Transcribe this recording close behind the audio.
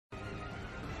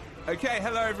Okay,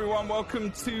 hello everyone.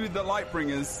 Welcome to the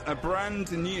LightBringers, a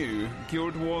brand new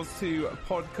Guild Wars 2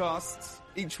 podcast.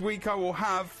 Each week I will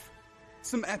have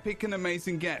some epic and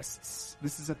amazing guests.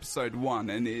 This is episode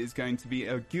 1, and it is going to be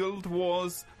a Guild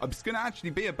Wars. It's going to actually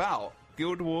be about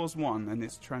Guild Wars 1 and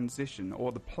its transition,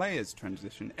 or the player's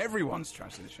transition, everyone's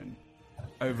transition,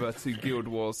 over to Guild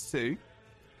Wars 2.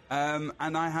 And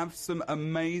I have some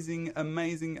amazing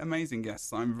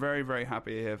guests. I'm very, very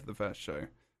happy here for the first show.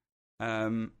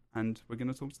 And we're going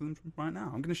to talk to them from right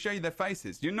now. I'm going to show you their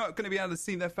faces. You're not going to be able to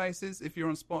see their faces if you're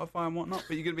on Spotify and whatnot,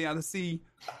 but you're going to be able to see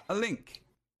a link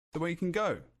to where you can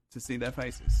go to see their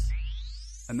faces.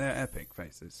 And they're epic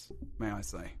faces, may I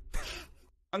say.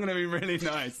 I'm going to be really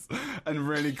nice and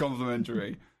really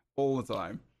complimentary all the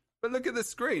time. But look at the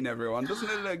screen, everyone. Doesn't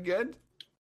it look good?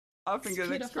 I think it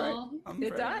looks great.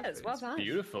 It does. Well done.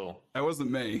 Beautiful. It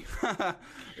wasn't me.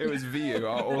 It was Vu,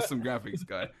 our awesome graphics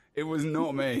guy. It was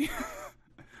not me.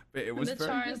 But it was the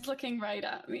char is looking right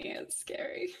at me. It's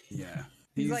scary. Yeah.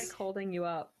 He's like holding you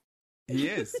up. He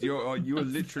is. You're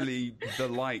literally the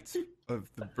light of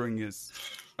the bringers.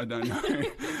 I don't know.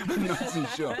 I'm not too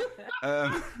sure.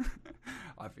 I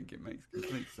think it makes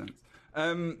complete sense.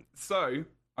 So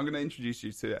I'm going to introduce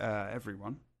you to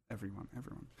everyone.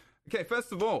 Okay,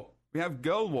 first of all, we have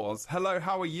Girl Wars. Hello,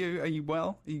 how are you? Are you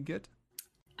well? Are you good?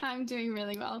 I'm doing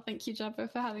really well. Thank you, Jabba,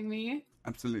 for having me.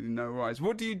 Absolutely no worries.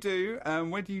 What do you do?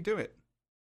 Where do you do it?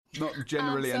 Not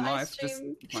generally in life, just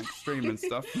like stream and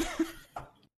stuff.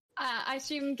 I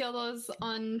stream Guild Wars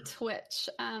on Twitch,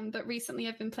 but recently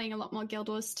I've been playing a lot more Guild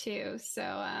Wars 2. So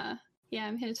yeah,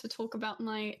 I'm here to talk about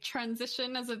my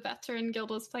transition as a veteran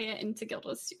Guild Wars player into Guild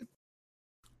Wars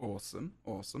 2.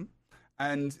 Awesome.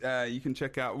 And you can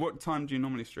check out, what time do you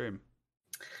normally stream?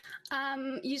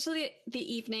 Usually the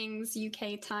evenings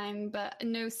UK time, but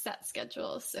no set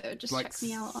schedule, so just like check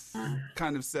me out on that.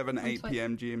 Kind of 7, 8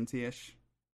 p.m. GMT-ish?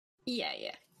 Yeah.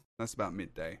 That's about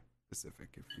midday Pacific,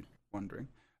 if you're wondering.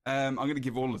 I'm going to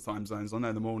give all the time zones. I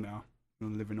know them all now.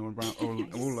 I'm living all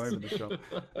over the shop.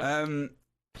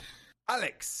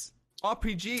 Alex,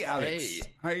 RPG Alex. Hey.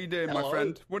 How you doing, Hello. my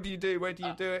friend? What do you do? Where do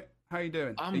you do it? How you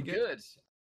doing? I'm you good.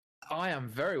 I am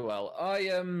very well.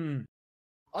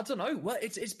 I don't know. Well,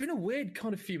 it's been a weird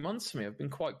kind of few months for me. I've been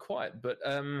quite quiet, but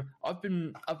I've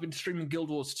been streaming Guild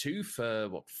Wars 2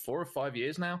 for 4 or 5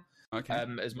 years now. Okay.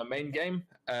 As my main game.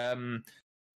 We're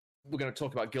going to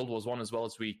talk about Guild Wars 1 as well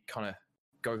as we kind of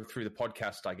go through the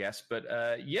podcast, I guess. But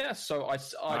yeah, so I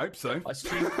hope so. I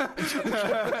stream.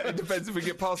 It depends if we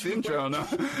get past the intro or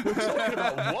not. We're talking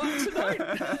about what tonight?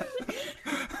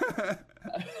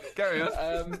 Carry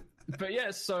on. But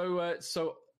yeah, so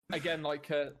again,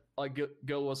 like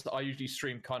Guild Wars, I usually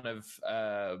stream kind of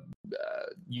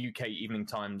UK evening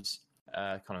times,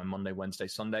 kind of Monday, Wednesday,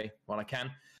 Sunday when I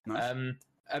can. Nice.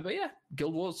 But yeah,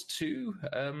 Guild Wars 2,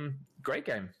 great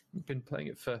game. I've been playing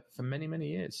it for many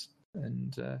years.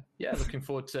 And yeah, looking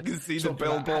forward to. You can see the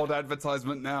billboard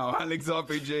advertisement now. Alex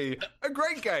RPG, a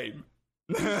great game.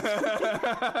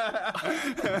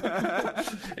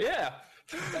 Yeah.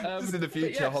 This is in the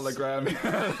future hologram.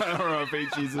 Or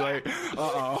RPG's like,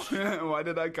 why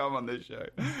did I come on this show?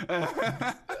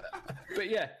 but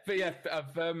yeah,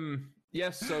 I've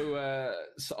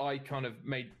so I kind of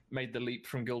made the leap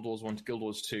from Guild Wars 1 to Guild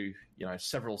Wars 2,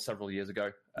 several years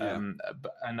ago. And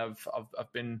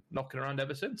I've been knocking around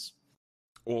ever since.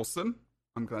 Awesome.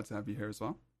 I'm glad to have you here as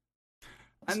well.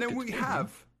 And then we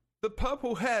have the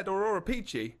purple-haired Aurora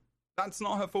Peachy. That's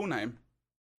not her full name.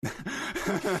 It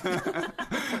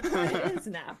is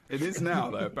now. It is now,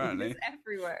 though, apparently. It's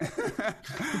everywhere.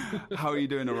 How are you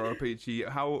doing, Aurora Peachy?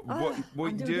 What are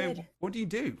you doing? Good. What do you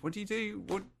do? What do you do?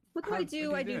 What do I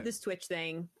do? I do this Twitch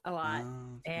thing a lot.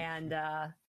 And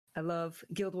I love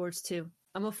Guild Wars 2.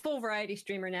 I'm a full variety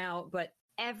streamer now, but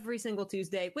every single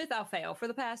Tuesday, without fail, for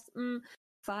the past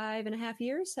 5.5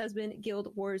 years, has been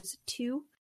Guild Wars 2.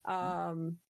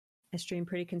 I stream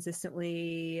pretty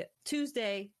consistently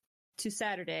Tuesday to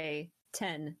Saturday,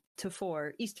 10 to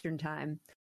 4 Eastern time,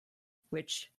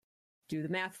 which, do the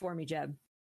math for me, Jeb.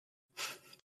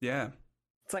 Yeah.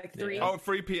 It's like 3. Oh,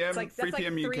 3 p.m. Like, 3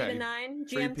 p.m. like 3 UK. to 9 GMT.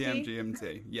 3 p.m.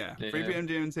 GMT. Yeah. 3 p.m.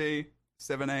 GMT,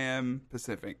 7 a.m.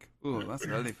 Pacific. Ooh, that's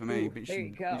early for me. But there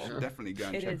you go. You should definitly go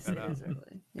and check that out.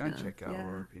 Early. Go and check out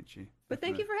Aurora Peachy. But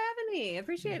thank you for having me. I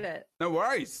appreciate it. No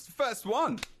worries. First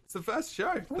one. It's the first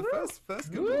show. The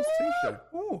first Guild Wars 2 show.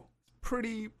 Ooh.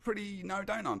 Pretty. No,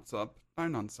 don't unsub.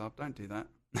 Don't unsub. Don't do that.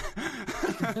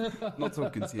 Not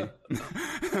talking to you.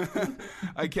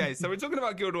 Okay, so we're talking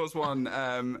about Guild Wars 1.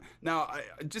 Now,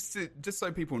 just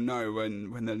so people know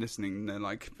when they're listening, they're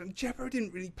like, Jebbo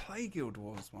didn't really play Guild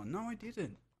Wars 1. No, I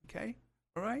didn't. Okay?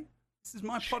 All right? This is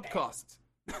my podcast.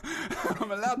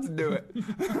 I'm allowed to do it.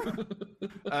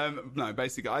 No,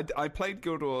 basically, I played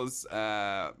Guild Wars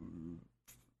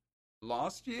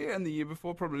last year and the year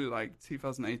before, probably like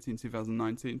 2018,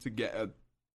 2019, to get a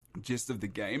gist of the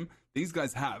game. These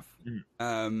guys have.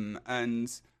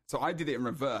 And so I did it in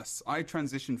reverse. I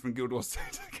transitioned from Guild Wars 2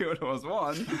 to Guild Wars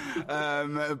 1.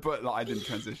 But I didn't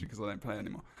transition because I don't play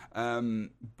anymore.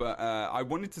 But I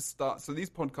wanted to start. So these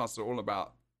podcasts are all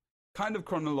about kind of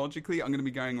chronologically. I'm going to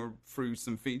be going through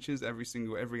some features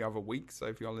every other week. So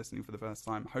if you're listening for the first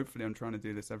time, hopefully I'm trying to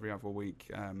do this every other week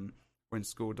when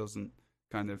school doesn't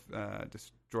kind of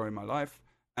destroy my life.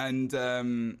 And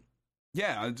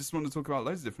I just want to talk about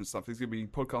loads of different stuff. There's going to be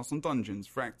podcasts on dungeons,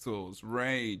 fractals,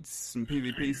 raids, some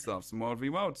PvP stuff, some World v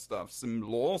World stuff, some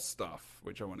lore stuff,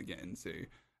 which I want to get into.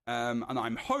 And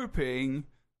I'm hoping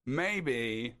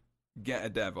maybe get a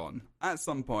dev on at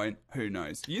some point. Who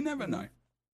knows? You never know.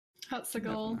 That's the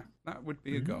goal. That would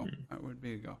be a goal. But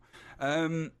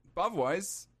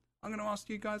otherwise, I'm going to ask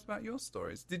you guys about your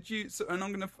stories. And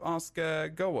I'm going to ask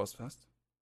Girl Wars first.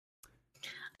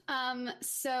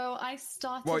 So I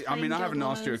started. Well, I mean, I haven't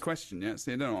asked you a question yet,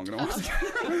 so you don't know what I'm going to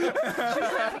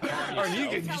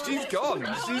ask. She's gone.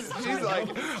 She's like,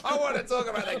 I want to talk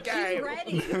about the game.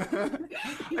 Ready.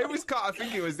 It was. I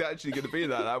think it was actually going to be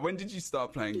that. When did you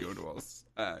start playing Guild Wars?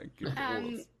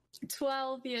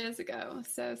 12 years ago,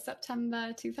 so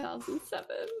September 2007.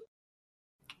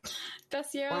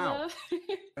 Best year Wow.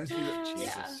 ever.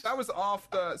 Yeah. That was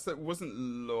after, so it wasn't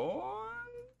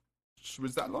launch?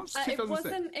 Was that launch? It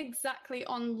wasn't exactly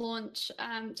on launch,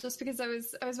 just because I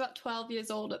was about 12 years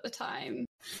old at the time.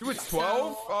 You were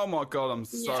 12? Oh my god, I'm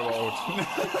so old.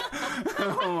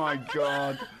 Oh my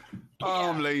god.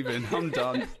 Oh, I'm leaving. I'm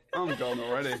done. I'm gone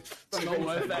already. It's not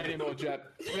worth that anymore, Jeb.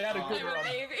 We had a good run.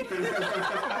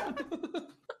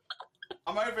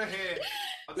 I'm over here.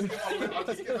 I'll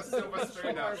just give a silver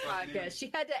spoon out.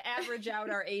 She had to average out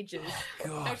our ages.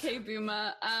 God. Okay,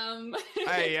 Boomer.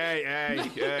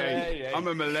 Hey. I'm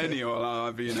a millennial,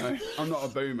 I'm not a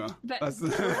boomer. That's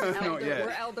not yet.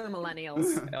 We're elder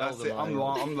millennials. That's it.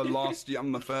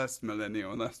 I'm the first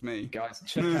millennial. That's me. Guys,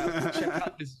 check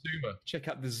out this Zoomer. Check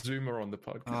out this Zoomer on the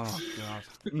podcast. Oh god.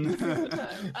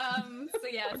 So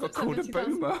yeah, I got called a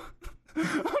boomer.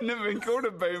 I've never been called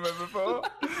a boomer before.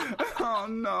 Oh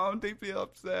no, I'm deeply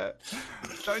upset.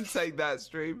 Don't take that,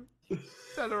 stream.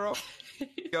 Tell her off.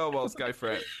 Girl Wars, go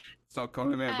for it. Stop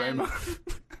calling me a boomer.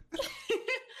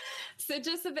 So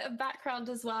just a bit of background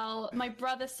as well. My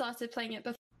brother started playing it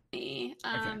before me,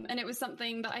 and it was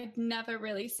something that I'd never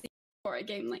really seen before a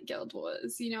game like Guild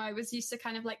Wars. I was used to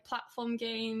kind of like platform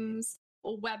games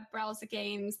or web browser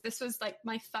games. This was like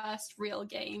my first real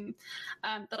game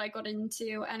that I got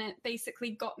into, and it basically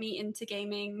got me into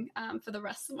gaming for the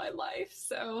rest of my life.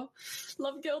 So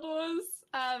love Guild Wars.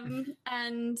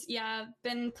 And yeah,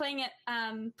 been playing it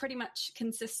pretty much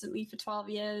consistently for 12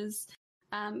 years.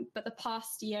 But the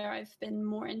past year I've been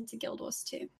more into Guild Wars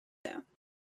 2. So.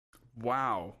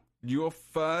 Wow. Your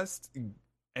first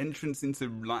entrance into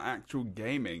like actual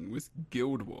gaming was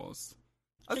Guild Wars.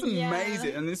 That's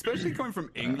amazing, and especially coming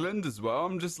from England as well.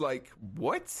 I'm just like,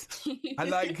 what?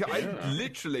 I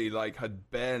literally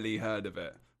had barely heard of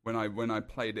it when I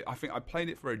played it. I think I played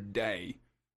it for a day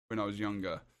when I was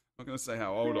younger. I'm not gonna say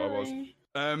how old I was,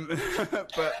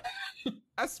 but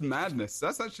that's madness.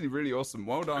 That's actually really awesome.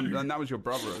 Well done, and that was your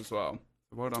brother as well.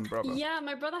 Well done, brother. Yeah,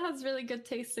 my brother has really good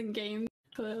taste in games.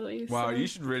 Clearly, wow, you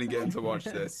should really get him to watch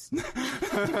this. You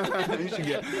should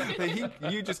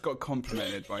you just got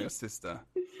complimented by your sister.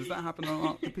 Does that happen a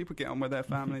lot? Do people get on with their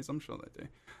families? I'm sure they do.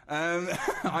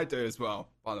 I do as well,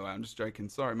 by the way. I'm just joking.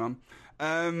 Sorry, Mum.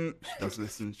 She does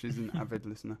listen. She's an avid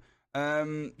listener.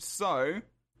 So,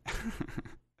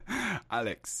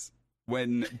 Alex,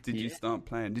 when did you start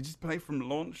playing? Did you play from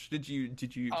launch? Did you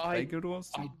play Guild Wars?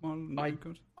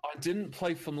 I didn't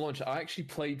play from launch. I actually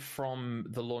played from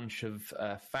the launch of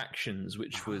Factions,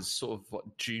 which was sort of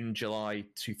June, July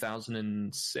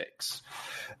 2006.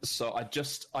 So I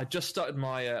just started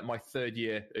my third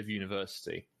year of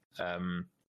university, and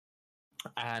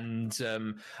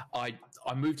I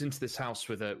moved into this house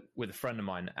with a friend of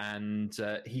mine, and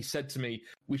he said to me,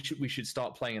 we should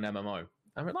start playing an MMO.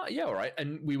 I went like, yeah, all right.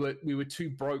 And we were too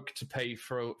broke to pay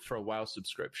for a WoW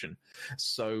subscription,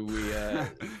 so we.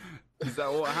 Is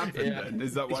that what happened then?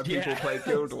 Is that why people played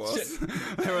Guild Wars?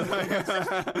 They were like, I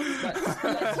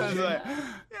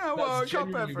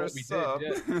got paid for a sub.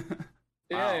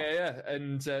 Yeah.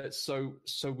 And so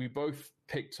we both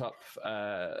picked up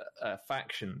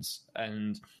Factions,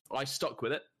 and I stuck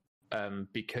with it.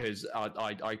 Because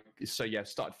I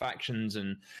started Factions,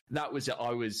 and that was it.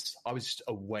 I was just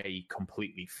away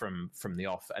completely from the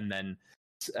off, and then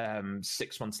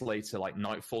 6 months later, like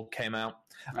Nightfall came out,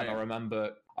 and I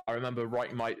remember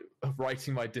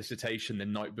writing my dissertation the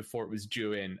night before it was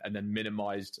due in, and then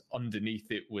minimized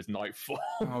underneath it was Nightfall.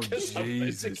 Oh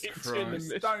Jesus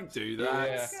Christ! Don't do that.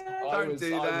 Yeah. Don't do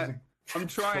that. I'm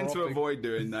trying to avoid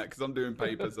doing that because I'm doing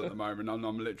papers at the moment, and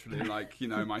I'm literally like,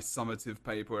 my summative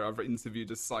paper where I've interviewed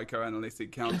a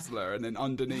psychoanalytic counselor, and then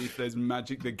underneath there's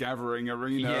Magic the Gathering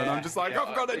Arena, and I'm just like,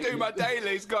 I've got to do my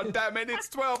dailies, god damn it, it's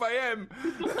 12 a.m.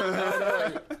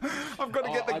 I've got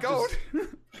to get the gold.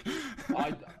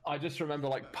 I just remember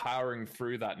like powering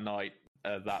through that night,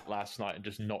 that last night, and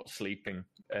just not sleeping,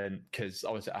 and because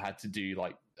I had to do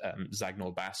like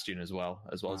Zagnor Bastion as well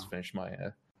as finish my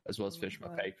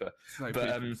paper.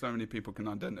 So many people can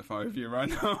identify with you right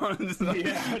now.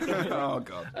 Oh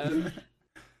god.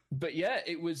 But yeah,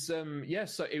 it was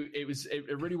so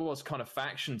it really was kind of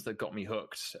factions that got me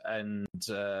hooked, and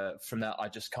from that I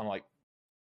just kind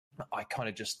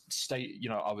of just stayed.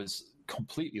 I was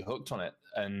completely hooked on it,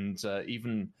 and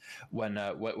even when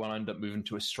I ended up moving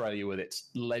to Australia with its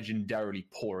legendarily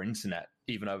poor internet,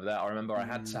 even over there, I remember I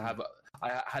had to have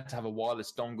a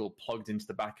wireless dongle plugged into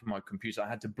the back of my computer. I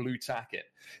had to blue tack it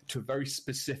to a very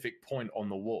specific point on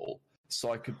the wall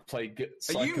so I could play.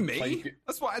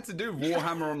 That's what I had to do with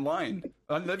Warhammer Online.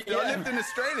 I lived in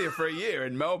Australia for a year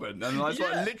in Melbourne, and I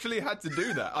literally had to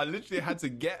do that. I literally had to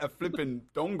get a flipping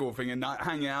dongle thing and not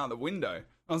hang it out the window.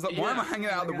 I was like, why am I hanging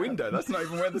out the window? That's not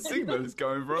even where the signal is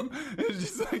going from. It was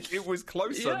just like, it was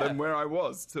closer than where I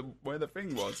was to where the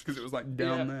thing was, because it was like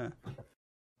down there.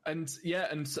 And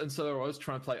so I was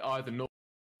trying to play either North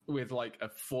with like a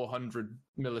 400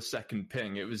 millisecond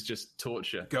ping. It was just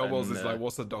torture. Girl Walls is like,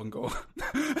 what's a dongle?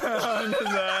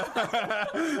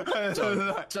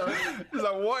 It's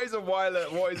like, what is a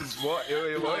wireless? What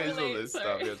is all this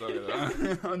stuff you're talking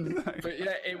about? But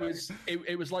yeah, it was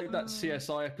like that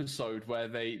CSI episode where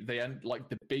they end, like,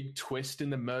 the big twist in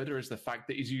the murder is the fact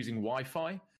that he's using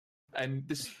Wi-Fi, and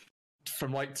this.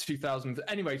 From like 2000.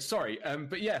 Anyway, sorry.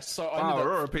 But yes, so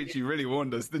Aurora Peachy really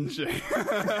warned us, didn't she?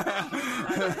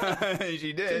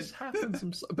 She did.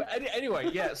 But anyway,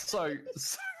 yeah. So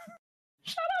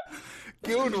shut up.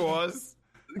 Guild Wars.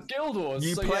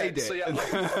 You played it. So yeah, I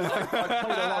played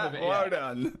a lot of it. Well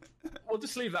done. We'll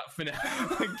just leave that for now.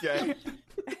 Okay.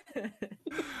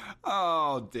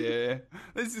 Oh dear,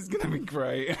 this is gonna be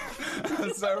great.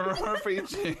 So Aurora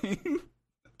Peachy.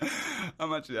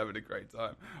 I'm actually having a great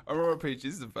time. Aurora Peachy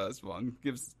is the first one.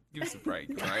 Give us a break,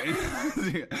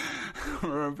 right?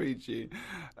 Aurora Peachy.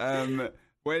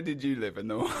 Where did you live in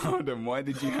the world, and why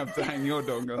did you have to hang your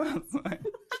dongle outside?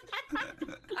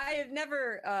 I have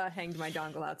never hanged my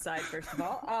dongle outside, first of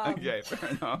all. Okay, fair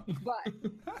enough.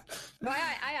 But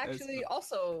I actually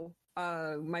also...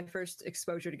 my first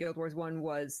exposure to Guild Wars 1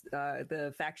 was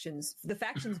the factions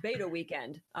beta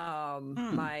weekend.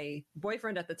 My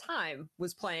boyfriend at the time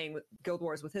was playing Guild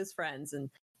Wars with his friends, and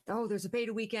there's a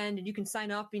beta weekend and you can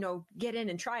sign up, get in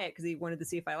and try it, because he wanted to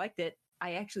see if I liked it.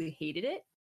 I actually hated it.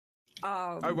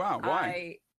 Oh wow,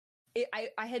 why?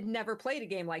 I had never played a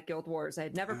game like Guild Wars. I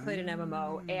had never played an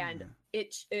MMO, and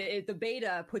the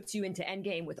beta puts you into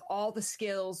endgame with all the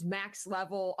skills, max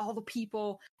level, all the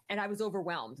people, and I was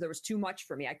overwhelmed. There was too much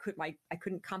for me. I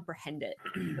couldn't comprehend it.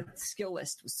 The skill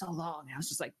list was so long. I was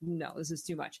just like, no, this is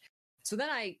too much. So then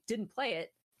I didn't play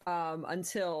it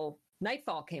until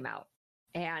Nightfall came out,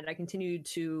 and I continued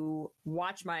to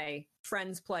watch my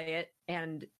friends play it,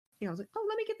 and I was like,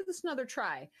 let me give this another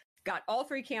try. Got all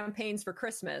 3 campaigns for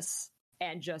Christmas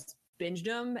and just binged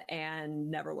them and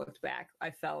never looked back.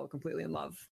 I fell completely in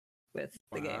love with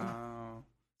the game.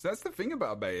 So that's the thing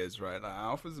about betas, right? Like,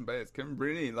 alphas and betas can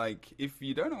really, like, if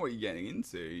you don't know what you're getting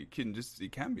into, it can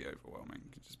be overwhelming.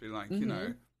 It can just be like,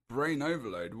 brain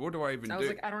overload. What do I even do? I was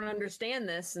like, I don't understand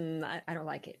this, and I don't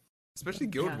like it. Especially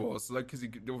Guild Wars, like, because you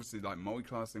could obviously, like,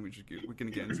 multi-classing, which we're going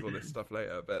to get into all this stuff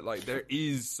later, but, like, there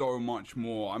is so much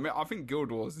more. I mean, I think Guild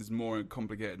Wars is more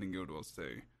complicated than Guild Wars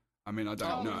 2. I mean, I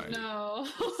don't know. No.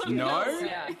 No?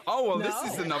 Yeah. Oh, well,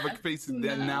 this is another piece of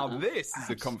now this is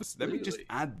a conversation. Let me just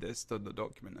add this to the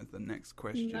document as the next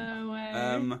question. No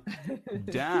way.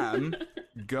 Damn,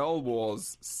 Girl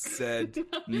Wars said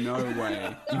no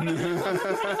way.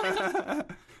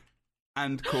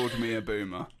 And called me a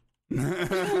boomer.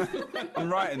 I'm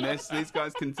writing this. These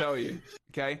guys can tell you.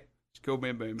 Okay? She called me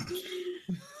a boomer.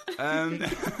 I'm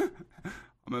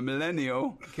a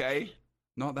millennial. Okay?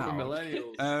 Not that old.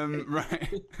 Millennials.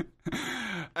 Right.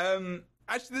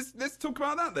 Actually, let's talk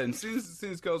about that then. As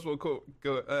soon as girls will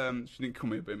she didn't call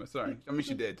me a boomer. Sorry. I mean,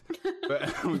 she did.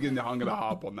 But I'm going to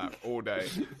harp on that all day.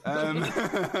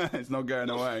 It's not going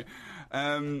away.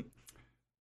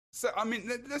 So, I mean,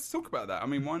 let's talk about that. I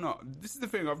mean, why not? This is the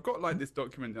thing. I've got like this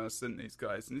document that I sent these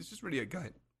guys, and it's just really a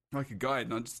guide, like a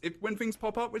guide. And when things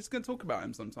pop up, we're just going to talk about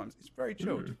them sometimes. It's very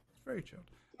chilled. It's very chilled.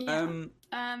 Yeah.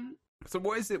 So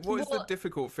what is it? What is the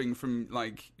difficult thing from,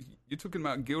 like, you're talking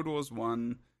about Guild Wars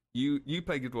 1. You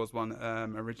played Guild Wars 1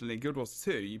 originally. Guild Wars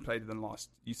 2, you played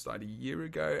you started a year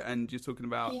ago, and you're talking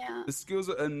about the skills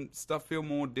and stuff feel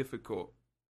more difficult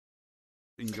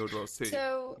in Guild Wars 2.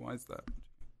 So, why is that?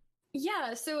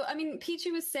 Yeah, so I mean,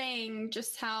 Peachy was saying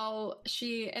just how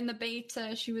in the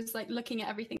beta, she was like looking at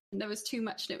everything and there was too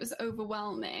much and it was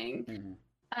overwhelming. Mm-hmm.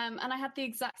 And I had the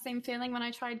exact same feeling when I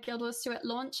tried Guild Wars 2 at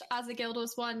launch as a Guild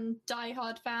Wars 1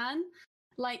 diehard fan.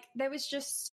 Like, there was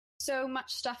just so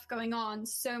much stuff going on,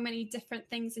 so many different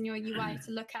things in your UI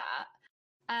to look at.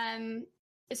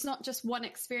 It's not just one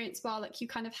experience bar like you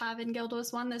kind of have in Guild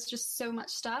Wars 1. There's just so much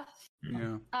stuff.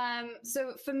 Yeah.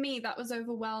 So for me, that was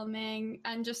overwhelming,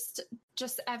 and just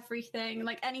everything,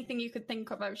 like anything you could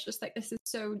think of, I was just like, this is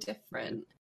so different.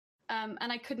 And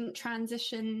I couldn't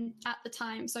transition at the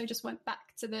time, so I just went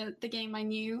back to the game I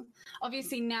knew.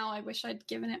 Obviously, now I wish I'd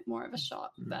given it more of a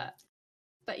shot, but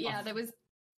yeah, there was.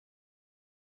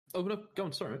 Oh no, go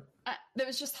on. Sorry. There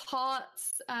was just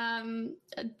hearts,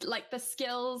 like the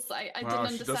skills. I didn't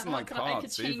understand how I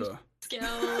could change skills.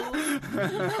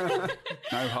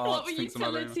 No hearts. What were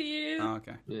utilities? Oh,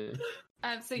 okay.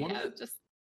 Yeah. So just.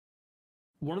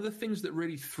 One of the things that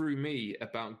really threw me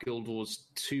about Guild Wars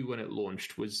 2 when it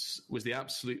launched was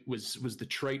the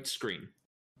trait screen.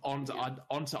 I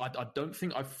don't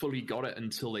think I fully got it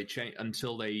until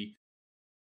they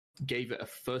gave it a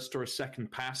first or a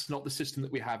second pass. Not the system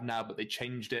that we have now, but they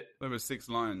changed it. There were 6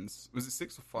 lines. Was it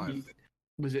 6 or 5?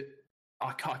 Was it?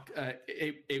 I can't.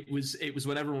 It was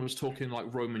when everyone was talking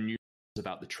like Roman numerals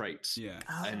about the traits. Yeah,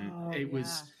 and it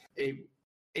was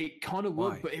It kind of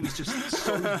worked, but it was just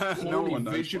so poorly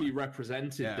visually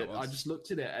represented that I just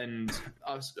looked at it and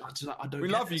I was just like, I don't. We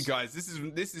love you guys. This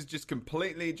is just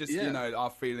completely you know, our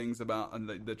feelings about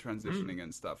the transitioning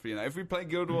and stuff. You know, if we played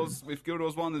Guild Wars, if Guild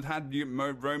Wars 1 had had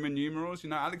Roman numerals, you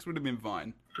know, Alex would have been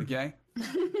fine. Okay.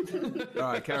 All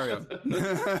right, carry on.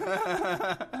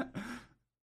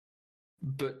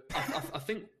 But I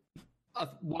think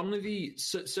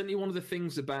certainly one of the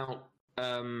things about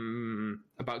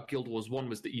Guild Wars 1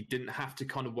 was that you didn't have to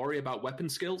kind of worry about weapon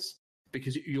skills,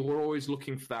 because you were always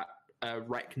looking for that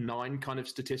Rec 9 kind of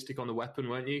statistic on the weapon,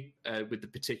 weren't you? With the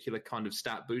particular kind of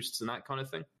stat boosts and that kind of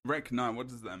thing. Rec 9, what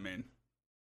does that mean?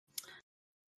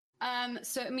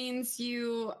 So it means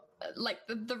you, like,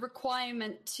 the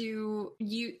requirement to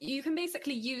you can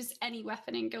basically use any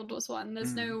weapon in Guild Wars 1.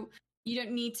 There's you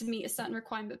don't need to meet a certain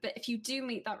requirement, but if you do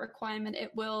meet that requirement,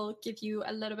 it will give you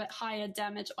a little bit higher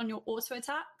damage on your auto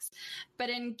attacks. But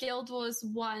in Guild Wars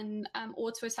 1,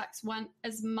 auto attacks weren't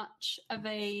as much of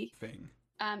a thing.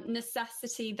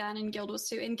 Necessity than in Guild Wars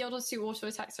 2. In Guild Wars 2, auto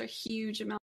attacks are a huge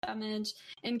amount of damage.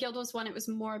 In Guild Wars 1, it was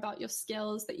more about your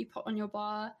skills that you put on your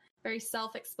bar. Very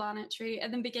self-explanatory.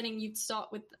 At the beginning, you'd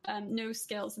start with no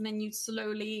skills, and then you'd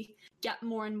slowly get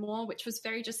more and more, which was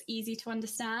very just easy to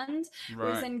understand. Right.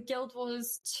 Whereas in Guild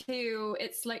Wars 2,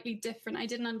 it's slightly different. I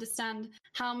didn't understand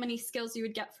how many skills you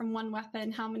would get from one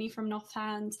weapon, how many from an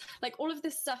offhand. Like, all of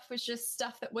this stuff was just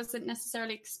stuff that wasn't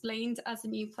necessarily explained as a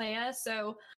new player,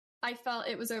 so I felt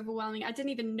it was overwhelming. I didn't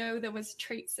even know there was a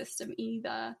trait system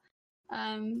either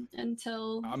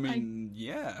until...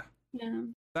 Yeah.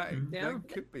 That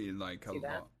could be like a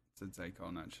lot to take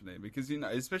on, actually, because, you know,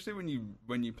 especially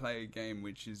when you play a game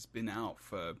which has been out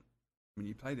for, when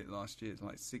you played it last year, it's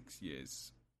like 6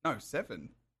 years. No, 7.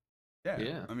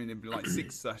 Yeah. I mean, it'd be like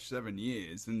 6/7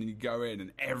 years, and then you go in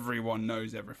and everyone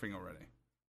knows everything already,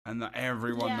 and that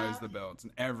everyone knows the builds,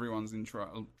 and everyone's in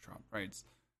trial raids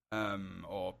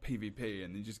or PvP,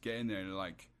 and you just get in there and you're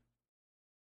like,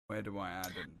 where do I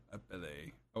add an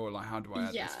ability? Or, like, how do I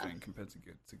add this thing compared to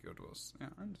Guild Wars? Yeah,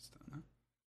 I understand that.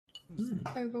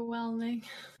 Overwhelming.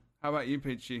 How about you,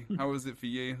 Peachy? How was it for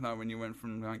you, like, when you went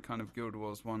from, like, kind of Guild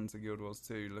Wars 1 to Guild Wars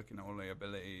 2, looking at all the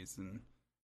abilities and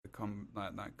that kind of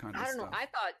stuff? I don't know. I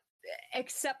thought,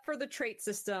 except for the trait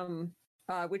system,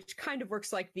 which kind of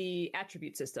works like the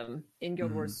attribute system in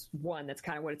Guild Wars 1, that's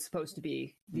kind of what it's supposed to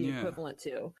be the equivalent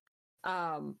to.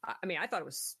 I mean, I thought it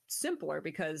was simpler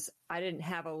because I didn't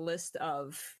have a list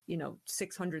of,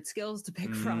 600 skills to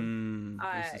pick from.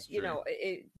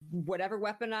 Whatever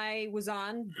weapon I was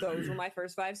on, those were my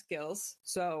first 5 skills.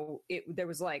 So there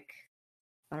was like,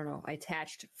 I don't know,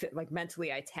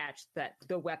 mentally I attached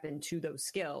the weapon to those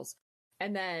skills.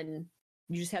 And then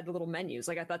you just had the little menus.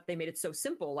 Like I thought they made it so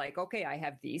simple. Like, okay, I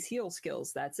have these heal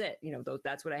skills. That's it.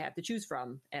 That's what I have to choose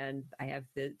from. And I have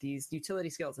these utility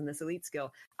skills and this elite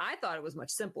skill. I thought it was much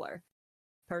simpler,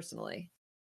 personally.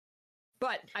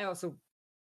 But I also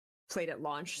played at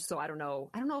launch, so I don't know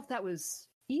if that was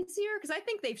easier, because I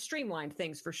think they've streamlined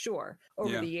things for sure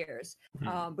over the years.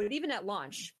 But even at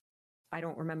launch, I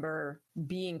don't remember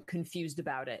being confused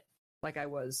about it like I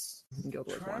was in Guild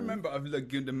Wars 1. I remember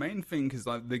the main thing, because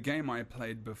like the game I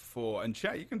played before, and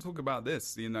chat, you can talk about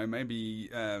this, maybe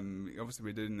obviously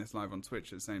we're doing this live on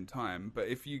Twitch at the same time, but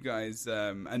if you guys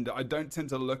and I don't tend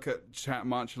to look at chat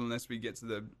much unless we get to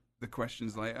the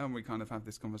questions later, and we kind of have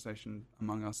this conversation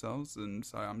among ourselves, and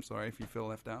so I'm sorry if you feel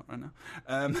left out right now.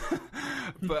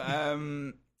 But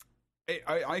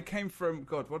I came from,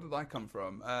 God, what did I come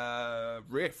from?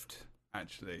 Rift,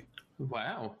 actually.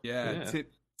 Wow. Yeah.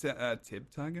 Tab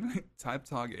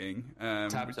targeting.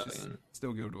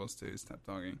 Still Guild Wars 2 is tab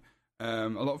targeting. A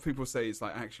lot of people say it's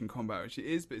like action combat, which it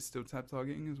is, but it's still tab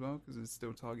targeting as well, because it's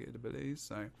still targeted abilities.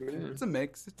 So it's a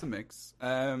mix.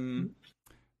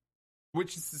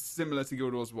 Which is similar to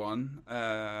Guild Wars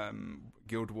 1.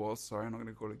 Guild Wars, sorry, I'm not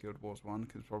going to call it Guild Wars 1,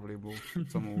 because probably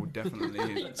someone will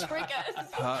definitely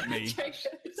hurt me.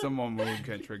 Someone will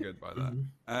get triggered by that.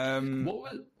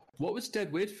 What was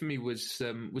dead weird for me was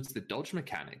the dodge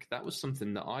mechanic. That was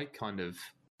something that I kind of...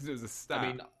 It was a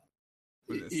stat.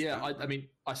 I mean,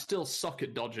 I still suck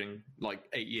at dodging like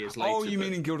 8 years later. Oh, you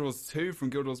mean in Guild Wars 2, from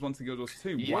Guild Wars 1 to Guild Wars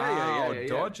 2? Yeah, wow,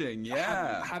 dodging,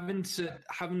 having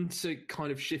to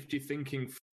kind of shift your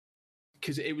thinking,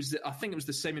 because I think it was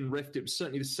the same in Rift. It was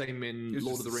certainly the same in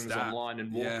Lord of the Rings Online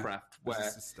and Warcraft,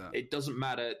 where it doesn't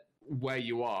matter where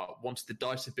you are. Once the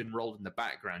dice have been rolled in the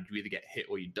background, you either get hit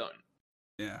or you don't.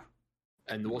 Yeah.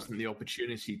 And there wasn't the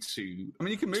opportunity to... I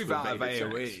mean, you can move out of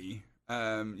AoE.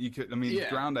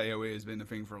 Ground AoE has been a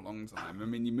thing for a long time. I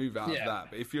mean, you move out of that,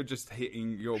 but if you're just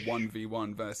hitting your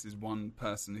 1v1 versus one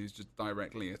person who's just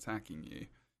directly attacking you,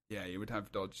 you would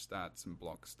have dodge stats and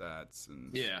block stats,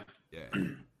 and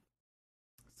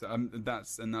so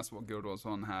that's what Guild Wars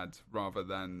 1 had, rather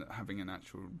than having an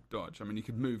actual dodge. I mean, you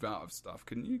could move out of stuff,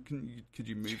 couldn't you? Could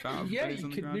you move out of? Yeah, you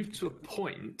could move to a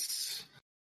point.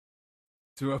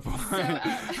 To a point.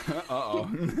 I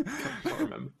can't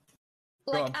remember.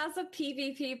 Like, as a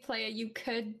PvP player, you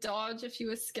could dodge if you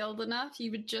were skilled enough.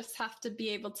 You would just have to be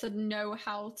able to know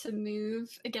how to move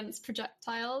against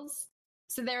projectiles.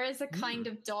 So there is a kind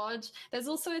of dodge. There's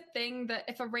also a thing that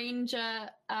if a ranger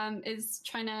is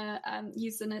trying to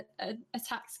use an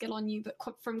attack skill on you, but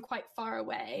from quite far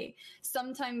away,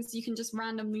 sometimes you can just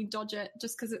randomly dodge it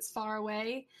just because it's far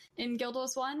away in Guild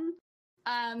Wars 1.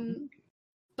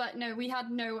 But no, we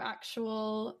had no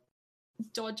actual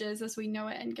dodges as we know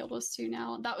it in Guild Wars 2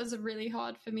 now. That was a really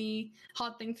hard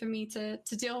thing for me to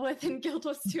deal with in Guild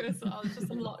Wars 2 as well. There's just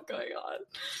a lot going on.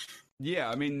 Yeah,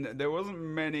 I mean, there wasn't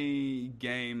many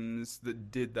games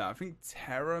that did that. I think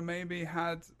Terra maybe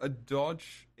had a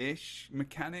dodge-ish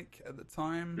mechanic at the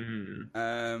time.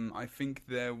 I think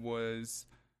there was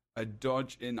a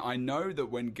dodge in... I know that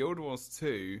when Guild Wars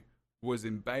 2 was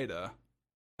in beta...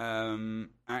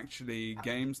 actually,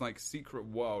 games like Secret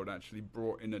World actually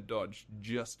brought in a dodge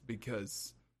just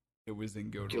because it was in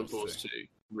Guild Wars 2.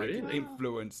 Really? It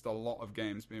influenced a lot of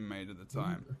games being made at the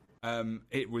time.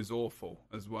 It was awful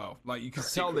as well. Like, you could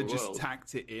tell they just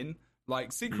tacked it in.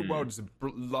 Like, Secret World is a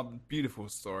beautiful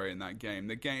story in that game.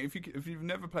 The game, if you've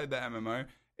never played the MMO,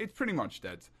 it's pretty much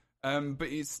dead. But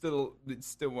it's still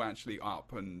actually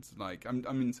up, and like I'm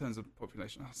in terms of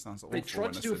population, sounds awful. They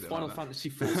tried to do a Final Fantasy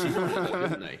 14,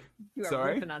 didn't they? You are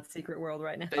ripping on Secret World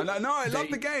right now. I love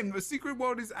the game. The Secret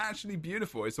World is actually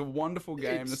beautiful. It's a wonderful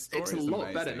game. The story is amazing. It's a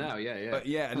lot better now. Yeah. But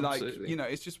absolutely.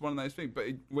 Like it's just one of those things. But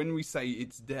when we say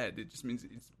it's dead, it just means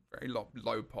it's very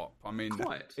low pop. I mean,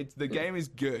 the game is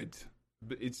good.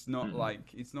 But it's not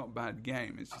like it's not a bad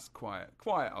game. It's just quiet.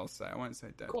 I'll say. I won't say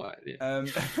dead. Quiet. Yeah.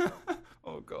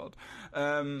 Oh God.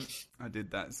 I did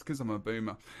that. It's because I'm a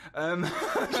boomer. I'm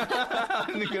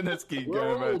gonna keep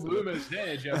going. We're all boomers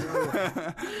here, Joe.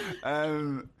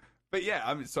 But yeah,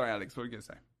 I'm sorry, Alex. What were you gonna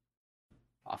say?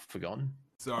 I've forgotten.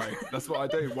 Sorry, that's what I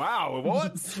do. Wow,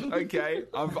 what? Okay,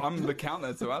 I'm the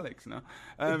counter to Alex now.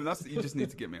 You just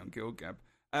need to get me on Guild Gab.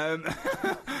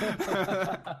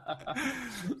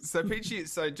 So Peachy,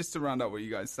 just to round up what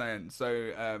you guys are saying,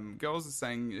 girls are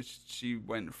saying she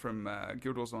went from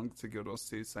Guild Wars 1 to Guild Wars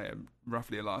 2, say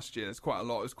roughly last year. It's quite a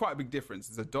lot. It's quite a big difference.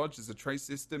 There's a dodge, there's a trace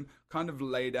system kind of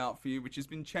laid out for you, which has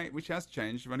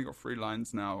changed. You've only got 3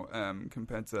 lines now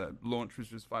compared to launch,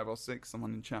 which was 5 or 6.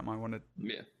 Someone in chat might want to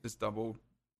just double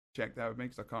check that with me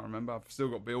because I can't remember. I've still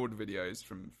got build videos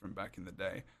from back in the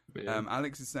day. Yeah.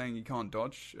 Alex is saying you can't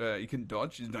dodge. You can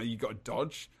dodge. No, you got to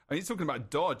dodge. I mean, he's talking about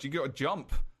dodge. You got to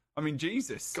jump. I mean,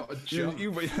 Jesus. Got to jump.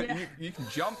 You can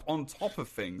jump on top of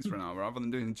things for now, rather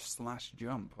than doing just slash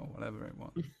jump or whatever it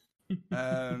was.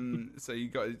 So you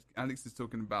got Alex is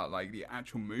talking about like the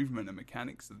actual movement and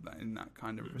mechanics of that in that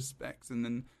kind of respects, and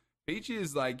then Peachy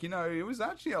is like, it was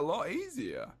actually a lot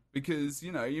easier because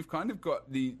you've kind of got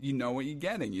what you're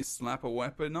getting. You slap a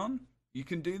weapon on, you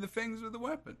can do the things with the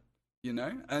weapon,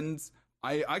 and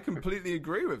I completely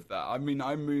agree with that. I mean,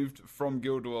 I moved from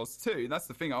Guild Wars 2. That's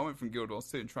the thing. I went from Guild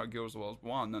Wars 2 and tried Guild Wars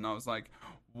 1, and I was like,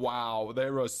 wow,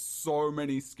 there are so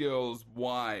many skills.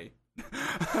 Why?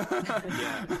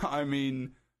 Yeah. I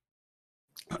mean,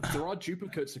 there are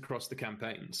duplicates across the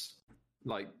campaigns.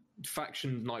 Like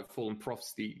Faction, Nightfall, and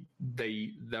Prophecy,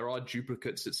 there are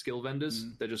duplicates at skill vendors.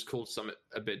 They're just called something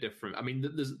a bit different. I mean,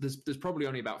 there's probably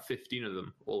only about 15 of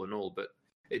them all in all, but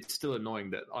it's still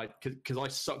annoying that because I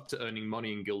sucked at earning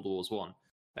money in Guild Wars 1,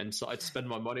 and so I'd spend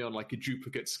my money on like a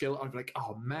duplicate skill. I'd be like,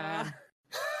 oh man.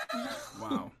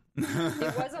 Wow.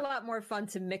 It was a lot more fun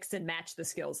to mix and match the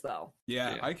skills, though.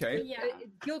 Yeah. Okay. Yeah.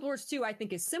 Guild Wars 2, I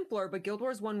think, is simpler, but Guild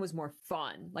Wars 1 was more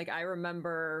fun. Like, I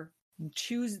remember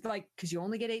because you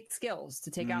only get 8 skills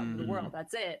to take out into the world.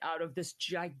 That's it, out of this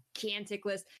gigantic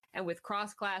list. And with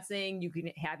cross-classing, you can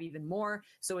have even more.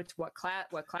 So it's what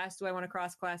class do I want to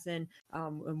cross-class in?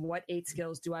 And what 8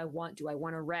 skills do I want? Do I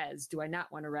want to res? Do I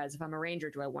not want to res? If I'm a ranger,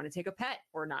 do I want to take a pet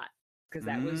or not? Because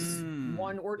that was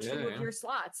 1 or 2 of your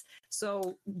slots.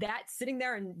 So that sitting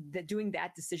there and doing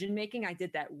that decision making, I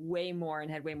did that way more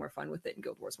and had way more fun with it in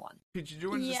Guild Wars 1. Could you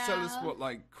want to just tell us what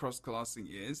like cross-classing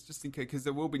is, just in case? Because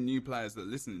there will be new players that are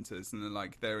listening to this and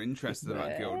they're interested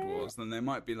about Guild Wars, then they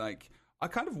might be like, I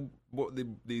kind of what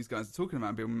these guys are talking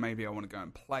about, but maybe I want to go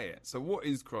and play it. So what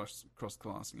is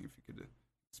cross-classing? If you could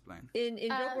explain. In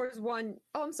Guild Wars 1,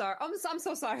 I'm sorry. I'm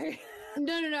so sorry.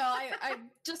 No. I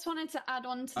just wanted to add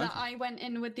on to that. I went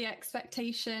in with the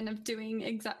expectation of doing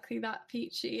exactly that,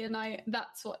 Peachy, and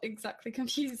that's what exactly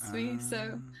confused me.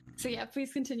 So yeah,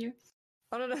 please continue.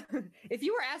 I don't know. If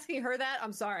you were asking her that,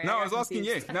 I'm sorry. No, I was asking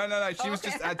you. No. She was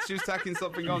she was tacking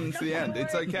something on to the end.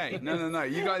 It's okay. No.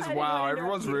 You guys, wow,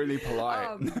 everyone's really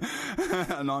polite,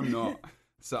 and I'm not.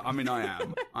 So I mean, I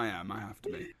am. I have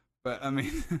to be. But I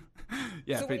mean,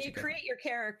 yeah. So when you create your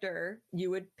character,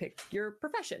 you would pick your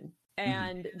profession.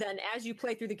 And then as you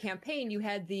play through the campaign, you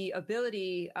had the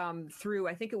ability through,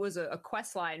 I think it was a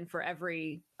quest line for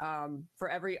every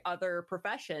other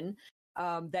profession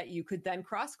that you could then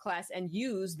cross-class and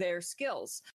use their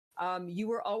skills. You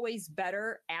were always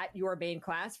better at your main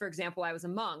class. For example, I was a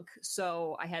monk,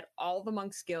 so I had all the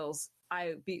monk skills.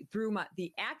 Through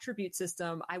the attribute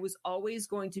system, I was always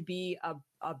going to be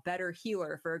a better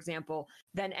healer, for example,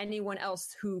 than anyone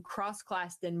else who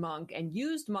cross-classed in monk and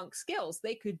used monk skills.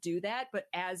 They could do that, but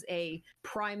as a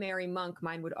primary monk,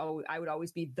 I would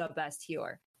always be the best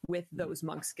healer with those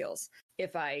monk skills.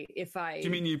 If I do you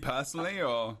mean you personally,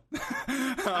 or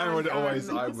I was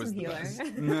the best.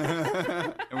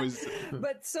 It was.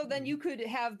 But so then you could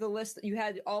have the list. You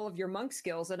had all of your monk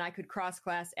skills, and I could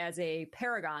cross-class as a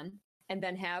paragon. And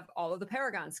then have all of the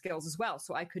Paragon skills as well.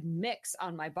 So I could mix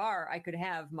on my bar. I could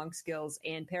have monk skills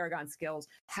and Paragon skills.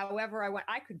 However I want,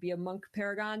 I could be a monk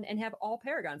Paragon and have all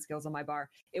Paragon skills on my bar.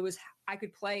 I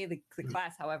could play the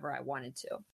class however I wanted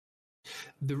to.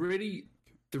 The really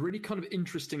kind of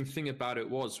interesting thing about it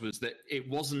was that it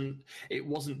wasn't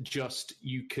just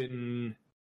you can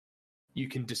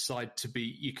decide to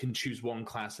be, you can choose one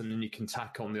class and then you can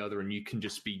tack on the other and you can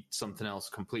just be something else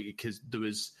completely, because there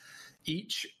was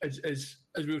as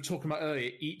we were talking about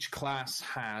earlier, each class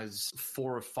has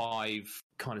 4 or 5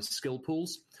 kind of skill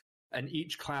pools, and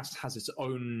each class has its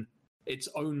own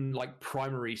like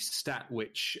primary stat,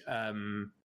 which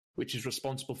is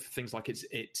responsible for things like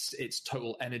its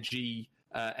total energy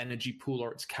pool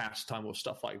or its cast time or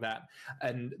stuff like that.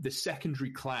 And the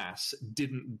secondary class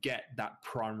didn't get that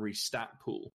primary stat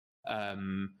pool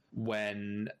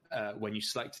when you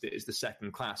selected it as the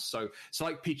second class. So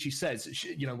like Peachy says,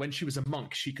 when she was a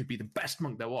monk, she could be the best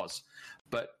monk there was,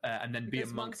 but and then because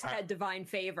be a monk. Monks had divine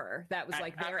favor. That was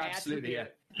like their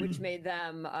attribute, which made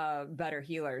them better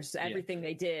healers. Everything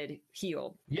they did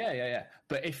healed. Yeah.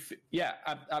 But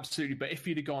absolutely. But if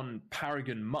you'd have gone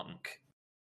Paragon monk,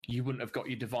 you wouldn't have got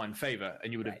your divine favor,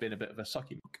 and you would have been a bit of a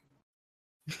sucky monk.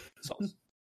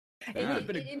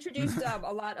 It introduced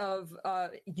a lot of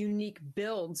unique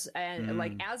builds, and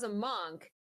like as a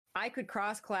monk, I could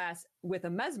cross-class with a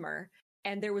Mesmer,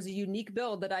 and there was a unique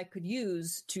build that I could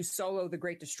use to solo the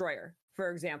Great Destroyer, for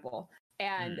example.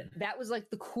 And that was like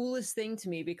the coolest thing to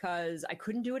me because I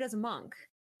couldn't do it as a monk,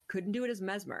 couldn't do it as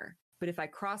Mesmer. But if I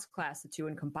cross-class the two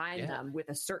and combine them with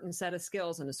a certain set of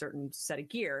skills and a certain set of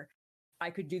gear, I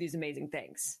could do these amazing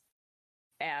things.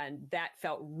 And that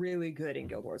felt really good in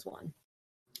Guild Wars 1.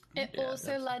 It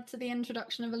also led to the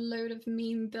introduction of a load of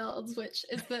meme builds, which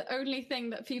is the only thing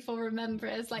that people remember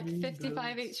is like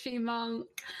 55 HP monk,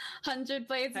 100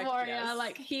 blades warrior,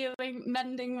 like healing,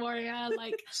 mending warrior,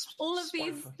 like all of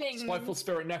these things. Spiteful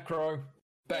spirit necro.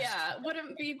 Best. Yeah,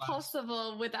 wouldn't be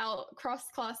possible without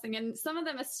cross-classing. And some of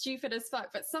them are stupid as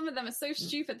fuck, but some of them are so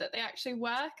stupid that they actually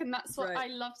work. And that's what I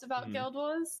loved about Guild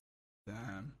Wars.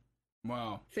 Damn.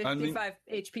 Wow. 55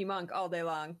 HP monk all day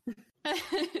long.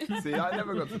 See, I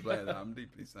never got to play that. I'm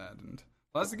deeply saddened.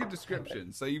 Well, that's a good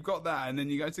description. So you've got that, and then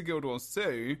you go to Guild Wars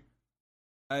 2,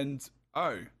 and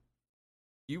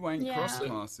you ain't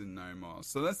cross-classing no more.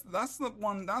 So that's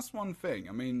one thing.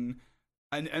 I mean,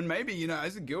 and maybe, you know,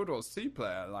 as a Guild Wars 2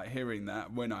 player, like hearing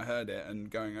that when I heard it and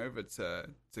going over to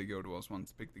Guild Wars 1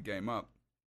 to pick the game up,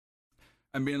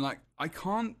 and being like, I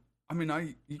can't. I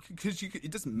mean, because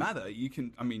it doesn't matter. You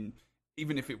can. I mean,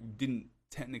 even if it didn't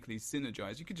technically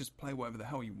synergize, you could just play whatever the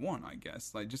hell you want, I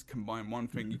guess. Like, just combine one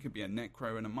thing. You could be a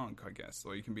necro and a monk, I guess,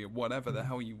 or you can be a whatever the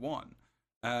hell you want.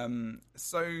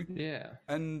 So yeah,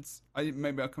 and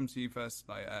maybe I'll come to you first,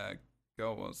 like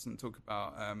Girl Wars, and talk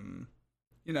about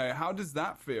you know, how does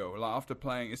that feel, like after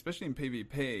playing, especially in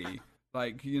PvP,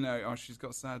 like, you know, oh, she's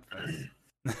got sad face.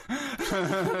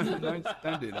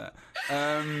 don't do that.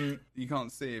 You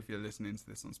can't see if you're listening to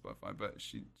this on Spotify, but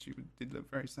she did look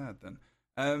very sad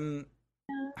then.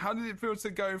 How did it feel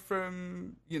to go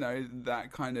from, you know,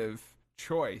 that kind of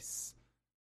choice,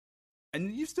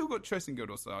 and you've still got choice in Guild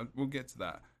Wars, so we'll get to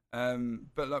that,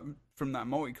 but like from that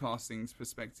multi-classing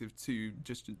perspective to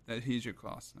just here's your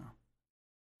class now?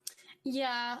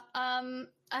 Yeah, I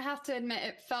have to admit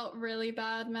it felt really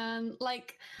bad, man.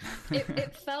 Like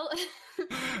it felt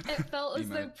it felt as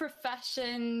though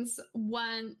professions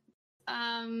weren't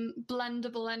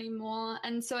blendable anymore,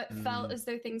 and so it felt as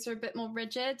though things were a bit more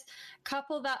rigid.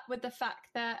 Couple that with the fact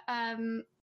that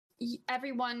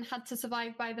everyone had to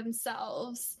survive by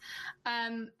themselves,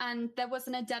 and there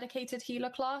wasn't a dedicated healer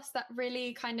class. That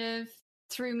really kind of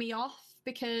threw me off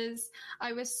because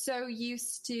I was so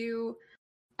used to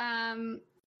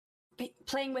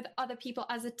playing with other people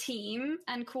as a team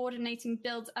and coordinating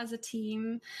builds as a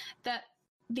team, that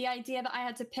the idea that I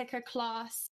had to pick a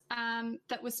class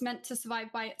that was meant to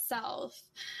survive by itself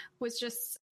was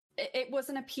just, it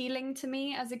wasn't appealing to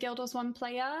me as a Guild Wars 1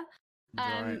 player.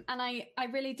 And I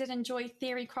really did enjoy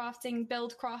theory crafting,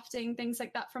 build crafting, things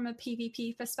like that from a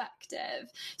PvP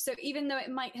perspective. So even though it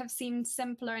might have seemed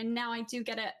simpler, and now I do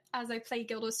get it as I play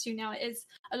Guild Wars 2 now, it is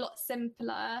a lot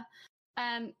simpler.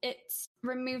 It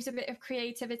removes a bit of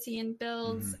creativity in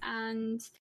builds and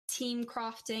team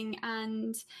crafting,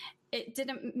 and it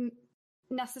didn't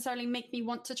necessarily make me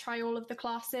want to try all of the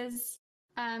classes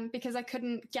because I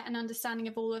couldn't get an understanding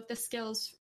of all of the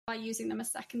skills by using them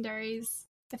as secondaries,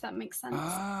 if that makes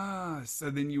sense. So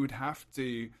then you would have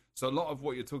to... So a lot of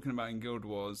what you're talking about in Guild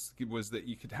Wars was that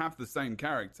you could have the same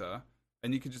character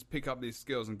and you could just pick up these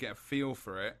skills and get a feel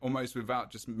for it, almost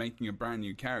without just making a brand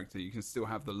new character. You can still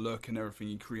have the look and everything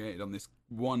you created on this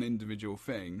one individual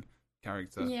thing,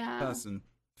 character, person,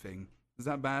 thing. Is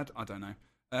that bad? I don't know.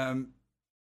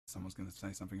 Someone's going to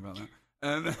say something about that.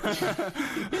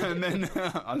 And then,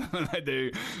 I don't know what I do.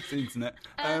 It's the internet.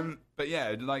 But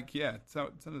yeah, like, yeah,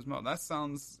 tell us more. That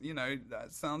sounds, you know,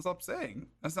 that sounds upsetting.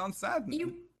 That sounds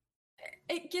saddening.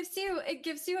 It gives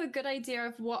you a good idea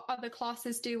of what other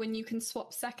classes do when you can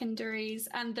swap secondaries,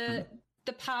 and the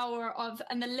power of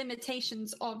and the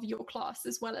limitations of your class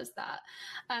as well as that.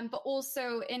 But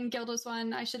also in Guild Wars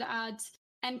 1, I should add,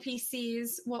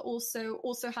 NPCs were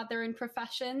also had their own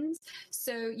professions,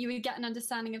 so you would get an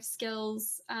understanding of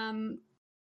skills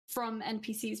from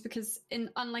NPCs, because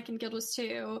unlike in Guild Wars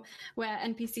 2, where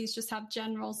NPCs just have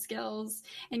general skills,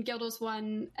 in Guild Wars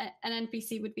 1, an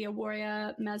NPC would be a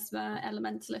warrior, mesmer,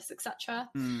 elementalist, etc.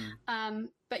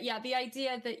 But yeah, the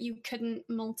idea that you couldn't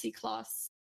multi-class,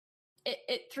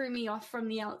 it threw me off from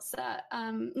the outset.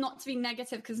 Not to be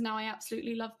negative, because now I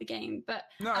absolutely love the game, but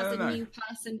as a new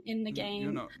person in the game...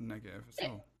 You're not negative at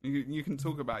all. You can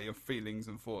talk about your feelings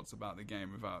and thoughts about the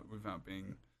game without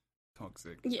being...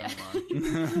 toxic. Yeah.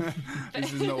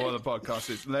 This is not what the podcast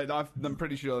is. I'm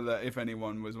pretty sure that if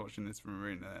anyone was watching this from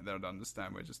Arena, they would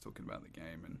understand we're just talking about the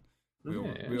game, and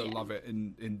we all love it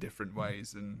in different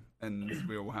ways, and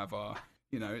we all have our,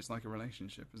 you know, it's like a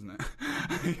relationship, isn't it?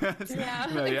 It's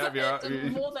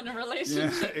more than a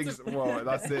relationship. Yeah, well,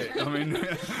 that's it. I mean,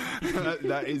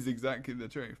 that is exactly the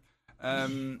truth.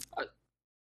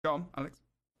 Go on, Alex.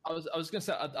 I was going to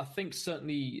say, I think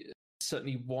certainly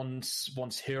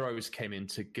once Heroes came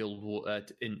into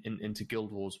into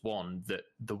Guild Wars 1, that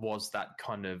there was that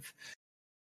kind of.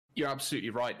 You're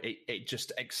absolutely right. It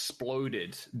just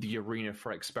exploded the arena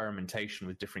for experimentation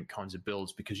with different kinds of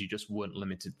builds, because you just weren't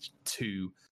limited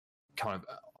to kind of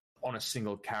on a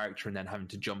single character and then having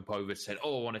to jump over and say,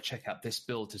 "Oh, I want to check out this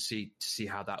build to see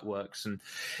how that works."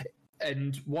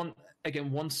 And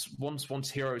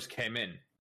once Heroes came in,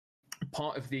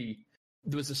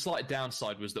 there was a slight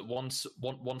downside, was that once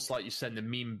like you said, the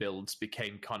meme builds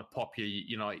became kind of popular.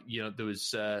 There was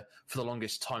for the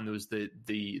longest time there was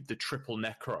the triple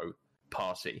necro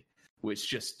party,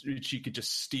 which you could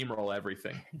just steamroll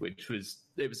everything, which was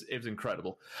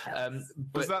incredible.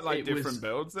 Was that like different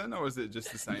builds then, or was it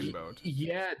just the same build?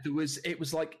 Yeah, it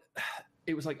was like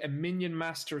a minion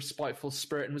master, a spiteful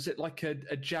spirit, and was it like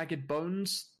a jagged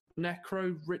bones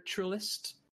necro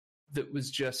ritualist that was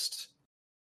just.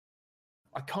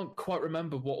 I can't quite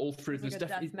remember what all three. There's like a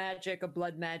death magic, a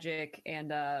blood magic,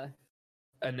 and a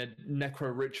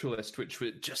necro ritualist, which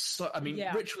was just so. I mean,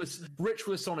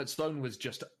 ritualist on its own was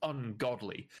just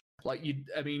ungodly. Like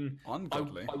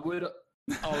ungodly. I would.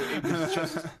 Oh,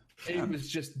 it was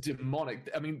just demonic.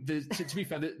 I mean, to be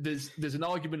fair, there's an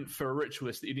argument for a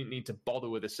ritualist that you didn't need to bother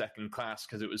with a second class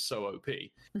because it was so OP.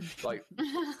 Like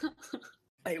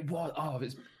it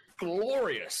was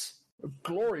glorious,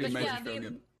 glorious.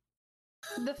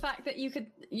 The fact that you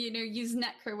could, use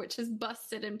Necro, which is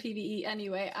busted in PvE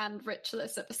anyway, and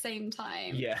Ritualist at the same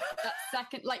time. Yeah. That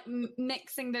second,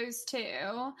 mixing those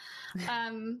two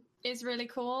is really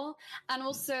cool. And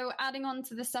also adding on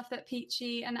to the stuff that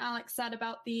Peachy and Alex said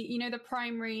about the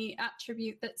primary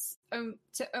attribute that's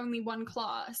to only one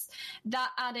class, that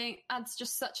adds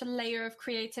just such a layer of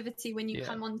creativity when you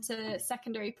come onto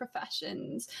secondary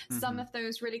professions. Mm-hmm. Some of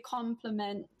those really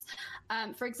complement.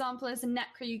 For example, as a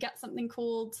Necro, you get something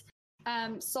called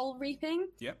soul reaping.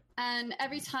 Yep. And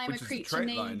every time a creature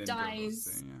near you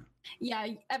dies,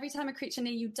 every time a creature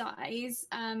near you dies,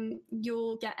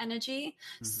 you'll get energy.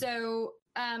 Mm-hmm. So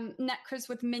Necros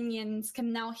with minions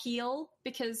can now heal,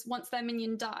 because once their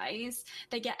minion dies,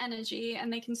 they get energy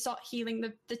and they can start healing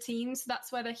the team. So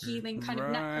that's where the healing kind of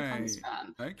Necro comes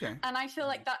from. Okay. And I feel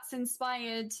like that's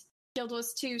inspired Guild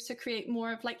Wars 2 to create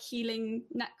more of healing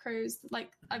Necros.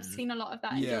 I've seen a lot of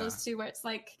that in Guild Wars 2, where it's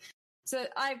so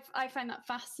I find that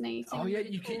fascinating. Oh yeah,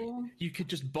 you could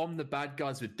just bomb the bad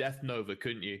guys with Death Nova,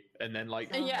 couldn't you? And then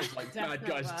bad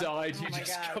guys died, you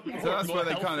just got more. So that's where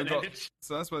they kind of got.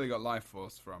 So that's where they got Life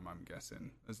Force from, I'm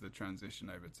guessing, as the transition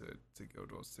over to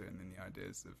Guild Wars 2, and then the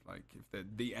ideas of if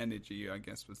the energy, I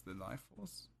guess, was the Life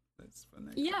Force.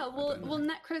 Well,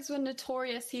 Necros were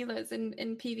notorious healers in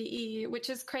PvE, which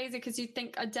is crazy because you'd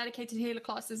think a dedicated healer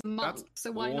class is a monk,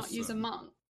 so why not use a monk?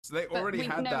 So they already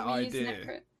had that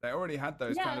idea. They already had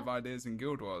those kind of ideas in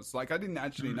Guild Wars. I didn't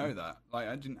actually know that.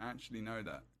 I didn't actually know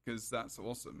that, because that's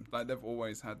awesome. They've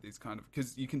always had these kind of,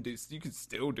 because you can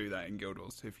still do that in Guild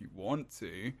Wars too if you want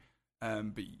to,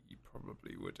 but you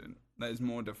probably wouldn't. There's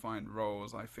more defined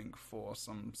roles, I think, for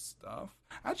some stuff.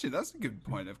 Actually, that's a good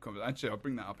point of conversation. Actually, I'll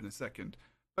bring that up in a second.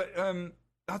 But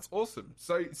that's awesome.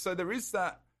 So there is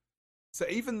that. So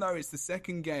even though it's the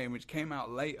second game, which came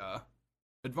out later,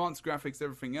 advanced graphics,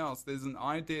 everything else, there's an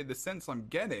idea. The sense I'm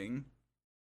getting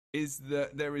is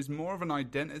that there is more of an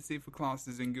identity for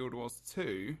classes in Guild Wars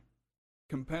 2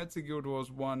 compared to Guild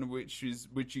Wars 1, which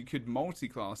you could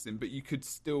multi-class in, but you could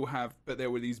still have. But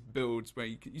there were these builds where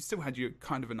you still had your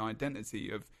kind of an identity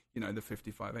of the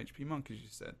 55 HP monk, as you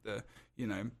said, the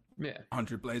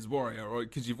 100 Blaze Warrior, or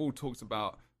because you've all talked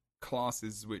about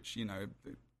classes which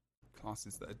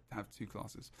classes that have two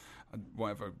classes,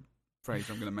 whatever phrase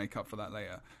I'm going to make up for that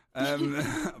later. I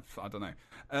don't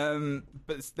know.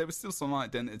 But there was still some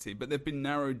identity, but they've been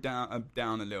narrowed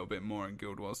down a little bit more in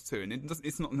Guild Wars 2, and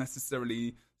it's not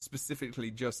necessarily specifically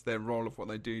just their role of what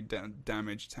they do,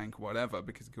 damage, tank, whatever,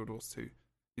 because Guild Wars 2,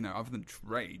 other than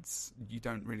trades, you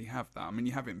don't really have that. I mean,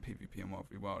 you have it in PvP and World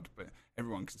v World, but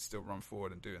everyone can still run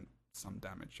forward and do some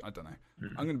damage. I don't know.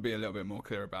 Mm-hmm. I'm going to be a little bit more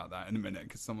clear about that in a minute,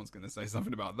 because someone's going to say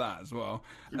something about that as well.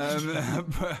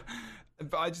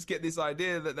 But I just get this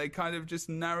idea that they kind of just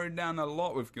narrowed down a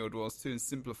lot with Guild Wars 2 and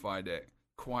simplified it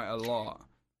quite a lot.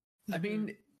 I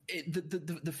mean,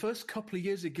 the first couple of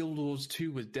years of Guild Wars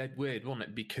 2 was dead weird, wasn't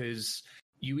it? Because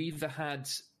you either had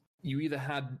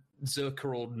Zerka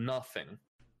or nothing,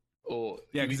 or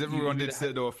because everyone did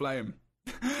Citadel of Flame.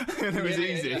 And it was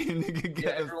easy. You could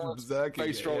get Zerka.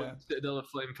 Face roll Citadel of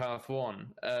Flame Path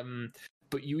 1.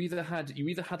 But you either had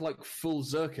full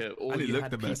Zerka, or and it you looked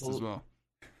had the best as well.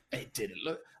 It didn't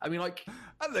look. I mean, like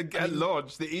at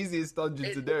launch, the easiest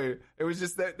dungeon to do. It was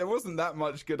just that there wasn't that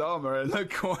much good armor. It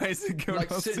looked quite good.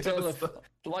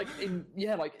 Like in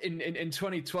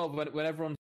 2012 when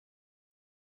everyone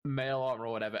mail armor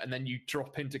or whatever, and then you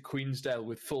drop into Queensdale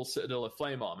with full Citadel of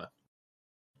Flame armor.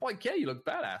 Like, yeah, you look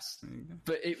badass.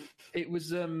 But it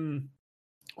was I've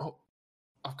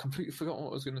completely forgotten what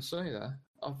I was going to say there.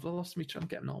 I've lost me. I'm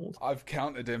getting old. I've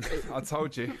counted him. I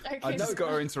told you. Okay. I just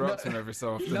got to interrupt him every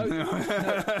so often.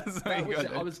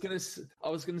 I was going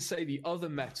to say the other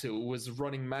meta was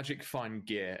running Magic Find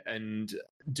gear and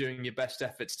doing your best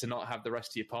efforts to not have the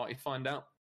rest of your party find out.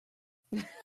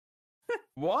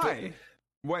 Why?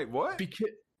 Wait, what? Because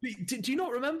do you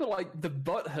not remember like the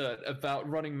butthurt about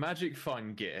running Magic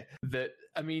Find gear? That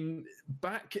I mean,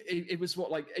 back it was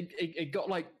what like it got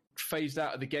like phased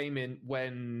out of the game in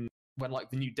when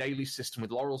like the new daily system with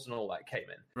laurels and all that came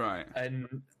in, right?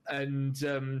 And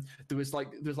there was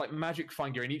like Magic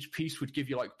Find gear, and each piece would give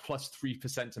you like plus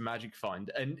 3% to Magic Find,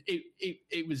 and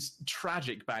it was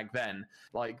tragic back then.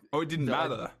 Like, it didn't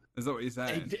matter. Is that what you're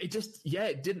saying?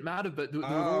 It didn't matter. But there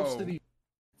were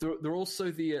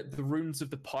also the runes of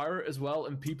the pirate as well,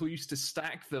 and people used to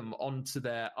stack them onto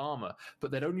their armor, but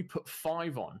they'd only put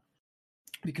 5 on.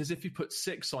 Because if you put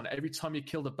 6 on, every time you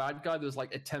killed a bad guy, there was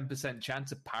like a 10%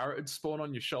 chance a parrot would spawn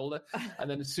on your shoulder. And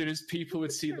then as soon as people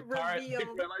would see the parrot, they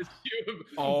realized you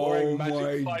oh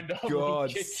my god,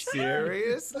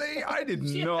 seriously? I did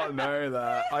not know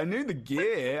that. I knew the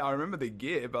gear. I remember the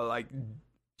gear, but like...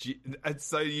 And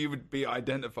so you would be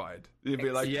identified. You'd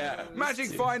be like, Magic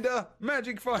Finder. You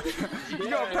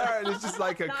got a parrot, it's just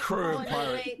like a crew of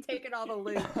pirates. Taking all the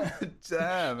loot.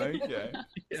 Damn, okay.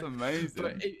 It's amazing.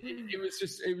 But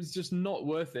it was just not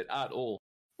worth it at all.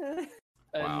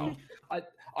 Wow. I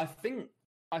think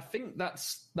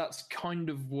that's kind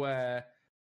of where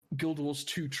Guild Wars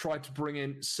 2 tried to bring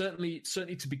in, certainly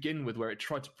to begin with, where it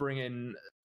tried to bring in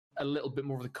a little bit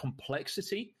more of the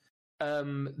complexity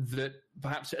that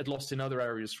perhaps it had lost in other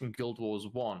areas from Guild Wars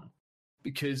 1.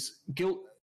 Because Guild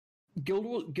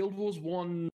Wars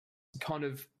 1 kind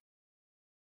of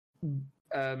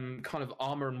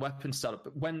armor and weapon setup.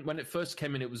 But when it first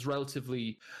came in, it was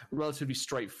relatively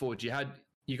straightforward. You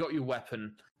got your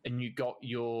weapon, and you got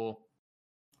your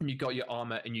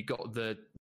armor, and you got the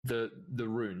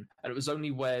rune. And it was only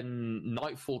when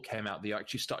Nightfall came out that you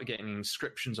actually started getting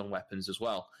inscriptions on weapons as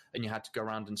well, and you had to go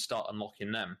around and start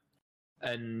unlocking them.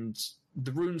 And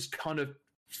the runes kind of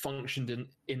functioned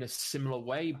in a similar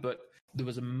way, but there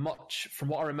was from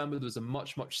what I remember, there was a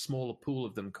much, much smaller pool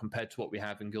of them compared to what we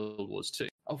have in Guild Wars 2.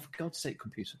 Oh, for God's sake,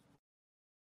 computer.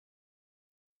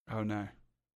 Oh, no.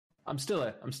 I'm still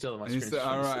here. I'm still on my screen.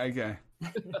 All right, okay.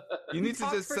 You need to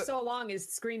just... for so long, his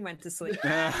screen went to sleep.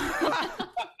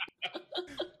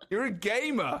 You're a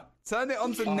gamer. Turn it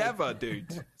on to never,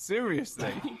 dude.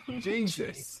 Seriously.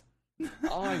 Jesus.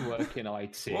 I work in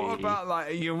IT. What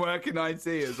about, you work in IT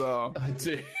as well? I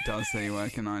do. Does he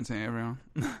work in IT, everyone?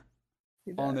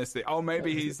 Honestly. Oh,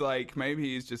 maybe he's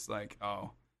just like,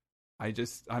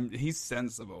 he's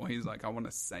sensible. He's like, I want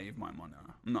to save my money.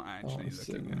 I'm not actually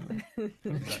looking at it.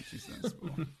 He's actually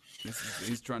sensible.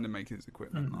 He's trying to make his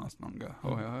equipment last longer.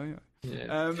 Oh,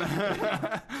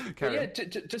 yeah.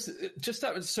 Just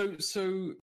that was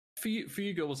so for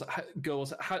you girls,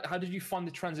 how did you find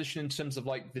the transition in terms of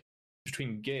like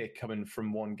between gear coming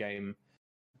from one game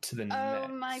to the next? Oh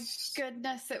my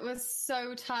goodness, it was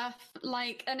so tough.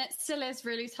 And it still is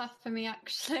really tough for me,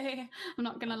 actually. I'm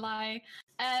not gonna lie.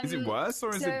 Is it worse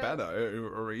or is it better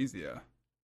or easier?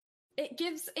 It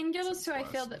gives in Guild Wars 2, I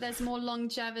feel that there's more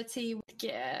longevity with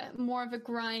gear, more of a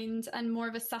grind, and more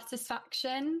of a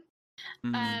satisfaction.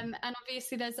 And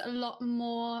obviously there's a lot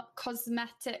more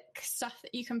cosmetic stuff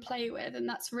that you can play with, and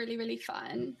that's really, really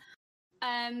fun.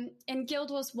 In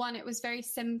Guild Wars 1, it was very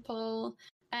simple.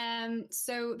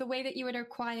 So the way that you would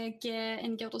acquire gear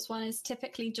in Guild Wars 1 is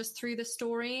typically just through the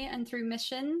story and through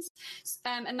missions.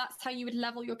 And that's how you would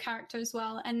level your character as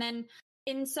well. And then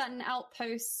in certain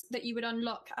outposts that you would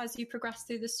unlock as you progress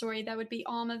through the story, there would be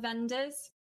armor vendors.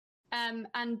 And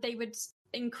they would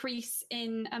increase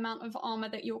in amount of armor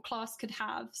that your class could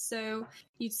have. So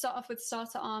you'd start off with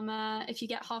starter armor. If you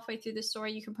get halfway through the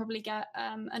story, you can probably get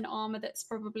an armor that's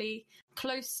probably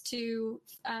close to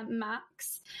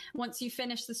max. Once you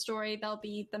finish the story, there'll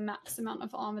be the max amount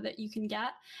of armor that you can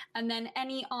get. And then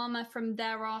any armor from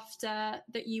thereafter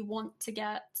that you want to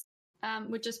get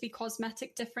would just be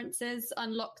cosmetic differences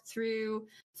unlocked through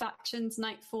factions,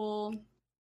 Nightfall.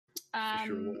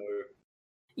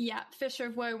 Yeah, Fisher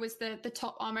of Woe was the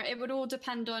top armor. It would all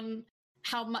depend on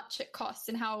how much it costs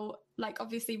and how,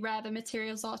 obviously rare the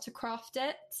materials are to craft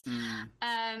it.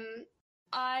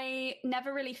 I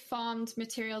never really farmed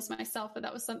materials myself, but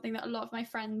that was something that a lot of my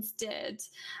friends did.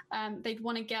 They'd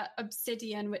want to get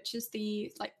obsidian, which is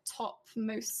the like top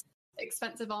most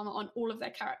expensive armor on all of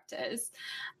their characters.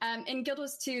 In Guild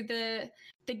Wars 2,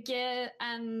 the gear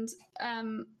and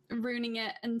ruining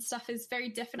it and stuff is very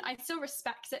different. I still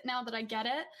respect it now that I get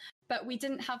it, but we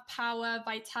didn't have power,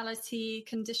 vitality,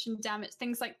 condition damage,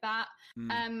 things like that.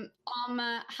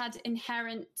 Armor had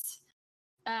inherent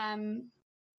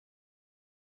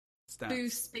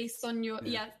boosts based on your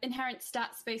inherent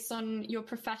stats based on your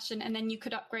profession, and then you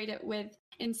could upgrade it with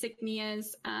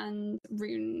insignias and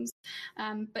runes,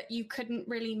 but you couldn't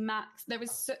really max.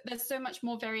 There's so much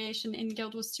more variation in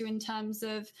Guild Wars 2 in terms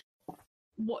of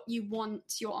what you want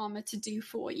your armor to do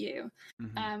for you.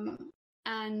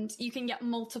 And you can get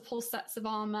multiple sets of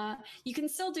armor. You can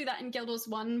still do that in Guild Wars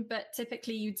 1, but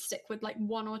typically you'd stick with like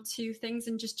 1 or 2 things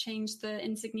and just change the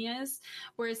insignias.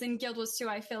 Whereas in Guild Wars 2,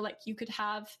 I feel like you could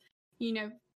have,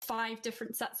 5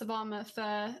 different sets of armor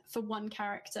for one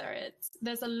character.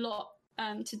 There's a lot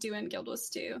to do in Guild Wars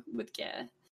 2 with gear.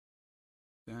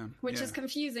 Damn, which is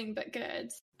confusing but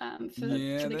good for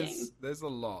the game. There's a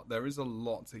lot. There is a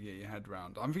lot to get your head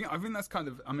around. I think that's kind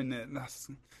of. I mean, that's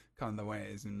kind of the way it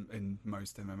is in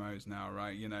most MMOs now,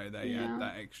 right? They add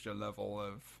that extra level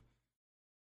of.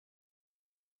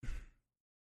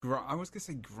 I was gonna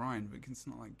say grind, but it's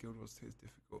not like Guild Wars 2 is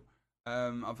difficult.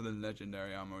 Other than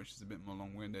legendary armor, which is a bit more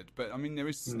long-winded. But I mean, there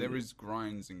is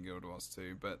grinds in Guild Wars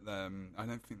 2, but I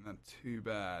don't think they're too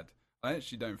bad. I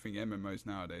actually don't think MMOs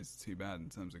nowadays are too bad in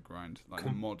terms of grind, like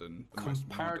modern.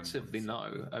 Comparatively,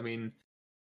 no. I mean,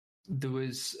 there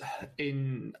was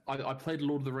I played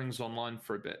Lord of the Rings online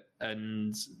for a bit,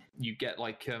 and you get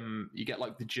like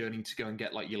the journey to go and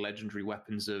get like your legendary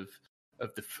weapons of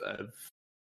the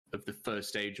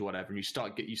first age or whatever, and you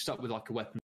start with like a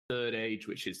weapon third age,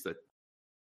 which is the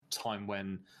time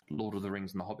when Lord of the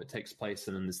Rings and the Hobbit takes place,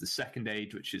 and then there's the second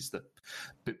age, which is the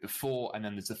bit before, and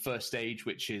then there's the first age,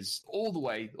 which is all the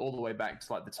way back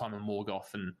to like the time of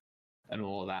Morgoth and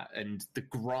all of that, and the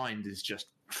grind is just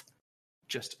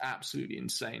absolutely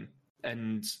insane,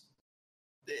 and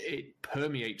it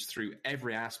permeates through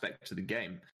every aspect of the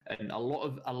game, and a lot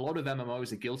of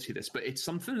MMOs are guilty of this, but it's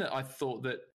something that I thought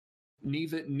that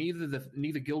neither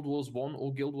Guild Wars 1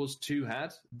 or Guild Wars 2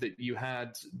 had. That you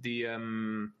had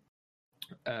you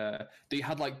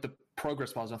had like the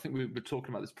progress bars. I think we were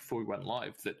talking about this before we went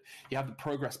live, that you have the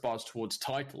progress bars towards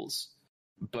titles,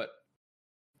 but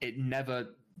it never,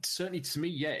 certainly to me,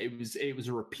 it was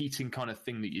a repeating kind of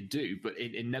thing that you do, but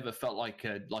it never felt like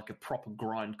a proper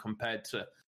grind compared to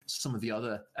some of the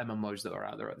other MMOs that were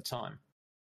out there at the time.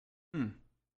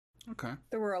 Okay.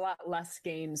 There were a lot less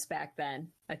games back then.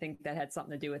 I think that had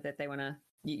something to do with it.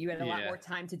 You had a lot more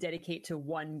time to dedicate to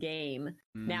one game.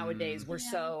 Nowadays, we're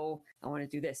I want to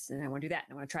do this, and I want to do that,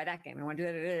 and I want to try that game, and I want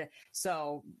to do that.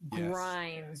 So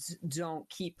grinds don't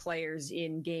keep players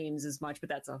in games as much, but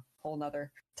that's a whole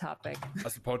nother topic.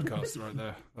 That's a podcast right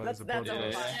there. That's a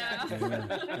podcast.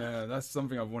 Yeah, that's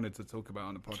something I've wanted to talk about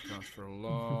on the podcast for a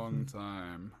long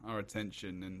time. Our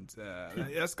attention, and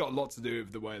that's got a lot to do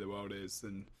with the way the world is,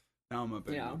 and now I'm a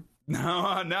boomer. Yeah.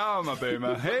 Now I'm a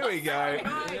boomer. Here we go.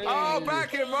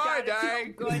 Back in my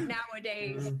day. So good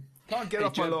nowadays. Can't get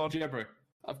off my lawn. Jebro,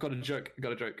 I've got a joke.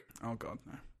 Oh God,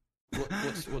 no.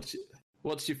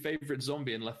 What's your favourite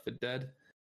zombie in Left 4 Dead?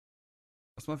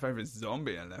 What's my favourite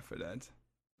zombie in Left 4 Dead?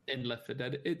 In Left 4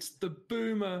 Dead, it's the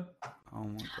boomer. Oh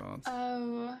my God.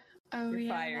 Oh, you're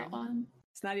fired. That one.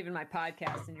 It's not even my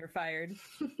podcast, and you're fired.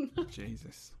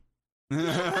 Jesus.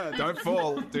 Don't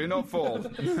fall. Do not fall.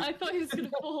 I thought he was going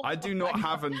to fall. I do not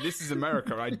have, and this is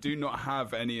America, I do not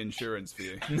have any insurance for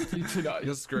you.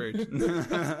 You're screwed.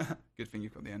 Good thing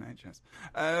you've got the NHS.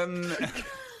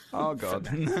 Oh God.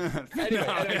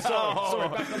 Anyway, sorry,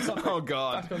 back on topic. Oh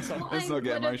God. Let's not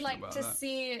get emotional about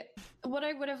that. What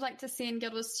I would have liked to see in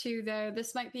Guild Wars 2, though,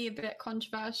 this might be a bit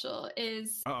controversial,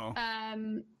 is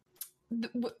along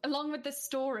with the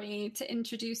story, to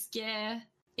introduce gear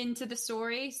into the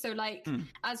story. So like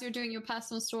as you're doing your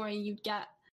personal story, you'd get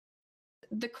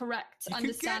the correct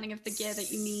understanding of the gear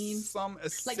that you need. Some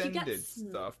ascended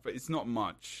stuff, but it's not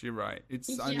much. You're right.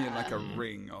 It's only like a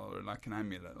ring or like an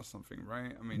amulet or something,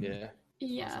 right? I mean,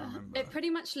 it pretty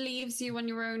much leaves you on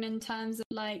your own in terms of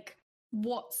like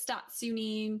what stats you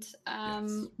need,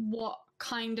 what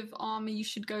kind of armor you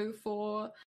should go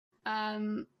for,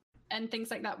 and things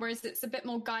like that. Whereas it's a bit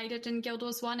more guided in Guild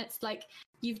Wars 1. It's like,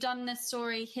 you've done this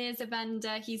story, here's a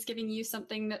vendor, he's giving you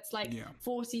something that's like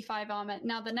 45 armor.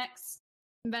 Now the next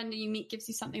vendor you meet gives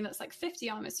you something that's like 50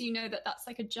 armor, so you know that that's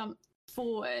like a jump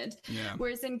forward.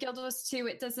 Whereas in Guild Wars 2,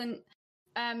 it doesn't,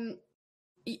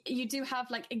 you do have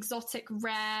like exotic,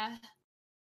 rare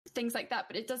things like that,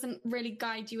 but it doesn't really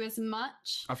guide you as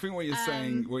much. I think what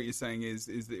you're saying is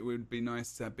that it would be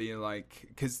nice to be like,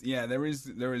 because there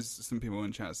is some people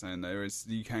in chat saying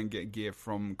you can get gear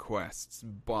from quests,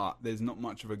 but there's not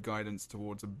much of a guidance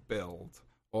towards a build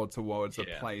or towards a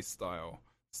play style.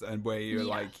 And where you're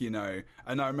like, and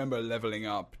I remember leveling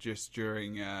up just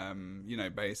during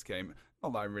base game.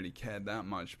 Not that I really cared that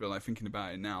much, but like thinking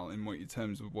about it now in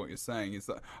terms of what you're saying is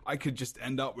that I could just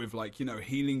end up with like,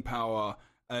 healing power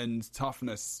and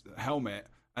toughness helmet,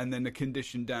 and then the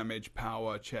condition damage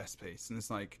power chest piece. And it's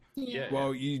like,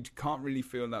 you can't really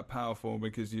feel that powerful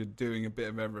because you're doing a bit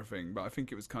of everything. But I think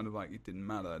it was kind of like it didn't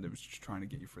matter. It was just trying to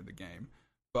get you through the game.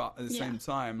 But at the same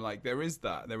time, like there is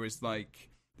like,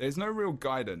 there's no real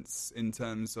guidance in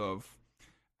terms of,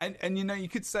 and you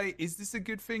could say, is this a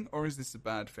good thing or is this a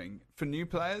bad thing? For new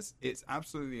players, it's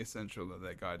absolutely essential that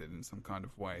they're guided in some kind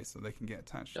of way so they can get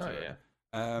attached to it.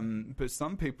 But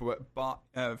some people,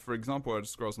 for example, Elder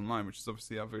Scrolls Online, which is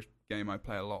obviously the other game I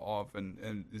play a lot of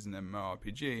and is an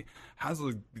MMORPG, has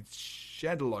a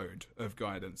shed load of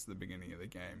guidance at the beginning of the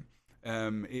game.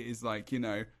 It is like,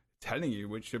 telling you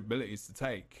which abilities to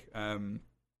take. And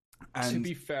to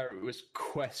be fair, it was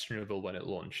questionable when it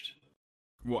launched.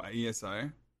 What, ESO?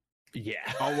 Yeah.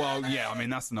 Oh, well, yeah, I mean,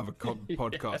 that's another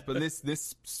podcast. But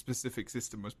this specific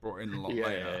system was brought in a lot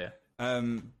later.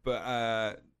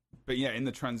 But yeah, in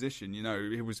the transition,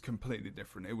 it was completely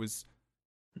different. It was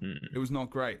not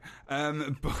great.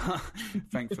 But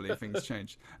thankfully things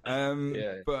changed.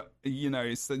 But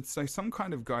so some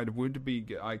kind of guide would be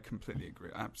good. I completely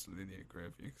agree. Absolutely agree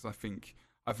with you, because I think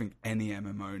any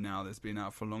MMO now that's been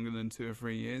out for longer than 2 or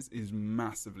 3 years is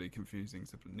massively confusing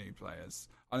to new players.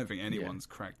 I don't think anyone's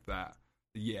cracked that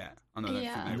yet. I don't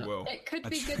think they will. It could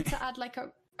be good to add like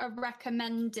a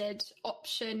recommended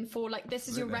option for like, this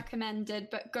is your recommended,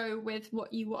 but go with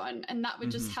what you want, and that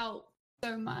would just help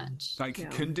so much. Like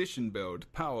condition build,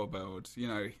 power build,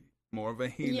 more of a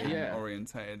healing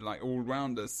orientated, like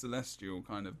all-rounder celestial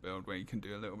kind of build where you can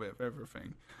do a little bit of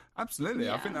everything. Absolutely.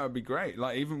 I think that would be great,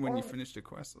 like even when you finish a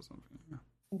quest or something.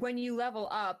 When you level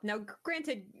up, now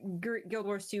granted, Guild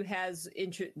Wars 2 has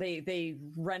they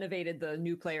renovated the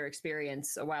new player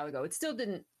experience a while ago. It still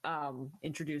didn't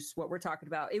introduce what we're talking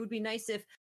about. It would be nice if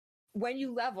when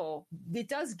you level, it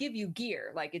does give you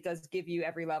gear. Like it does give you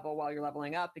every level while you're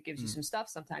leveling up. It gives you some stuff.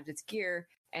 Sometimes it's gear.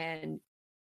 And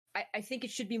I think it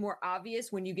should be more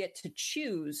obvious when you get to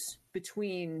choose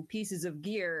between pieces of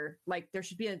gear. Like there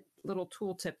should be a little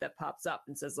tooltip that pops up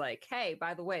and says like, hey,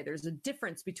 by the way, there's a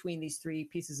difference between these 3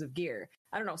 pieces of gear.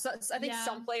 I don't know. So I think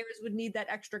some players would need that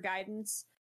extra guidance.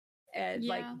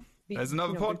 There's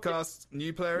another podcast,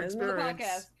 new player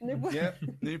experience. Yeah,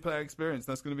 new player experience.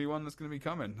 That's going to be one that's going to be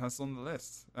coming. That's on the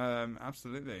list.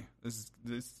 Absolutely. It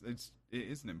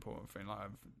is an important thing. Like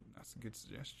that's a good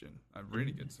suggestion. A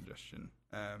really good suggestion.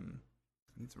 I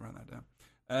need to write that down.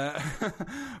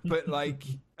 But like,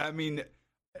 I mean,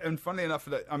 and funnily enough,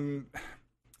 that I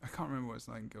can't remember what it's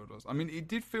like in Guild Wars. I mean, it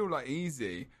did feel like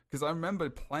easy because I remember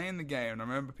playing the game and I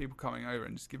remember people coming over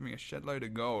and just giving me a shed load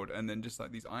of gold and then just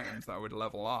like these items that I would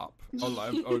level up. A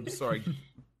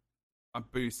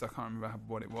boost. I can't remember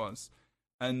what it was.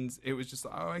 And it was just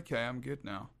like, oh, okay, I'm good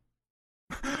now.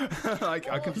 Like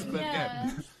I can split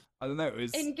again. I don't know. It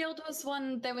was... In Guild Wars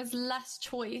 1, there was less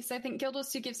choice. I think Guild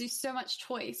Wars 2 gives you so much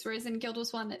choice, whereas in Guild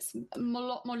Wars 1, it's a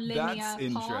lot more linear. That's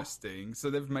interesting. So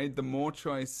they've made the more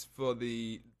choice for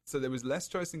the... So there was less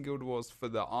choice in Guild Wars for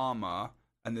the armor,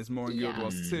 and there's more in Guild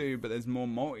Wars 2, but there's more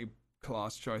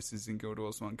multi-class choices in Guild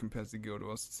Wars 1 compared to Guild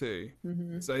Wars 2.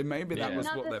 Mm-hmm. So maybe that was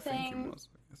what their thinking was,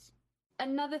 I guess.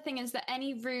 Another thing is that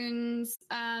any runes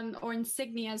or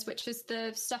insignias, which is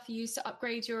the stuff you use to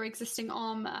upgrade your existing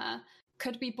armor,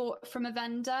 could be bought from a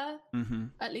vendor. Mm-hmm.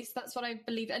 At least that's what I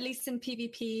believe, at least in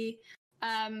PvP.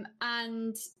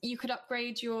 And you could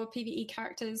upgrade your PvE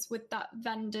characters with that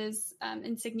vendor's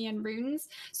insignia and runes.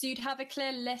 So you'd have a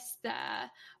clear list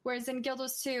there. Whereas in Guild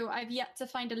Wars 2, I've yet to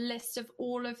find a list of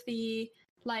all of the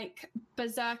like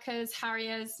berserkers,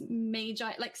 harriers,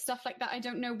 magi, like stuff like that. I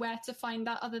don't know where to find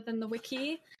that other than the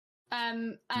wiki.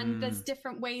 And there's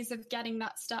different ways of getting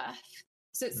that stuff.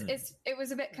 So it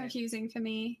was a bit confusing for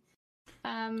me.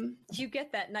 You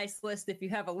get that nice list if you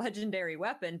have a legendary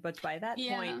weapon, but by that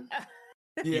point,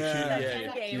 that's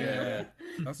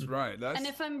right. And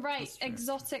if I'm right,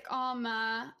 exotic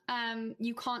armor,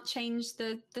 you can't change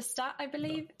the stat, I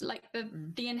believe, like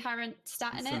the inherent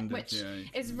stat in it, which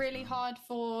is really hard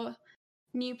for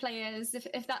new players.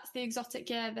 If that's the exotic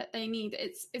gear that they need,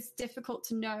 it's difficult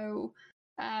to know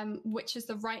which is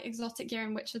the right exotic gear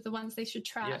and which are the ones they should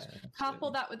trash.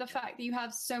 Couple that with the fact that you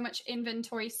have so much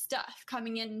inventory stuff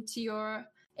coming into your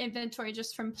inventory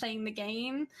just from playing the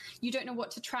game, you don't know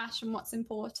what to trash and what's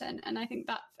important. And I think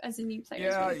that as a new player,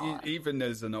 is really hard. Even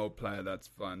as an old player, that's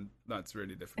fun. That's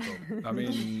really difficult. I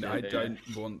mean, I don't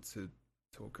want to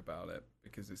talk about it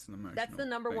because it's an emotional. That's the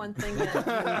number thing. one thing.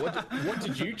 That what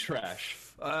did you trash?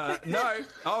 No.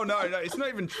 Oh no, it's not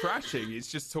even trashing. It's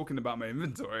just talking about my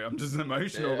inventory. I'm just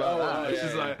emotional about that. It's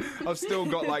just like I've still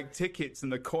got like tickets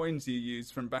and the coins you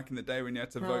used from back in the day when you had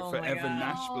to vote for Evan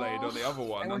Nashblade or the other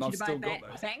one, and I've still got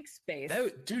those. Bank space.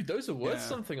 Dude, those are worth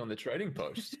something on the trading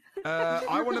post.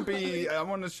 I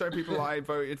want to show people I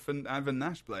voted for Evan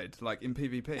Nashblade, like in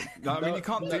PvP. I mean, you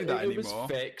can't do that anymore.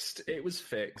 It was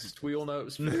fixed. We all know it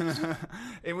was fixed.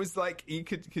 It was like you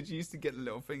used to get a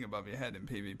little thing above your head in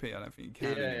PvP. I don't think you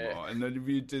can anymore. And then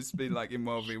you'd just be like in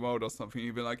World v World or something,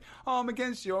 you'd be like, "Oh, I'm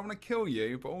against you. I want to kill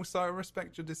you, but also I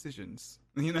respect your decisions."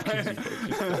 You know,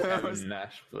 that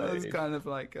was kind of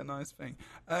like a nice thing.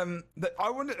 I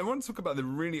want to talk about the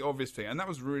really obvious thing, and that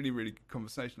was really, really good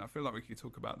conversation. I feel like we could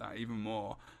talk about that even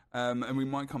more, and we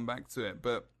might come back to it.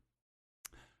 But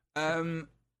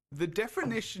the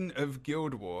definition of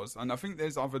Guild Wars, and I think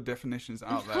there's other definitions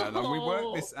out there, and we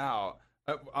worked this out.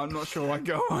 I'm not sure why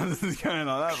this is going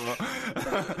like that,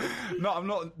 but no, I'm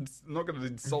not going to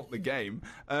insult the game.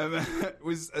 It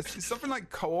was something like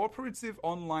cooperative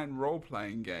online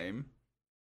role-playing game,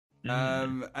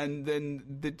 and then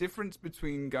the difference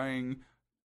between going.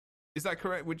 Is that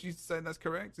correct? Would you say that's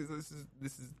correct? This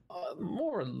is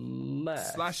more or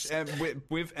less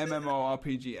with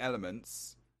MMORPG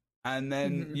elements, and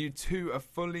then you two are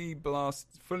fully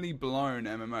blown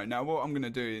MMO. Now, what I'm going to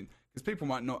do. Because people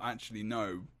might not actually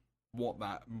know what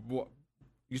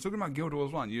you're talking about. Guild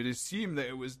Wars 1. You'd assume that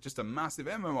it was just a massive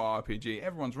MMORPG.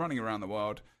 Everyone's running around the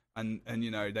world, and you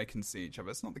know they can see each other.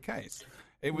 It's not the case.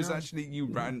 It was actually you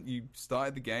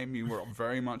started the game. You were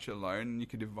very much alone, and you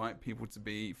could invite people to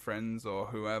be friends or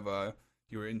whoever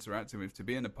you were interacting with to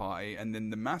be in a party. And then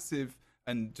the massive,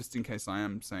 and just in case I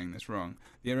am saying this wrong,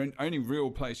 the only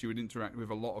real place you would interact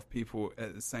with a lot of people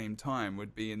at the same time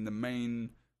would be in the main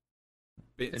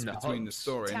bits between the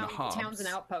story and the hubs. Towns and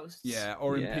outposts. Yeah,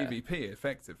 or in PvP,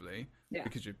 effectively. Yeah.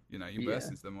 Because you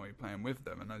versus them or you're playing with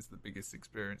them, and those are the biggest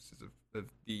experiences of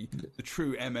the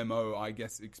true MMO, I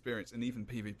guess, experience. And even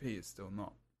PvP is still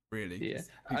not really. Yeah.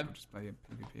 People just play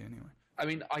PvP anyway. I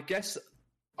mean, I guess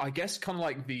kind of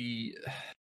like the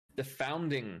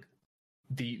founding,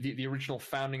 the original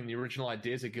founding, the original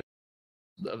ideas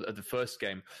of the first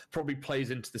game probably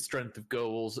plays into the strength of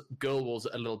Girl Wars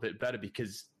a little bit better,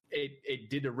 because it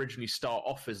did originally start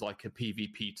off as like a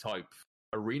PvP type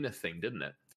arena thing, didn't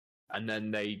it? And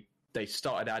then they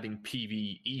started adding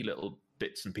PvE little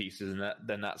bits and pieces, and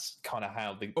then that's kind of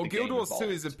how the Guild Wars 2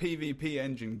 is a PvP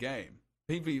engine game.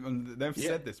 They've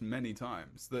said this many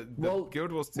times that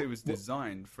Guild Wars 2 was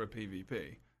designed for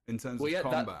PvP in terms of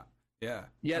combat.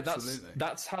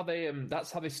 That's how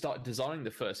they started designing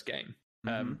the first game,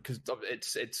 because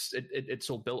it's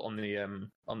all built on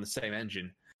the same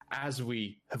engine, as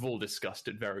we have all discussed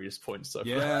at various points so far.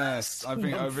 Yes, I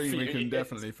think we can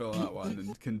definitely fill that one,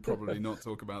 and can probably not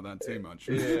talk about that too much.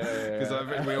 Because I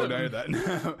think we all know that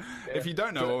now. If you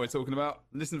don't know what we're talking about,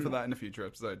 listen for that in a future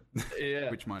episode,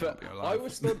 which might not be alive. I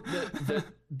always thought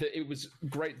that it was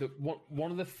great that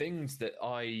one of the things that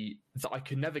I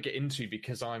could never get into,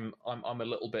 because I'm a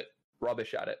little bit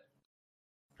rubbish at it,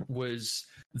 was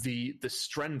the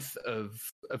strength of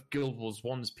Guild Wars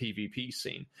 1's PvP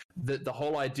scene. The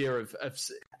whole idea of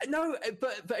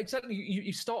but exactly,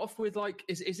 you start off with like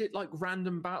is it like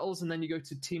random battles, and then you go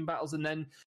to team battles, and then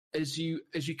as you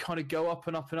kind of go up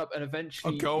and up and up, and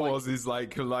eventually Guild Wars is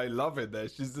like I love it. There,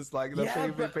 she's just like the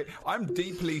PvP. I'm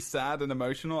deeply sad and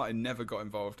emotional. I never got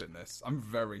involved in this. I'm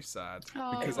very sad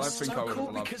because I think I would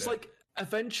have loved it. Like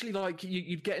eventually, like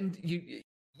you'd get in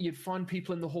you'd find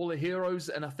people in the Hall of Heroes,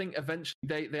 and I think eventually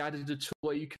they added a tool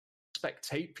where you can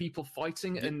spectate people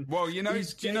fighting. And do you know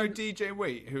DJ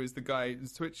Wheat, who is the guy,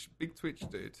 big Twitch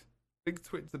dude,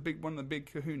 the big one of the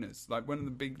big kahunas, like one of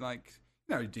the big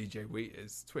DJ Wheat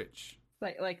is Twitch,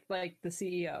 like the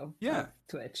CEO. Yeah, of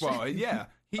Twitch. Well, yeah,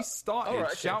 he started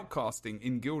shoutcasting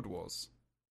in Guild Wars.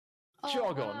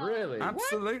 Jargon, really?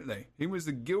 Absolutely, what? He was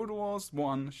a Guild Wars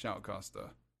 1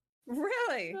 shoutcaster.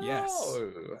 Really? Yes.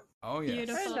 Oh, yes.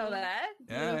 Beautiful. I didn't know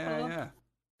that.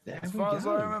 Yeah. As far as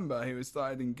I remember, he was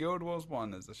started in Guild Wars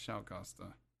 1 as a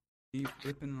shoutcaster. He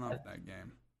flipping loved that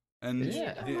game. And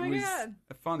it was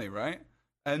funny, right?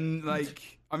 And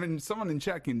someone in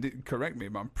chat can correct me,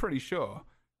 but I'm pretty sure.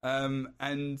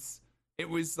 And it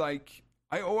was like,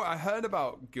 I heard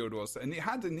about Guild Wars, and it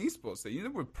had an esports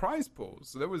thing, with prize pools.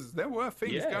 So there were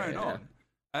things going on,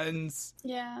 and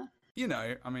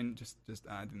I mean, just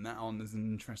adding that on as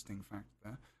an interesting fact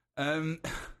there.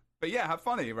 But yeah, how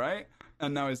funny, right?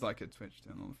 And now he's like at Twitch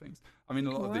doing all the things. I mean,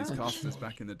 a lot of these casters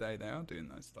back in the day, they are doing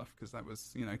those stuff because that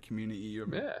was, community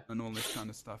and all this kind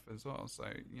of stuff as well. So,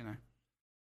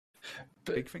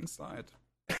 big things started.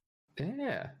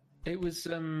 Yeah, it was.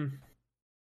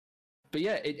 But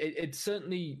yeah, it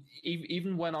certainly,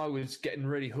 even when I was getting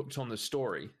really hooked on the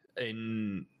story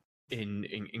in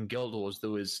Guild Wars,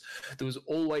 there was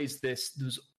always this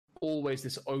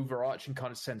overarching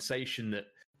kind of sensation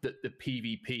that the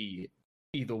PvP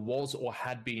either was or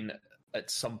had been at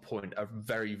some point a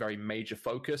very, very major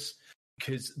focus,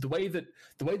 because the way that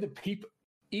people,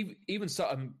 even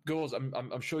certain girls,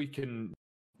 I'm sure you can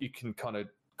kind of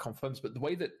confirm this, but the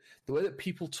way that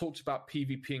people talked about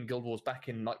PvP in Guild Wars back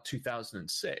in like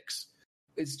 2006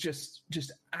 is just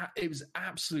it was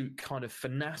absolute kind of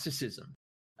fanaticism,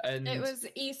 and it was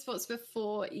esports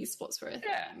before esports were a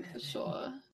thing, for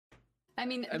sure. I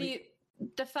mean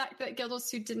the fact that Guild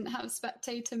Wars 2 didn't have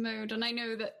spectator mode, and I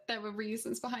know that there were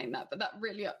reasons behind that, but that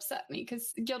really upset me,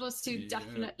 because Guild Wars 2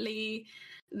 definitely,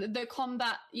 the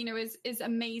combat, is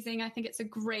amazing. I think it's a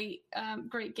great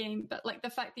game, but like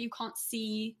the fact that you can't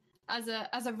see, as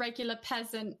a regular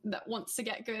peasant that wants to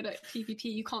get good at PvP,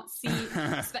 you can't see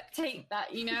spectate that,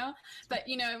 But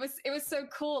it was so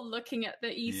cool looking at the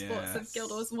esports of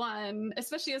Guild Wars 1,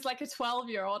 especially as like a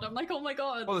 12-year-old. I'm like, oh my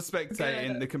god. Well, the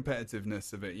spectating, the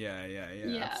competitiveness of it, yeah,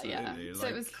 absolutely. Yeah. So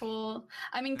it was cool.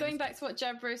 I mean, going back to what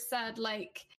Jebro said,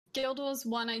 like Guild Wars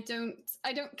 1, I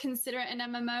don't consider it an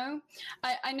MMO.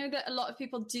 I know that a lot of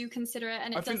people do consider it,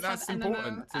 and it does have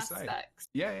MMO aspects.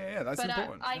 Yeah, that's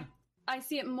important. I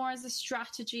see it more as a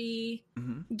strategy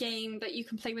game that you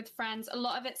can play with friends. A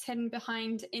lot of it's hidden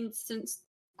behind instance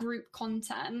group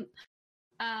content.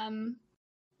 And,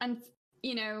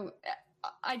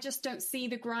 I just don't see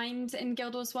the grind in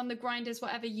Guild Wars 1. The grind is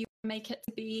whatever you make it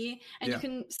to be. And you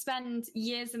can spend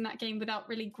years in that game without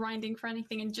really grinding for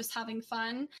anything and just having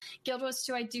fun. Guild Wars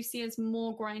 2 I do see as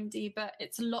more grindy, but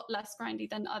it's a lot less grindy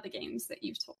than other games that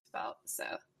you've talked about, so...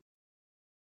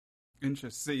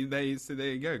 Interesting. So there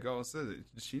you go. Girl said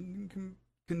it. She didn't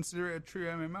consider it a true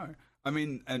MMO. I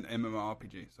mean, an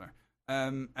MMORPG. Sorry.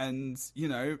 And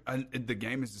the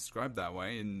game is described that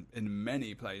way in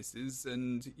many places.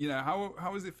 And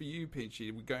how is it for you,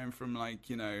 Peachy? We're going from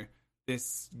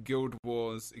this Guild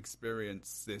Wars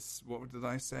experience, this, what did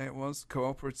I say it was?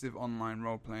 Cooperative online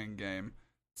role playing game,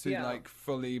 to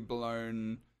fully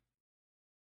blown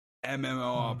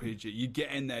MMORPG. You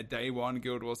get in there day one,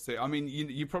 Guild Wars 2. I mean,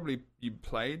 you played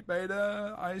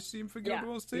beta, I assume, for Guild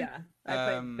Wars 2? Yeah,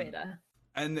 I played beta.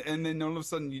 And then all of a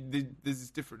sudden, there's this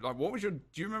different... What was do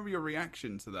you remember your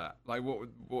reaction to that? Like, what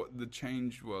the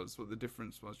change was, what the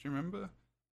difference was? Do you remember?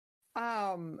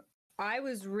 I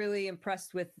was really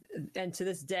impressed with, and to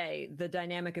this day, the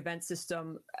dynamic event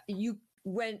system.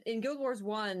 When in Guild Wars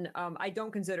 1, I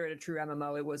don't consider it a true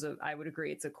MMO. I would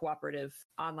agree, it's a cooperative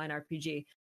online RPG.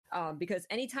 Because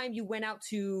anytime you went out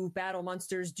to battle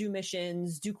monsters, do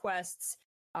missions, do quests,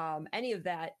 any of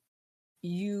that,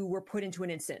 you were put into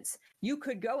an instance. You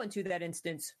could go into that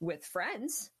instance with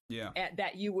friends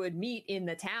that you would meet in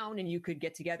the town, and you could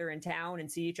get together in town and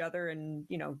see each other and,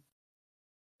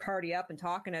 party up and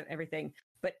talk and everything.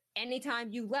 But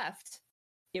anytime you left,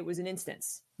 it was an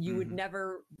instance. You would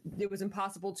never, it was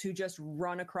impossible to just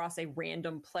run across a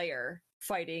random player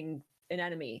fighting an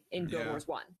enemy in Guild Wars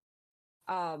 1.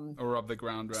 Or rub the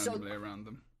ground randomly around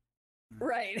them.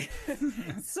 Right.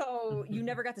 So you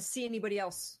never got to see anybody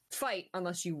else fight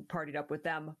unless you partied up with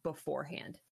them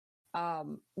beforehand.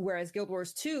 Whereas Guild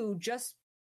Wars 2,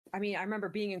 I remember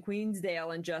being in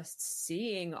Queensdale and just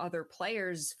seeing other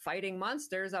players fighting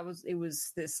monsters. I was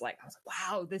like,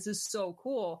 wow, this is so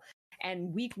cool.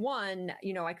 And week 1,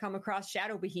 I come across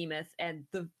Shadow Behemoth, and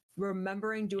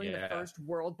remembering doing the first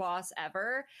world boss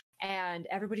ever, and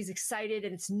everybody's excited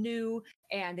and it's new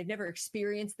and they've never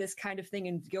experienced this kind of thing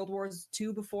in Guild Wars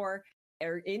 2 before,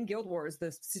 or in Guild Wars,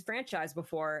 the franchise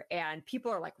before, and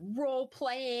people are like role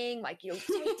playing, like,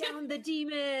 take down the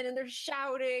demon, and they're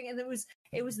shouting, and it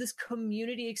was this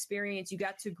community experience. You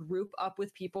got to group up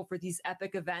with people for these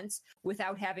epic events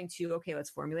without having to, okay, let's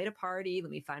formulate a party,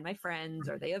 let me find my friends,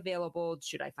 are they available,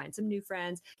 should I find some new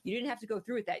friends? You didn't have to go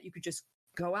through with that. You could just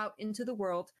go out into the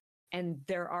world, and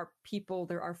there are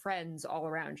friends all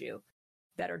around you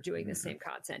that are doing the same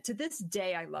content. To this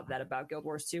day, I love that about Guild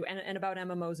Wars 2 and about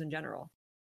MMOs in general.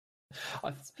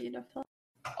 It's beautiful.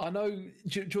 I know.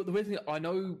 The weird thing, I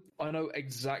know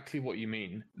exactly what you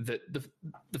mean. That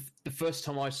the first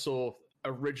time I saw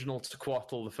original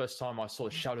Tequatl, the first time I saw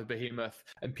the Shadow Behemoth,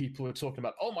 and people were talking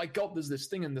about, oh my god, there's this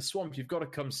thing in the swamp, you've got to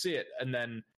come see it. And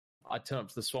then I turned up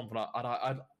to the swamp, and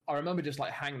I remember just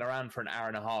like hanging around for an hour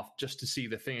and a half just to see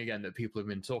the thing again that people have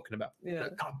been talking about. Yeah.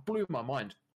 It kind of blew my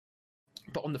mind.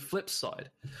 But on the flip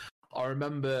side, I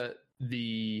remember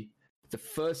the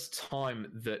first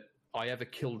time that I ever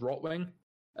killed Rotwing.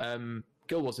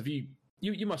 Guild Wars, have you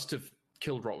must have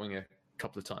killed Rotwing a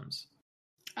couple of times.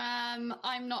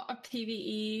 I'm not a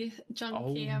PvE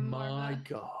junkie. Oh my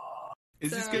god!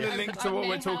 Is this going to link to what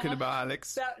we're talking about,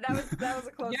 Alex? That was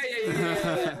a close. Yeah. Is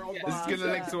this going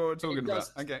to link to what we're talking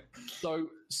about? Okay. So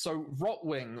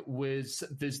Rotwing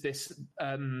there's this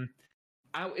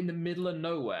out in the middle of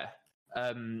nowhere.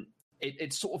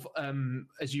 It's sort of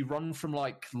as you run from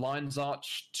like Lion's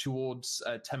Arch towards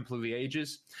Temple of the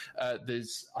Ages. I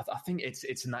think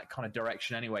it's in that kind of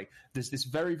direction anyway. There's this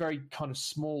very, very kind of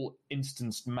small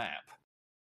instanced map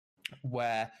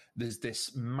where there's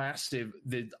this massive.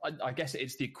 I guess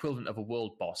it's the equivalent of a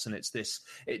world boss, and it's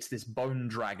this bone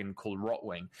dragon called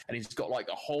Rotwing, and he's got like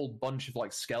a whole bunch of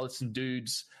like skeleton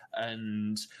dudes,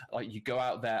 and like you go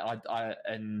out there.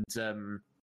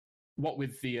 What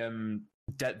with the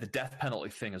death penalty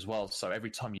thing as well. So every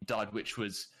time you died, which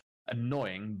was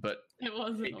annoying, but it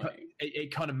was annoying.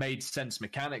 It kind of made sense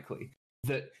mechanically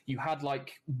that you had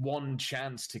like one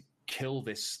chance to kill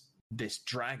this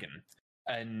dragon,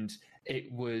 and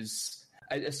it was,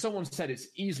 as someone said, it's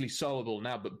easily solvable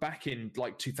now. But back in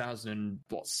like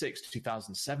 2006,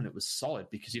 2007, it was solid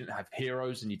because you didn't have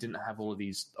heroes and you didn't have all of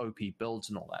these OP builds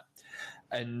and all that,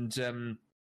 and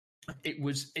it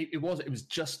was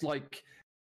just like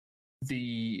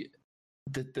the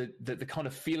kind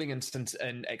of feeling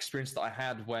and experience that I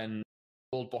had when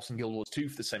World Boss and Guild Wars 2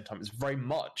 for the same time. It's very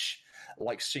much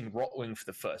like seeing Rotwing for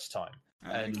the first time.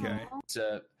 Okay.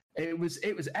 And it was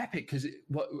epic because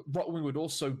Rotwing would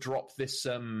also drop this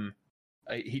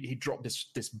he dropped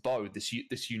this bow,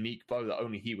 this unique bow that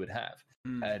only he would have.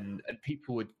 And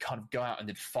people would kind of go out and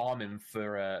they'd farm him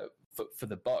for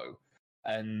the bow.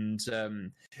 And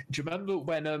do you remember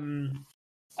when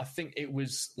I think it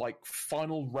was like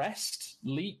Final Rest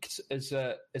leaked as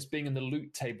being in the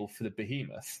loot table for the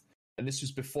Behemoth, and this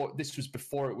was before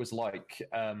it was like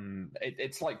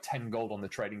it's like 10 gold on the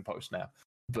trading post now.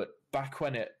 But back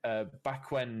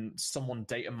when someone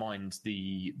data mined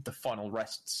the Final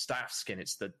Rest staff skin,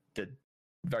 it's the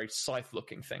very scythe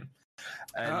looking thing.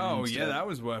 And, that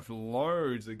was worth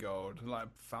loads of gold, like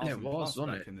 1,000 plus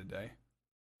back in the day.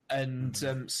 And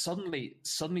suddenly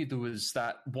there was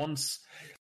that once.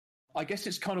 I guess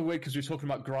it's kind of weird because we were talking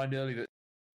about grind earlier, that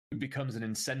it becomes an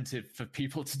incentive for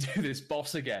people to do this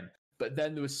boss again. But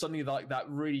then there was suddenly like that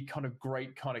really kind of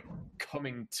great kind of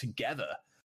coming together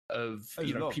of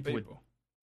people. People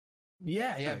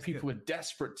were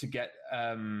desperate to get.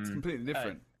 It's completely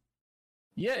different.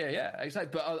 Yeah,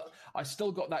 exactly. But I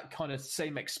still got that kind of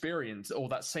same experience, or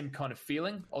that same kind of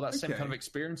feeling, or that same kind of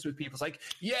experience with people. It's like,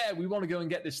 yeah, we want to go and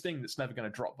get this thing that's never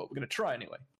going to drop, but we're going to try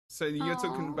anyway. So you're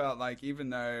talking about like even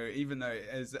though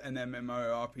as an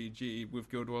MMORPG with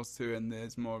Guild Wars 2 and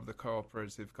there's more of the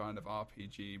cooperative kind of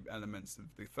RPG elements of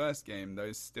the first game,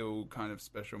 those still kind of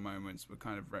special moments were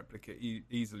kind of were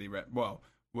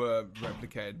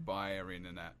replicated by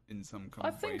ArenaNet in some kind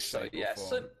of way. I think so. Yeah,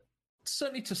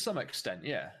 certainly to some extent.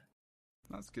 Yeah,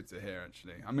 that's good to hear.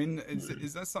 Actually, I mean,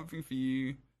 is that something for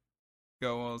you,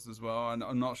 Guild Wars, as well? And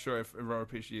I'm not sure if Aurora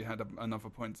Peachy had another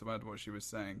point to add what she was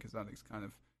saying because Alex kind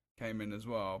of came in as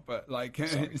well, but like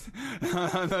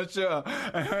I'm not sure.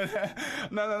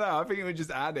 No, I think we're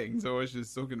just adding to what she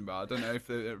was talking about. I don't know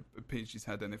if Peachy's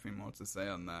had anything more to say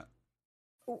on that.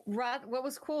 What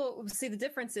was cool, see the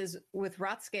difference is with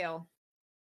Rotscale,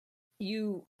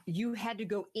 you had to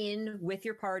go in with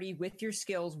your party, with your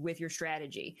skills, with your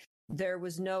strategy. There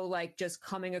was no like just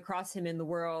coming across him in the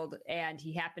world and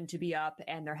he happened to be up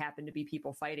and there happened to be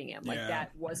people fighting him. Like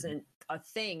that wasn't a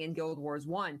thing in Guild Wars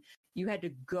 1. You had to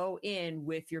go in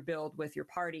with your build, with your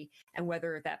party, and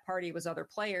whether that party was other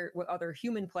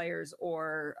human players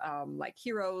or like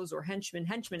heroes or henchmen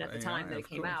at the time that it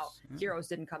came out. Heroes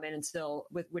didn't come in until,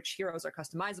 with which heroes are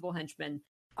customizable henchmen.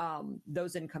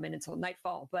 Those didn't come in until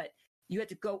Nightfall, but you had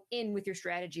to go in with your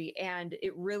strategy, and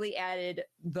it really added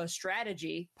the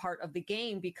strategy part of the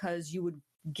game because you would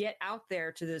get out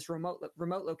there to this remote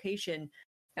location,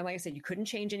 and like I said, you couldn't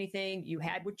change anything. You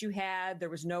had what you had. There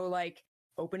was no like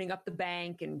opening up the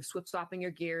bank and swapping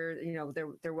your gear.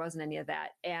 There wasn't any of that.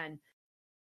 And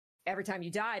every time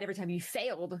you died, every time you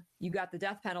failed, you got the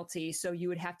death penalty. So you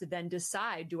would have to then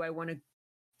decide: do I want to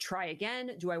try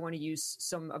again? Do I want to use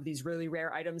some of these really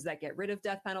rare items that get rid of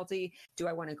death penalty? Do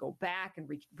I want to go back and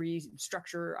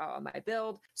restructure my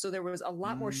build? So there was a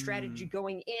lot more strategy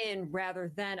going in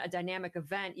rather than a dynamic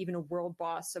event, even a world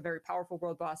boss, a very powerful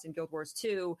world boss in Guild Wars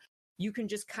 2. You can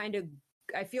just kind of,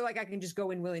 I feel like I can just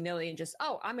go in willy-nilly and just,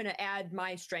 I'm going to add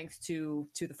my strength to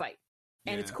the fight.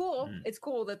 And it's cool. It's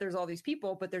cool that there's all these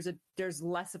people, but there's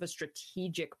less of a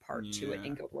strategic part to it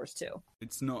in Guild Wars 2.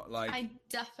 It's not like... I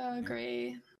definitely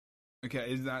agree.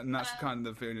 Okay, that's kind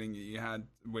of the feeling that you had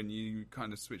when you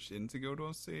kind of switched into Guild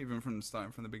Wars 2, even from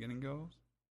the beginning Guild Wars?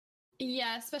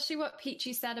 Yeah, especially what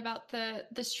Peachy said about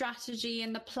the strategy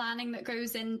and the planning that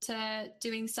goes into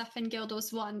doing stuff in Guild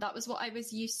Wars 1. That was what I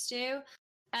was used to.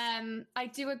 I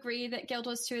do agree that Guild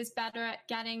Wars 2 is better at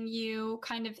getting you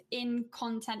kind of in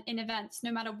content, in events,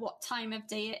 no matter what time of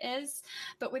day it is.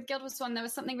 But with Guild Wars 1, there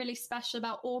was something really special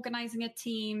about organizing a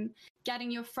team,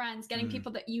 getting your friends, getting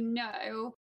people that you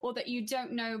know or that you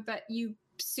don't know, but you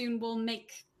soon will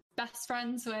make best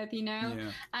friends with,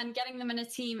 and getting them in a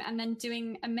team and then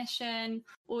doing a mission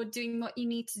or doing what you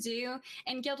need to do.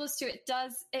 In Guild Wars 2,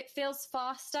 it feels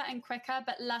faster and quicker,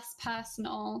 but less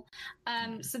personal.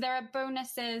 So there are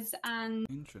bonuses and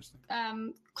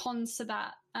cons to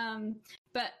that.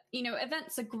 But,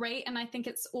 events are great, and I think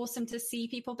it's awesome to see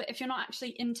people, but if you're not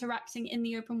actually interacting in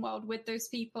the open world with those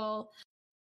people,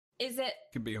 is it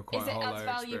as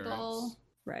valuable?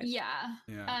 Right. Yeah.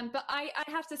 But I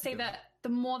have to say that the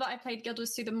more that I played Guild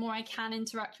Wars 2, the more I can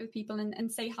interact with people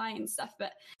and say hi and stuff.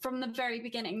 But from the very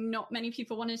beginning, not many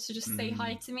people wanted to just say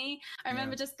hi to me. I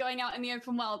remember just going out in the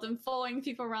open world and following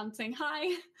people around saying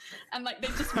hi, and they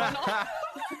just run off.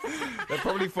 They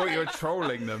probably thought you were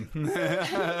trolling them. And that's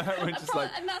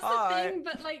hi. the thing,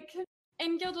 but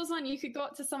in Guild Wars 1, you could go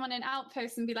up to someone in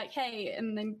Outpost and be like, hey,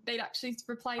 and then they'd actually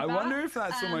reply back. I wonder if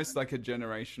that's almost like a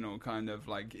generational kind of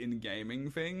in-gaming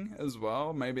thing as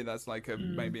well. Maybe that's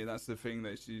maybe that's the thing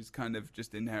that she's kind of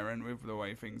just inherent with the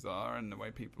way things are and the way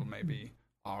people maybe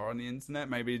are on the internet.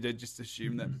 Maybe they just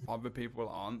assume that other people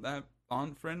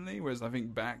aren't friendly, whereas I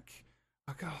think back...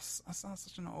 Oh gosh, I sound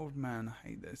such an old man. I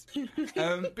hate this.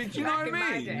 But you know what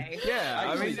I mean? Yeah,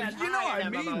 I mean, you know what I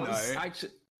mean, though?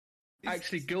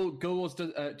 Actually, Guild Wars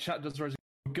chat does raise.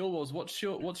 Guild Wars, what's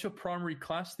your primary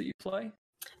class that you play?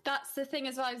 That's the thing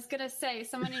as well. I was gonna say,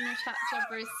 someone in your chat,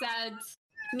 Jabber, said,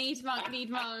 "Need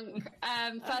monk."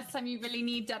 First time you really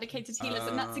need dedicated healers,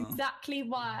 and that's exactly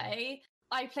why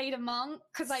I played a monk,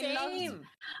 because I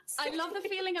love the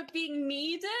feeling of being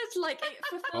needed. It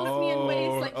fulfills me in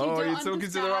ways you don't you're understand.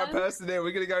 talking to the right person here.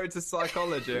 We're going to go into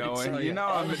psychology, aren't we?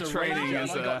 I'm training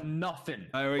as I got nothing.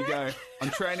 There we go. I'm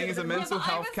training as a mental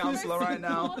health counsellor right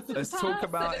now. Let's talk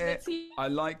about it. I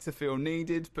like to feel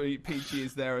needed. Peachy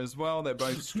is there as well. They're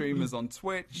both streamers on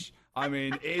Twitch. I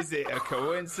mean, is it a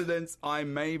coincidence? I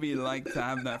maybe like to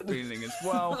have that feeling as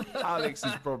well. Alex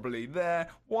is probably there.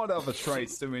 What other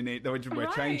traits do we need?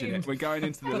 We're changing it. We're going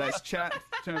into the Let's Chat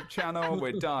channel.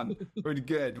 We're done. We're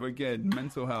good.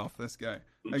 Mental health. Let's go.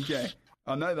 Okay.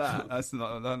 I know that. That's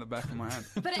not on the back of my hand.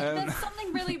 But there's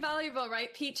something really valuable,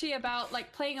 right, Peachy, about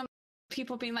playing a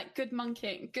people being good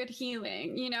monking, good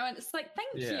healing, and it's thank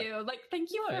you. Thank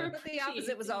you for... But the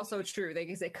opposite was also true. They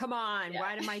can say, come on,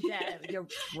 why am I dead?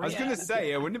 I was going to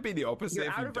say, wouldn't it be the opposite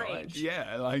if you died? Range.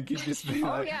 Yeah, you just be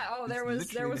there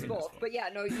was both. But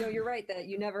no, you're right that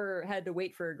you never had to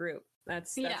wait for a group.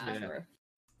 That's for sure.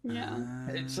 Yeah.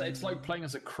 It's like playing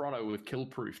as a chrono with kill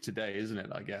proof today, isn't it?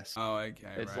 I guess. Oh, okay.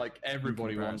 It's like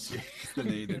everybody wants you. It's the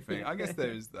needed thing. I guess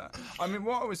there is that. I mean,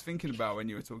 what I was thinking about when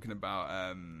you were talking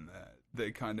about the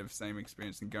kind of same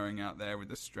experience and going out there with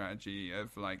the strategy of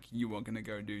you are going to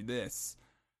go do this.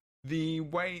 The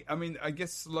way, I mean, I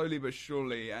guess slowly but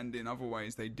surely, and in other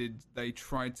ways, they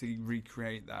tried to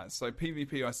recreate that. So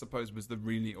PvP, I suppose, was the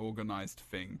really organized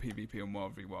thing. PvP and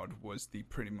World v World was the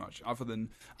pretty much, other than,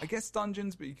 I guess,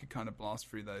 dungeons, but you could kind of blast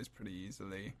through those pretty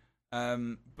easily.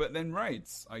 But then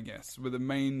raids, I guess, were the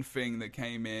main thing that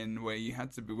came in where you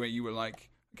had to be, where you were like,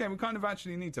 okay, we kind of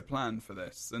actually need to plan for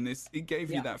this. And it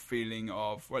gave you that feeling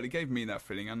of, it gave me that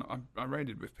feeling. And I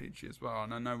raided with Peachy as well.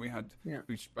 And I know we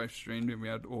both streamed and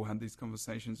we all had these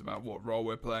conversations about what role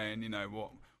we're playing,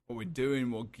 what we're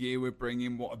doing, what gear we're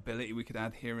bringing, what ability we could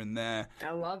add here and there.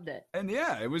 I loved it. And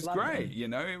it was great.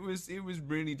 It was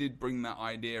really did bring that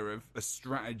idea of a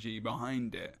strategy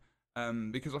behind it.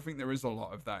 Because I think there is a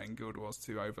lot of that in Guild Wars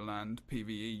 2 Overland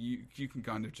PvE. You can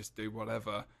kind of just do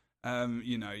whatever.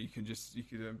 You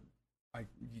could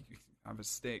have a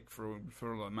stick for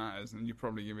all that matters, and you're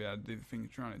probably gonna be able to do the thing you're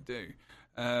trying to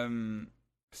do.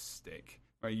 Stick,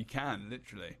 well, you can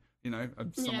literally.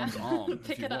 someone's arm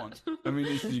if you it want. I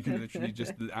mean, you can literally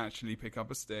just actually pick up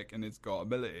a stick and it's got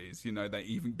abilities. They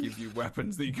even give you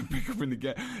weapons that you can pick up in the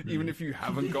game. Even if you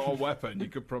haven't got a weapon, you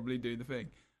could probably do the thing.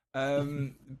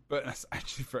 But that's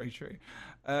actually very true.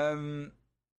 And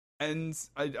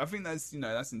I think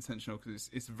that's intentional because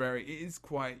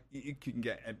it can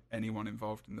get anyone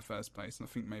involved in the first place. And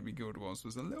I think maybe Guild Wars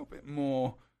was a little bit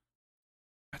more.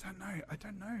 I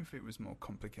don't know if it was more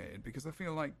complicated, because I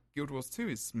feel like Guild Wars 2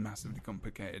 is massively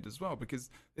complicated as well, because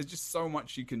there's just so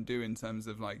much you can do in terms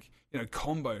of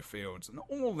combo fields and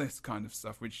all this kind of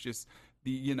stuff, which just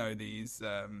these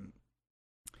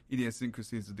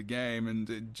idiosyncrasies of the game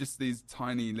and just these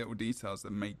tiny little details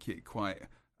that make it quite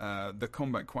the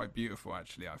combat quite beautiful.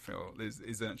 Actually, I feel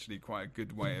is actually quite a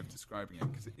good way of describing it,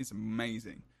 because it is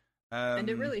amazing. And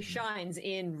it really shines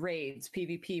in raids,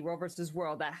 PvP, World versus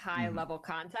World. That high level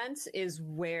content is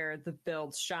where the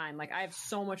builds shine. Like, I have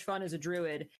so much fun as a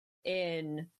druid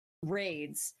in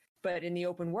raids, but in the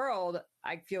open world,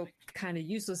 I feel kind of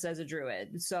useless as a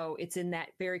druid. So it's in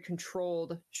that very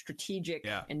controlled, strategic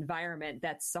environment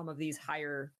that some of these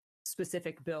higher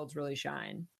specific builds really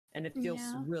shine. And it feels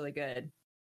really good.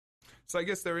 So I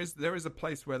guess there is a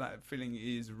place where that feeling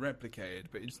is replicated,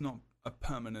 but it's not a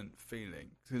permanent feeling,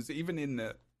 because even in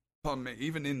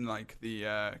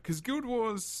because Guild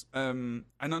Wars, and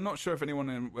I'm not sure if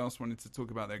anyone else wanted to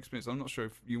talk about their experience. I'm not sure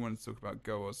if you wanted to talk about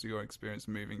Guild Wars, your experience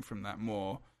moving from that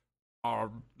more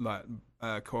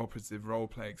cooperative role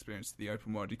play experience to the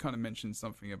open world. You kind of mentioned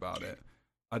something about it.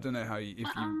 I don't know if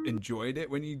you enjoyed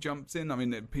it when you jumped in. I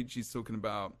mean, Peachy's talking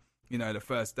about the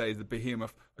first day, the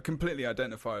behemoth. I completely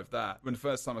identify with that. When the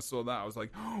first time I saw that, I was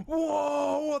like,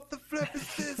 whoa, what the flip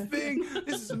is this thing?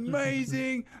 This is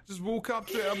amazing. Just walk up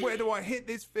to it. Where do I hit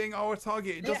this thing? Oh, a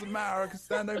target. It doesn't matter. I can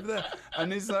stand over there.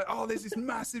 And it's like, oh, there's this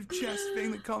massive chest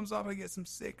thing that comes up. I get some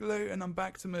sick loot and I'm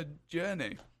back to my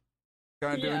journey. Go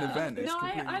and do an event. No,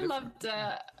 I loved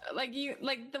like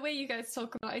the way you guys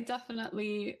talk about it. I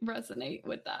definitely resonate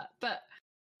with that. But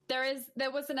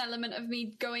there was an element of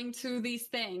me going to these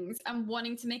things and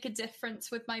wanting to make a difference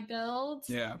with my build.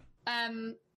 Yeah.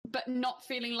 But not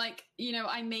feeling like,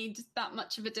 I made that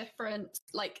much of a difference.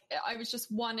 Like, I was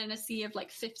just one in a sea of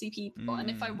 50 people. And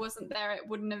if I wasn't there, it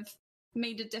wouldn't have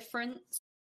made a difference.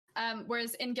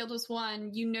 Whereas in Guild Wars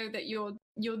 1, that you're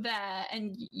there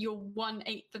and you're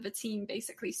 1/8 of a team,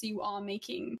 basically. So you are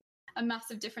making a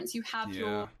massive difference. You have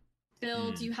your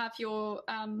build, you have your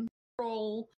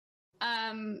role.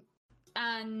 And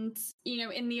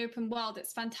in the open world,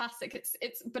 it's fantastic.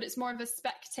 But it's more of a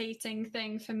spectating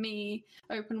thing for me.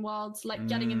 Open worlds,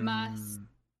 getting immersed,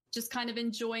 just kind of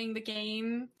enjoying the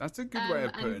game. That's a good way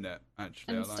of putting it,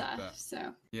 actually. I like stuff, that.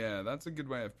 So yeah, that's a good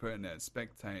way of putting it.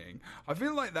 Spectating. I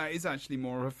feel like that is actually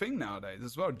more of a thing nowadays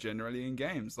as well. Generally in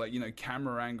games,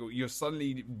 camera angle. You're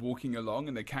suddenly walking along,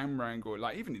 and the camera angle,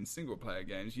 even in single player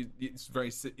games,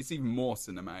 it's even more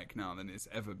cinematic now than it's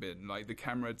ever been. Like, the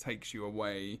camera takes you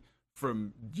away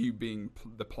from you being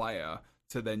the player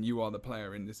to then you are the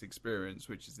player in this experience,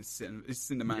 which is it's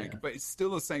cinematic, but it's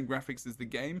still the same graphics as the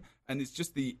game, and it's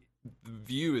just the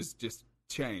view has just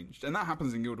changed. And that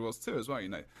happens in Guild Wars 2 as well.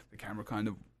 The camera kind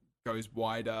of goes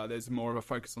wider. There's more of a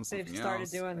focus on something else. They've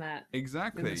started doing that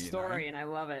exactly in the story, and I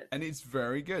love it. And it's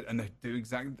very good. And they do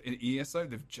exactly in ESO.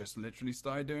 They've just literally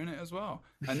started doing it as well.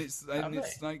 And it's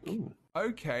like,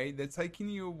 okay, they're taking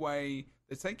you away.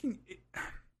 It's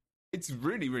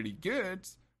really, really good.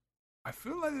 I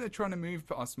feel like they're trying to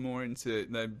move us more into.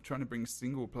 They're trying to bring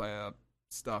single player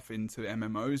stuff into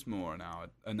MMOs more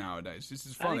nowadays. This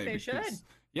is funny. I think they should.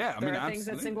 Yeah, there are things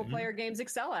that single player games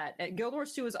excel at. Guild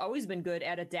Wars 2 has always been good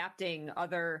at adapting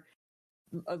other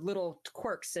little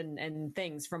quirks and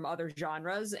things from other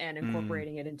genres and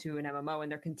incorporating it into an MMO,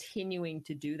 and they're continuing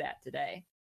to do that today.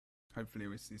 Hopefully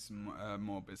we see some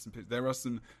more bits and pieces. There are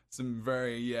some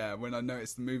very, when I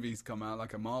noticed the movies come out,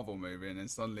 like a Marvel movie, and then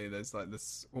suddenly there's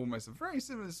this almost a very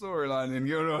similar storyline in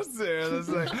Guild Wars 2, and it's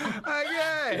like,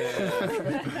 okay,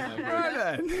 right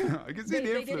then. I can see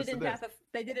the influence of this.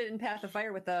 They did it in Path of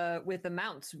Fire with the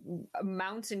mounts.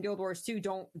 Mounts in Guild Wars 2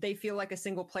 they feel like a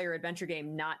single player adventure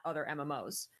game, not other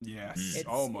MMOs. Yes.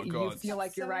 Oh my god. You feel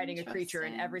like you're riding a creature,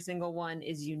 and every single one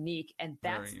is unique, and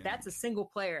that's a single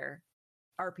player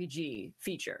RPG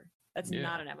feature. That's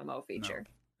not an MMO feature.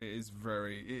 No, it is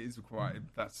quite.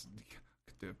 I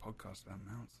could do a podcast about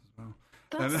mounts as well.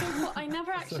 That's so cool. I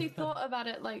never actually thought about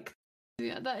it like.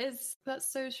 Yeah, that's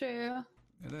so true.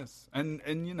 It is, and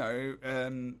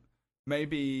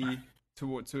maybe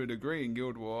to a degree in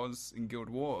Guild Wars,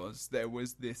 there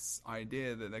was this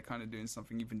idea that they're kind of doing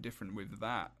something even different with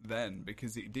that then,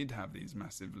 because it did have these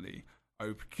massively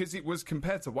because it was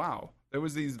compared to WoW. There were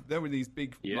these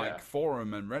big like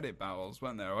forum and Reddit battles,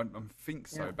 weren't there? I think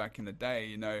so back in the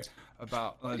day,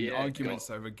 about arguments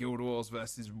over Guild Wars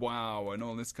versus WoW and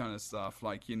all this kind of stuff.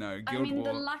 Like, the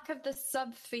lack of the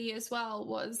sub fee as well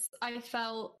was, I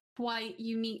felt, quite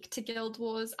unique to Guild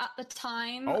Wars at the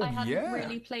time. I hadn't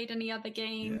really played any other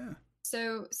game,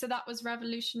 so that was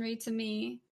revolutionary to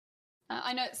me.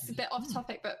 I know it's a bit off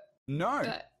topic, but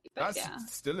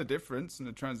that's still a difference in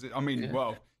the transit. I mean,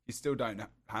 well, you still don't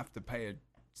have to pay a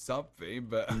sub fee,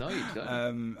 but no, you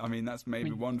don't. I mean, that's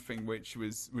maybe one thing which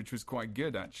was quite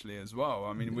good actually as well.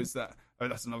 I mean, was that?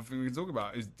 That's another thing we can talk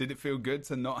about. Did it feel good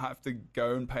to not have to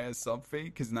go and pay a sub fee?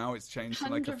 Because now it's changed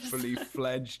to like a fully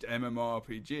fledged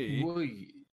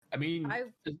MMORPG. I mean,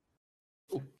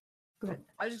 Go ahead.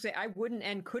 I was just say I wouldn't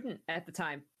and couldn't at the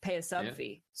time pay a sub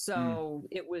fee, so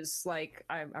it was like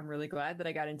I'm really glad that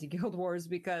I got into Guild Wars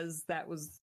because that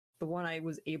was the one I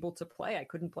was able to play. I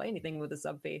couldn't play anything with a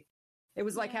sub fee. It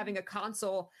was like having a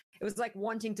console. It was like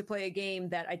wanting to play a game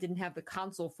that I didn't have the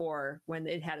console for when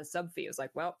it had a sub fee. It was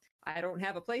like, well, I don't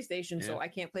have a PlayStation, so I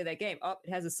can't play that game. Oh, it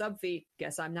has a sub fee.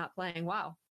 Guess I'm not playing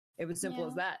WoW. It was simple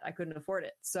as that. I couldn't afford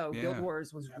it. So Guild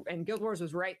Wars was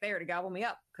right there to gobble me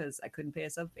up because I couldn't pay a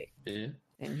sub fee. Yeah.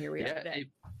 And here we are today.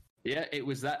 It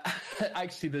was that.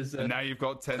 Actually, there's and now you've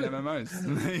got 10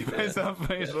 MMOs. You pay sub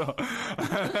fee as well.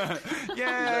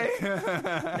 Yay!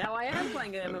 Now I am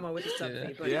playing an MMO with a sub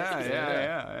fee. But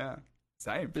yeah.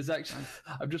 Same. There's actually,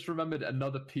 I've just remembered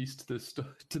another piece to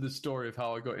the story of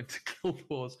how I got into Guild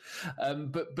Wars.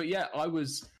 But yeah,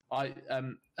 as I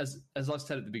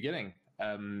said at the beginning,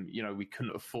 we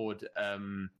couldn't afford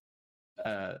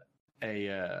a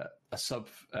sub.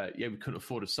 We couldn't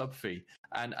afford a sub fee,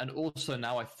 and also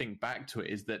now I think back to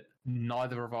it is that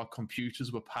neither of our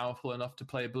computers were powerful enough to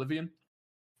play Oblivion.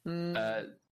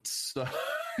 So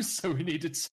we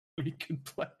needed. We can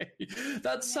play.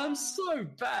 That sounds so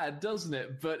bad, doesn't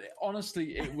it? But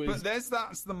honestly, it was. But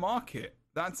that's the market.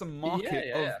 That's a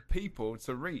market of people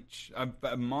to reach.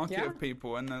 A market of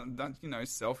people, and that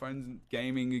cell phone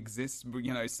gaming exists.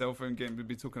 Cell phone game. We'll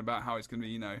be talking about how it's going to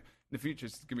be. In the future,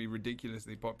 it's going to be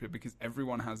ridiculously popular because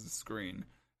everyone has a screen.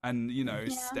 And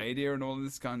Stadia and all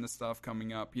this kind of stuff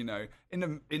coming up. In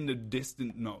the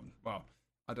distant,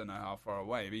 I don't know how far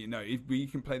away, but if we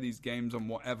can play these games on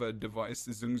whatever device,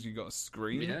 as long as you got a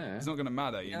screen, it's not going to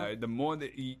matter. The more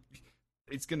that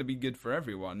it's going to be good for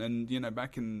everyone. And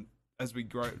as we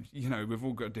grow, we've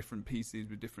all got different PCs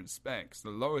with different specs. The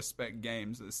lower spec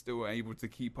games that are still able to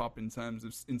keep up in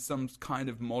some kind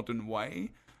of modern way,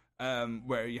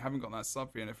 where you haven't got that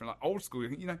sub fee and anything like old school.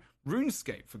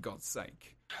 RuneScape, for God's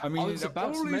sake. I mean, I was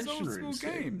about all to these mention old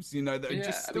school RuneScape. games, that are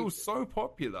just still so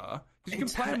popular because you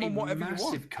can play them on whatever you want.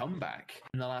 Massive comeback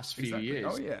in the last few years.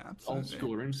 Oh yeah, absolutely. Old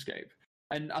school RuneScape.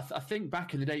 And I think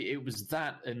back in the day it was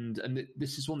that, and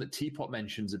this is one that Teapot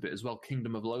mentions a bit as well.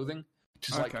 Kingdom of Loathing, which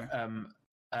is like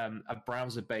a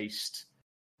browser based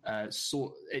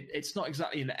sort. It's not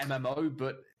exactly an MMO,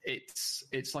 but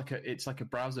it's like a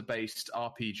browser based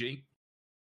RPG.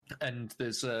 And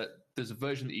there's a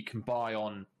version that you can buy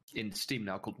in Steam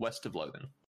now called West of Loathing.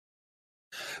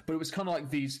 But it was kind of like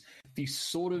these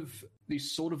sort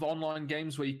of online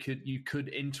games where you could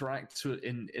interact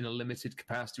in a limited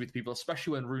capacity with people,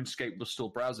 especially when RuneScape was still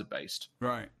browser based.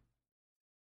 Right.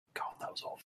 God, that was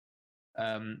awful.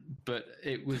 But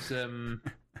it was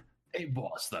it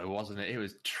was though, wasn't it? It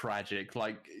was tragic,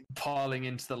 like piling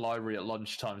into the library at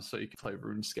lunchtime so you could play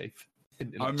RuneScape.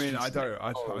 I'm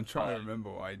trying to remember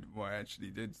what I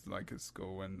actually did like at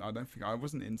school, and I don't think I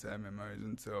wasn't into MMOs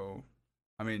until,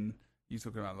 you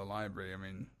talking about the library,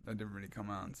 they didn't really come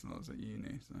out until I was at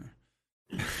uni, so.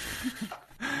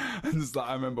 And it's like,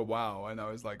 I remember WoW, and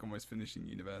I was like almost finishing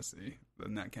university,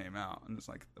 then that came out, and it's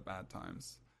like the bad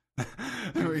times.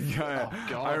 There we go. Oh,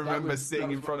 God, I remember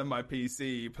sitting in front of my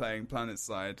PC playing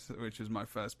PlanetSide, which was my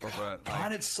first proper.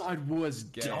 PlanetSide was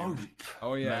dope.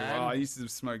 Oh yeah, well, I used to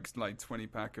smoke like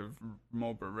 20-pack of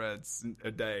Marlboro Reds a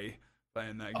day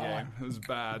playing that game. It was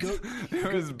bad.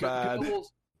 It was bad.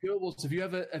 Guild Wars, have you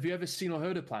ever seen or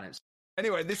heard of PlanetSide?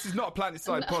 Anyway, this is not a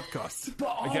PlanetSide podcast.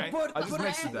 Okay, I just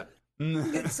mentioned that.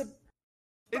 It's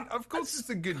of course, it's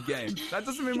a good game. That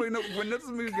doesn't mean we're going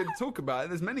to talk about it.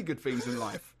 There's many good things in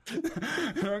life.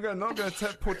 I'm not going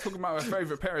to talk about my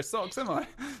favourite pair of socks, am I?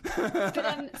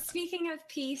 But speaking of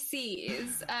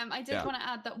PCs, I did want to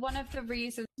add that one of the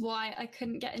reasons why I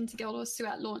couldn't get into Guild Wars 2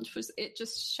 at launch was it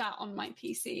just shat on my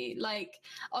PC. Like,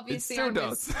 obviously, I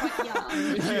was quite young.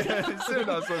 It still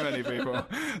does for many people.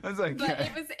 That's okay.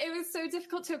 But it was so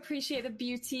difficult to appreciate the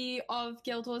beauty of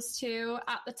Guild Wars 2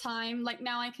 at the time. Like,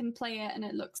 now I can play it and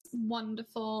it looks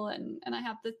wonderful, and I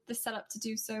have the setup to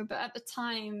do so. But at the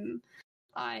time,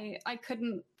 I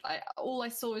couldn't. All I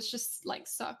saw was just like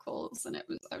circles, and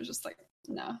I was just like,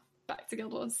 no, back to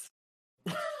Guild Wars.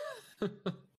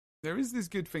 There is these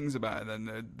good things about it then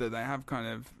that they have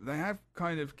kind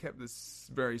of kept this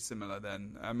very similar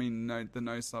then. I mean, the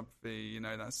no sub fee,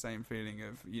 that same feeling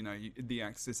of, the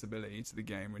accessibility to the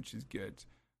game, which is good.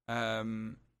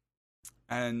 And,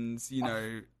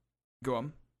 go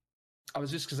on. I was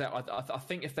just going to say, I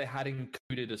think if they had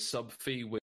included a sub fee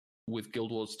with Guild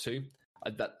Wars 2,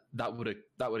 that would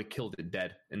have killed it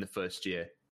dead in the first year.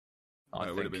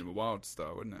 It would have been a wild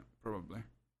start, wouldn't it? Probably.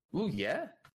 Well, yeah.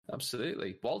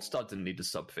 Absolutely. WildStar didn't need a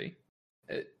sub fee.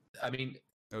 There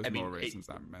was more reasons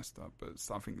that messed up, but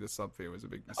I think the sub fee was a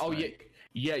big mistake. Oh,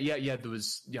 yeah. There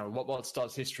was,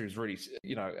 WildStar's history was really,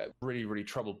 really, really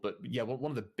troubled. But yeah,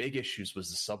 one of the big issues was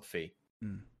the sub fee.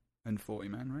 And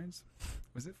 40-man raids?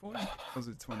 Was it 40? Or was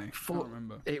it 20? I can't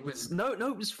remember. It was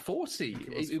it was 40.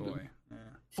 It was 40. Yeah.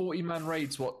 40-man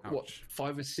raids. What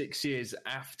 5 or 6 years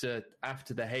after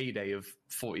the heyday of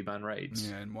 40-man raids?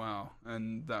 Yeah, and wow,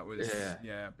 and that was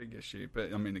a big issue.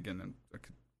 But I mean, again, I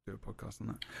could do a podcast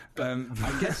on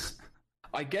that.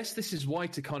 I guess this is why,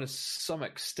 to kind of some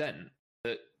extent,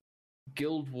 that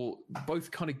both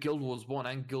kind of Guild Wars 1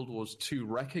 and Guild Wars 2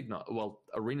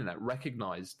 ArenaNet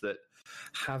recognized that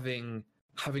having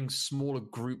smaller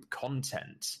group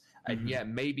content, and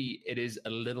maybe it is a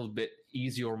little bit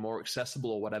easier or more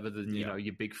accessible or whatever than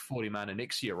your big 40-man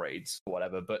Onyxia raids or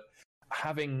whatever, but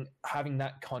having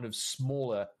that kind of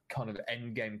smaller kind of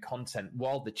end game content,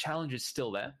 while the challenge is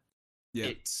still there,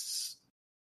 it's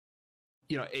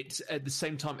at the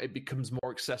same time it becomes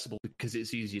more accessible because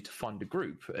it's easier to find a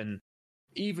group. And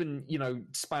even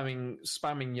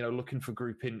spamming looking for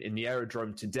group in the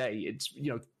aerodrome today, it's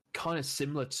kind of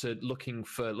similar to looking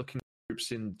for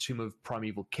groups in Tomb of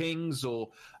Primeval Kings, or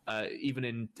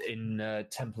even in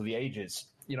Temple of the Ages,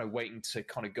 waiting to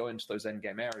kind of go into those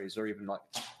endgame areas, or even like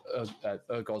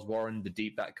Urgor's Warren, the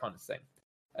Deep, that kind of thing.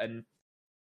 And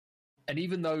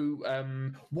even though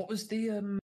what was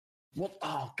the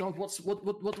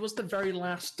what was the very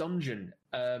last dungeon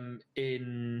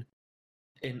in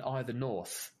Either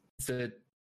North? A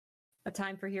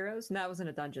Time for Heroes? No, that wasn't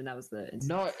a dungeon. That was the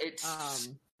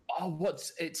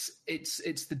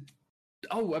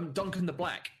Duncan the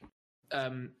Black,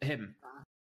 him.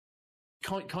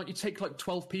 Can't you take like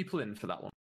 12 people in for that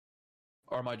one?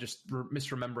 Or am I just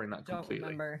misremembering that completely?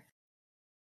 Don't remember.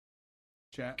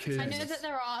 I know that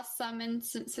there are some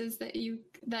instances that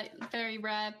very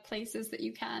rare places that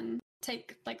you can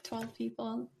take like 12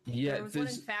 people. Yeah, there was one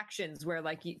in Factions where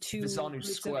like two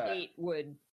groups of 8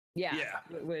 would team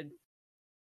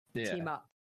up.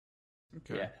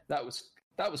 Okay. Yeah, that was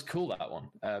cool. That one.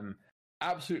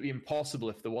 Absolutely impossible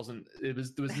if there was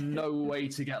no way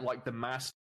to get like the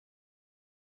master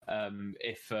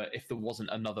if there wasn't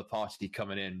another party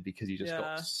coming in, because you just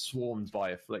got swarmed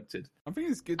by Afflicted. I think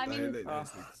it's good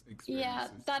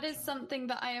that is something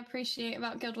that I appreciate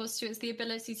about Guild Wars 2, is the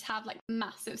ability to have like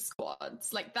massive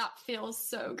squads. Like that feels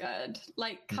so good.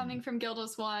 Like coming from Guild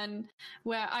Wars 1,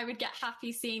 where I would get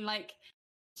happy seeing like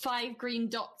 5 green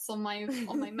dots on my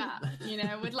map,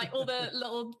 with like all the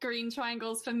little green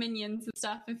triangles for minions and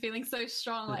stuff, and feeling so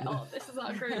strong, like, oh, this is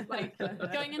our group. Like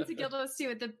going into Guild Wars 2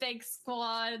 with the big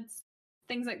squads,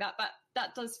 things like that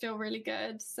does feel really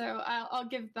good. So I'll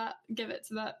give it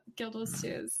to that. Guild Wars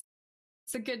 2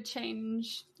 it's a good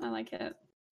change. I like it.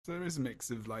 So there is a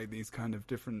mix of like these kind of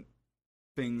different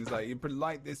things, like you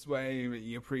like this way,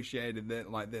 you appreciated it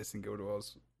like this in Guild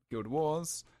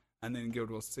Wars. And then Guild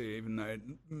Wars 2, even though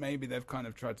maybe they've kind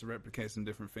of tried to replicate some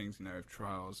different things, with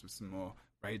trials, with some more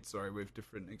raids, with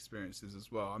different experiences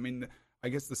as well. I mean, I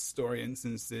guess the story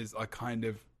instances are kind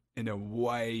of, in a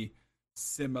way,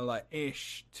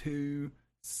 similar-ish to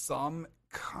some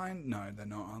kind. No, they're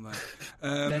not,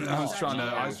 are they?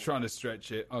 I was trying to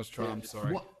stretch it. I'm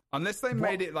sorry. What? Unless they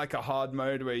made it like a hard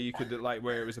mode where you could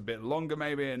where it was a bit longer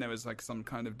maybe, and there was like some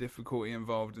kind of difficulty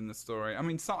involved in the story. I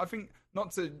mean, I think,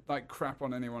 not to like crap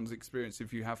on anyone's experience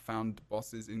if you have found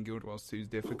bosses in Guild Wars 2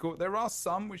 difficult. There are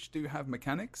some which do have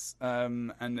mechanics,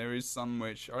 and there is some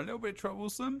which are a little bit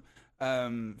troublesome.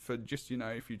 For just,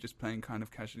 if you're just playing kind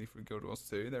of casually for Guild Wars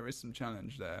 2, there is some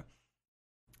challenge there.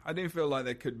 I do feel like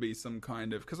there could be some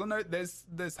kind of, because I know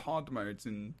there's hard modes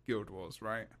in Guild Wars,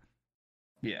 right?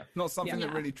 Yeah. Not something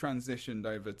that really transitioned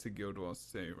over to Guild Wars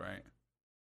 2, right?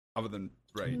 Other than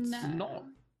raids. No.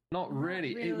 Not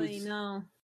really. No.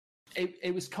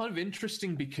 It was kind of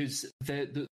interesting because there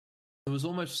was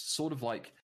almost sort of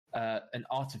like an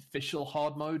artificial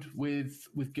hard mode with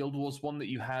Guild Wars 1 that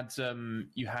you had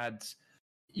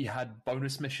you had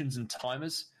bonus missions and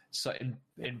timers. So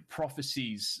in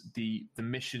Prophecies, the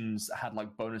missions had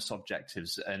like bonus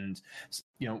objectives, and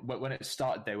when it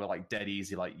started, they were like dead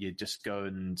easy. Like you just go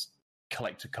and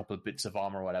collect a couple of bits of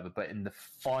armor or whatever. But in the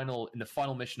final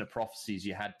mission of Prophecies,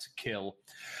 you had to kill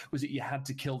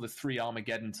the 3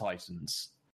 Armageddon Titans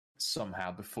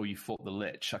somehow before you fought the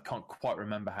Lich. I can't quite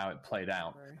remember how it played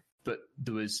out, but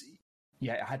there was.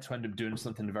 Yeah, I had to end up doing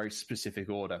something in a very specific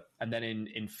order. And then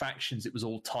in Factions, it was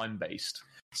all time-based.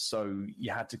 So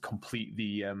you had to complete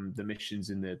the missions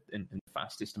in the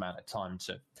fastest amount of time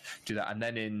to do that. And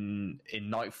then in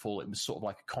Nightfall, it was sort of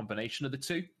like a combination of the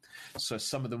two. So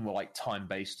some of them were like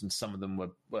time-based, and some of them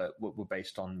were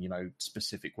based on,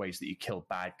 specific ways that you killed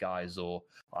bad guys or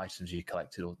items you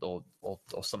collected or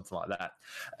something like that.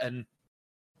 And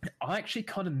I actually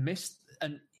kind of missed...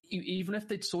 and even if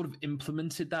they'd sort of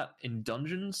implemented that in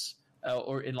dungeons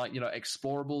or in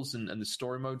explorables and the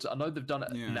story modes, I know they've done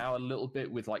it now a little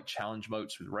bit with like challenge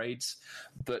modes with raids,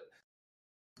 but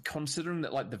considering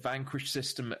that like the Vanquish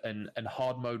system and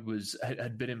hard mode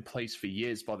had been in place for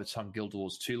years by the time Guild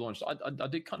Wars 2 launched, I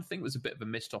did kind of think it was a bit of a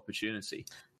missed opportunity.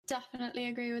 Definitely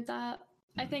agree with that.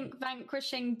 I think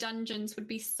vanquishing dungeons would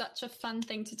be such a fun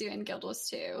thing to do in Guild Wars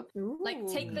 2. Ooh, like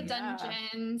take the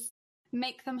dungeons,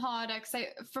 make them harder, because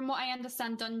from what I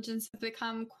understand, dungeons have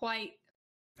become quite...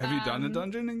 Have you done a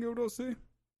dungeon in Guild Wars 2?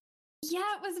 Yeah,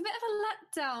 it was a bit of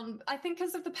a letdown. I think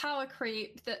because of the power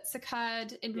creep that's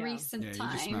occurred in recent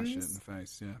times. Yeah, you just smash it in the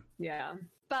face, Yeah.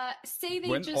 But say they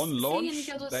when just... on launch,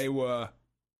 they were...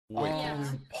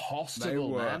 impossible, they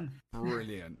were man.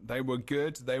 Brilliant. They were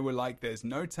good. They were like, there's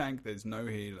no tank, there's no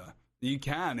healer. You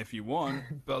can if you want,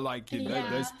 but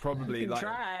there's probably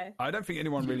try. I don't think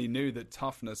anyone really knew that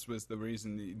toughness was the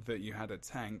reason that you had a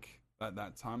tank at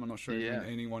that time. I'm not sure if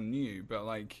anyone knew, but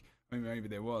maybe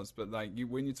there was. But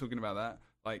when you're talking about that,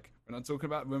 when I'm talking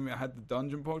about when we had the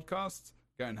dungeon podcast,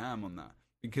 going ham on that,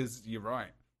 because you're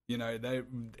right.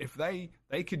 If they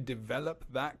could develop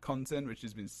that content, which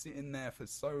has been sitting there for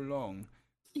so long,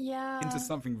 into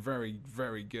something very,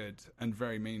 very good and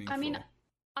very meaningful. I mean,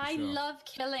 I love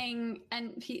killing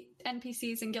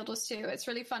NPCs in Guild Wars 2. It's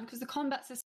really fun because the combat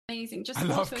system is amazing. I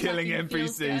love killing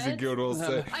NPCs in Guild Wars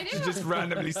 2. She's just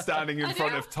randomly standing in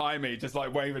front of Timey, just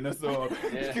like waving a sword.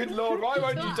 Good lord, why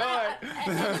won't you die?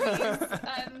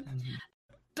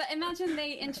 But imagine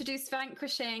they introduced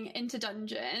vanquishing into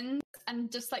dungeons and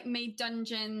just made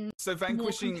dungeons. So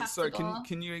vanquishing. So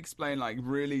can you explain,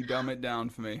 really dumb it down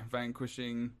for me?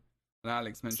 Vanquishing. And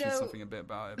Alex mentioned something a bit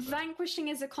about it. Vanquishing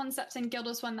is a concept in Guild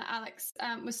Wars 1 that Alex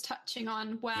was touching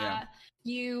on, where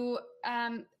you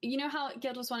know how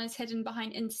Guild Wars 1 is hidden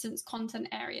behind instance content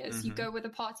areas. Mm-hmm. You go with a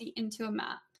party into a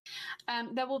map.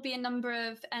 There will be a number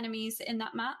of enemies in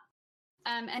that map.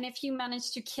 And if you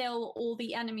manage to kill all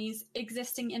the enemies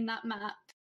existing in that map,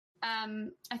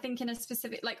 I think in a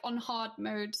specific, on hard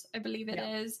mode, I believe it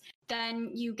is,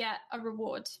 then you get a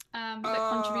reward that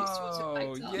contributes towards your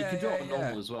fighter. You can do it on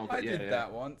normal as well. But I did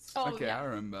that once. I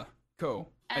remember. Cool.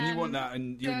 And you want that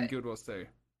in Guild Wars 2,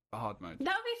 a hard mode?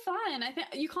 That would be fun. I think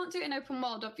you can't do it in open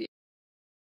world, obviously,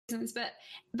 but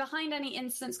behind any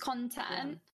instance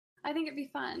content, I think it'd be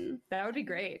fun. That would be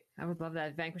great. I would love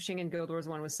that. Vanquishing in Guild Wars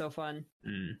 1 was so fun. I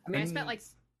mean, I spent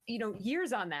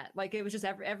years on that. It was just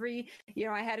every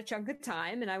I had a chunk of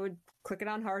time and I would click it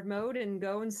on hard mode and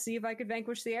go and see if I could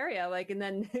vanquish the area. And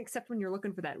then except when you're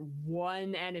looking for that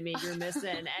one enemy you're missing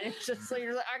and it's just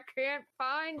you're like, I can't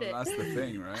find it. That's the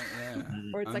thing, right? Yeah.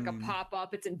 Or it's a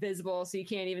pop-up, it's invisible, so you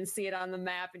can't even see it on the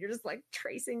map and you're just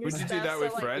tracing your Would stuff. You do that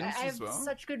with friends I have as well?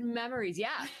 Such good memories.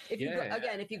 Yeah. If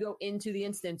you go into the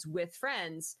instance with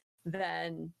friends,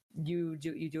 then you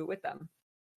do it with them.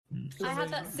 I had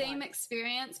that same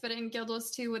experience, but in Guild Wars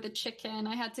 2 with a chicken.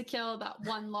 I had to kill that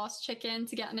one lost chicken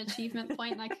to get an achievement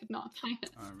point, and I could not find it.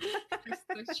 It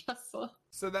was so stressful.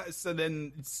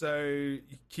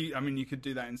 You could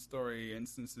do that in story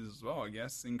instances as well, I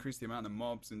guess. Increase the amount of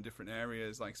mobs in different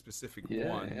areas, specific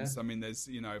ones. I mean, there's,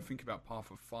 think about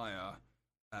Path of Fire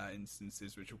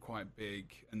instances, which were quite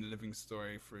big, and the living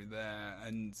story through there,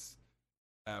 and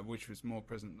which was more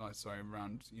present,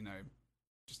 around,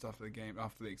 just after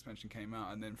the expansion came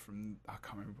out, and then I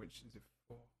can't remember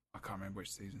which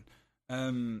season.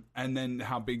 And then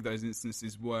how big those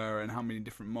instances were, and how many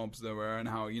different mobs there were, and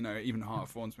how even Heart of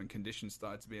Thorns, when conditions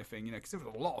started to be a thing, because there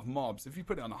was a lot of mobs. If you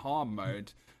put it on a hard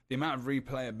mode, the amount of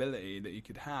replayability that you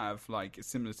could have, it's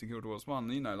similar to Guild Wars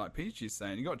 1. Like Peach is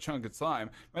saying, you got a chunk of time.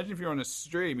 Imagine if you're on a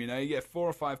stream, you get 4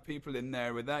 or 5 people in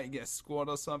there. With that, you get a squad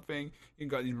or something. You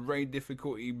got these raid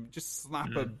difficulty. Just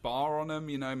slap a bar on them.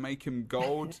 Make them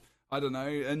gold. I don't know,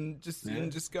 and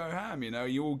just go ham.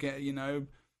 You all get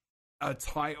a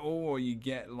title, or you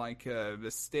get like a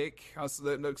stick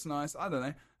that looks nice. I don't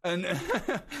know, and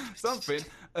something.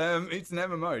 It's an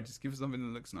MMO. Just give us something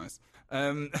that looks nice,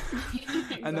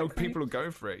 exactly. And then people will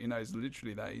go for it. You know, it's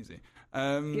literally that easy.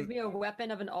 Give me a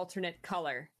weapon of an alternate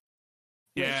color.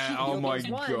 Yeah. Oh my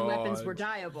god. Weapons were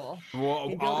dyeable.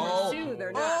 What? In Guild Wars 2,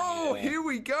 they're not. Oh, here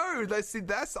we go. Let's see.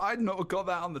 I'd not got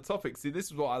that on the topic. See, this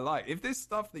is what I like. If there's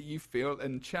stuff that you feel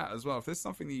in chat as well, if there's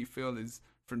something that you feel is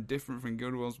different from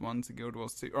Guild Wars 1 to Guild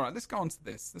Wars 2. All right, let's go on to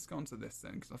this.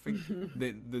 Then, because I think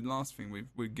the last thing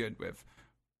we're good with.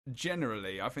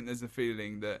 Generally, I think there's a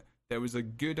feeling that there was a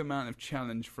good amount of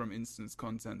challenge from instance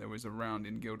content that was around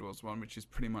in Guild Wars 1, which is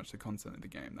pretty much the content of the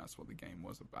game. That's what the game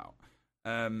was about.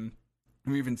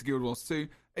 Moving to Guild Wars 2,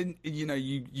 and you know,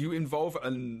 you involve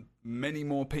many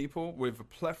more people with a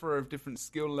plethora of different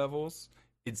skill levels.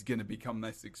 It's going to become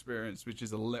this experience, which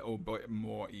is a little bit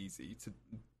more easy to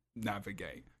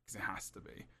navigate, because it has to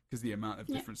be, because the amount of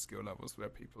different skill levels where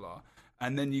people are.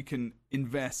 And then you can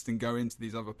invest and go into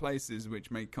these other places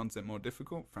which make content more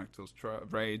difficult, fractals,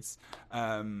 raids,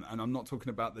 and I'm not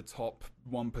talking about the top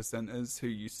 1%ers who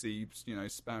you see, you know,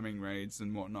 spamming raids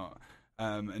and whatnot,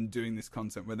 and doing this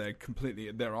content where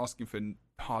they're asking for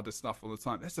harder stuff all the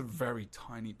time. That's a very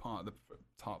tiny part of the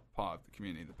top part of the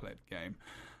community that play the game,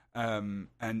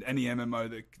 and any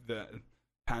MMO that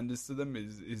panders to them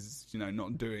is you know,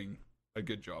 not doing a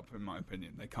good job, in my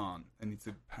opinion. They can't. They need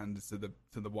to pander to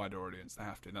the wider audience. They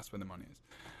have to. That's where the money is.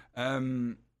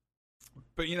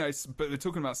 But you know, but we're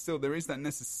talking about, still there is that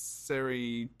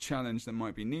necessary challenge that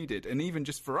might be needed, and even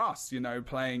just for us, you know,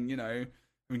 playing, you know,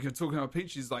 I mean, talking about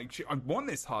Peaches, like, I want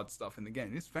this hard stuff in the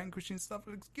game. This vanquishing stuff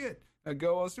looks good.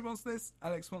 Girl Ozzy wants this.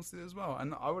 Alex wants it as well,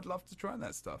 and I would love to try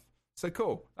that stuff. So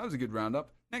cool. That was a good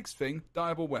roundup. Next thing,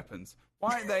 dyeable weapons.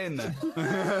 Why aren't they in there?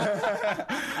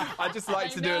 I just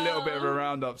like to do a little bit of a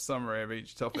roundup summary of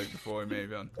each topic before we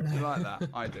move on. You like that?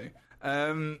 I do.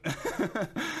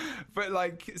 But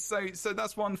like, so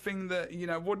that's one thing that, you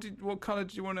know, what colour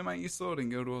did you want to make your sword in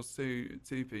Guild Wars 2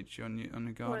 Peach, on the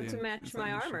Guardian? I wanted to match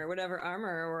my armor, whatever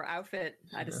armor or outfit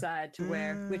I decide to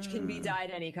wear, which can be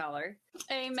dyed any color.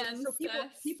 Amen. So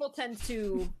people tend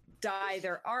to dye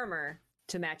their armor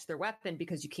to match their weapon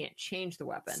because you can't change the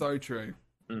weapon. So true.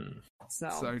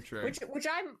 So true. Which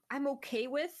I'm okay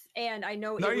with, and I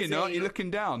know. No, you're not. You're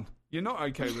looking down. You're not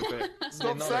okay with it.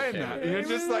 Stop saying that. You're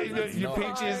just like, your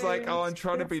Peachy is like, oh, I'm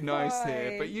trying to be nice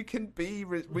here, but you can be.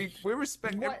 We're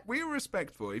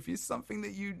respectful. If it's something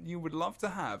that you would love to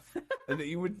have, and that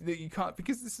you can't,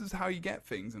 because this is how you get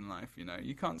things in life. You know,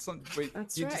 you can't.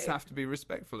 You just have to be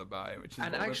respectful about it. Which is,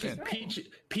 and actually,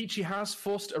 Peachy has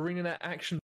forced ArenaNet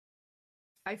action.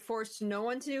 I forced no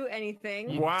one to do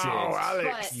anything. Wow,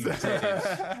 Alex! You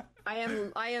did.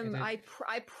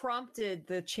 I prompted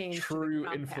the change. True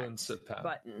influencer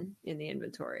button in the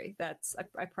inventory.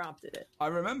 I prompted it. I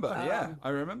remember. I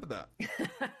remember that.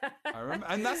 I remember,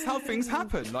 and that's how things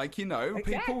happen. Like, you know,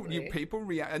 exactly. people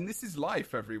react, and this is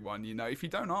life. Everyone, you know, if you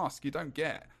don't ask, you don't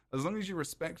get. As long as you're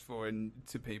respectful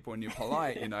to people and you're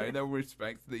polite, you know, they'll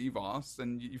respect that you've asked.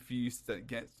 And if you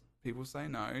get people say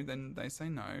no, then they say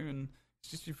no, and it's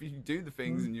just, if you do the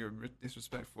things and you're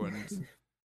disrespectful and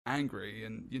angry,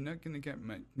 and you're not going to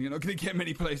get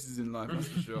many places in life, that's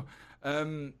for sure.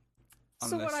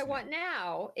 So what I want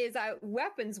now is,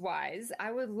 weapons-wise,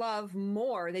 I would love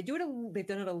more. They've done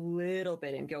it a little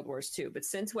bit in Guild Wars 2, but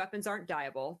since weapons aren't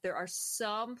dyeable, there are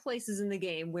some places in the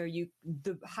game where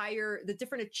the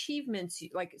different achievements,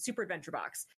 like Super Adventure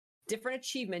Box, different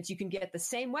achievements, you can get the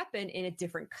same weapon in a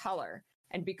different color.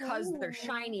 And because they're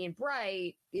shiny and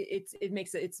bright,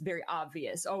 it's very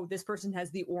obvious. Oh, this person has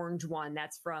the orange one,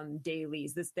 that's from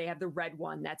dailies. They have the red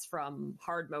one, that's from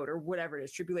hard mode or whatever it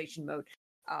is, tribulation mode.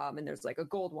 And there's like a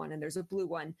gold one and there's a blue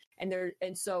one. And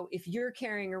so if you're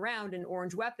carrying around an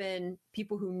orange weapon,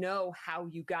 people who know how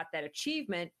you got that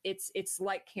achievement, it's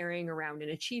like carrying around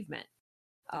an achievement.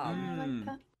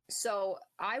 So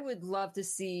I would love to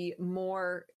see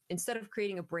more. Instead of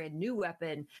creating a brand new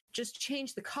weapon, just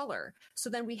change the color. So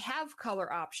then we have color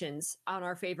options on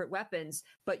our favorite weapons,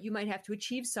 but you might have to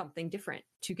achieve something different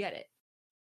to get it.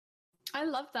 I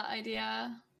love that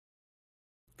idea.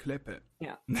 Clip it.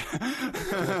 Yeah.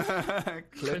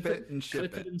 Clip it and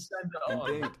ship it. And send it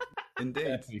on.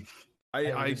 Indeed.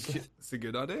 It's a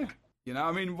good idea. You know,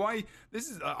 I mean, why? This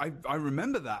is. I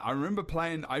remember that. I remember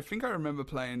playing.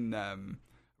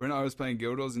 When I was playing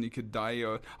Guild Wars and you could dye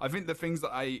I think the things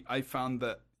that I found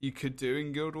that you could do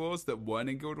in Guild Wars that weren't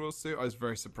in Guild Wars 2, I was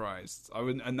very surprised.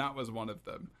 And that was one of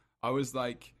them. I was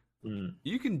like,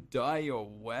 you can dye your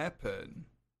weapon.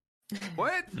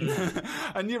 What?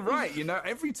 And you're right,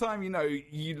 every time,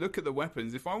 you look at the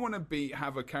weapons, if I want to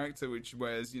have a character which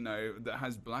wears, that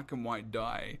has black and white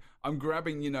dye, I'm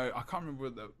grabbing, I can't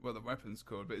remember what the weapon's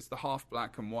called, but it's the half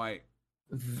black and white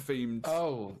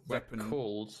themed weapon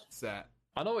called set.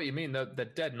 I know what you mean. They're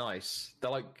dead nice.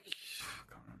 They're like... I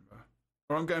can't remember.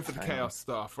 Or I'm going for the chaos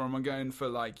stuff, or am I going for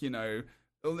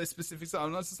all this specific stuff?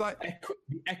 I'm not just like...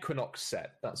 the Equinox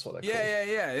set, that's what they're called.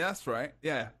 Yeah, that's right.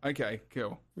 Yeah, okay,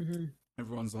 cool. Mm-hmm.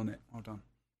 Everyone's on it. Well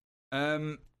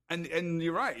done. And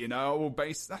you're right,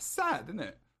 that's sad, isn't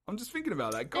it? I'm just thinking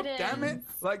about that. God damn it.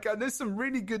 There's some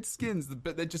really good skins,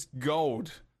 but they're just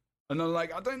gold. And I'm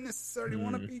like, I don't necessarily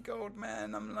want to be gold,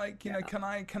 man. I'm like, can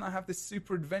I have this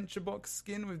super adventure box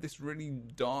skin with this really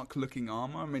dark looking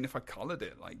armor? I mean, if I colored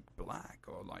it like black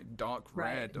or like dark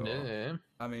red, or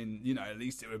I mean, at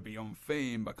least it would be on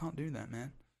theme. But I can't do that,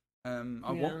 man.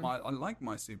 I like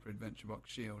my super adventure box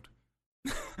shield,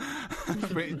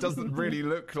 but it doesn't really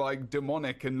look like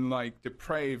demonic and like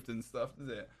depraved and stuff, does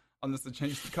it? Unless they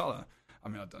change the color. I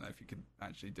mean, I don't know if you could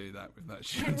actually do that with that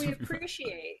shield.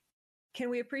 Can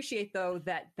we appreciate, though,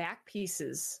 that back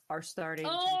pieces are starting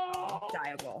to be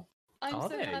dyeable? I'm so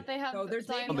glad they have on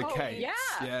the case.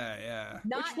 Yeah.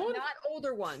 Not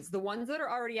older ones. The ones that are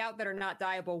already out that are not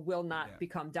dyeable will not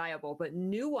become dyeable, but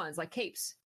new ones like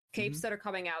capes. Capes that are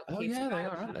coming out. Oh, capes yeah, they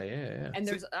are, aren't they? Yeah. And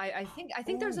there's, I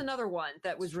think there's another one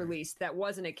that was released that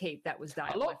wasn't a cape that was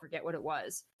dyeable. I forget what it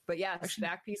was. But yeah,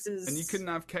 back pieces. And you couldn't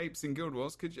have capes in Guild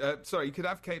Wars, could you? Sorry, you could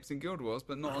have capes in Guild Wars,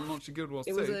 but not on launch of Guild Wars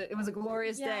 2. It was a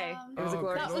glorious day. It was a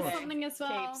glorious day. That was something as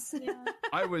well. Capes. Yeah.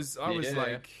 I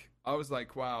was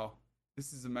like, wow,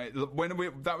 this is amazing.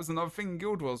 That was another thing in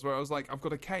Guild Wars where I was like, I've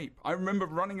got a cape. I remember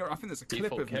running around. I think there's a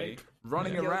clip of me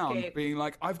running around being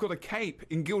like, I've got a cape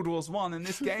in Guild Wars 1, and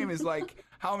this game is like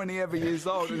how many ever years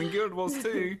old, and in Guild Wars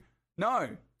 2, no.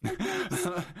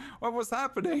 What was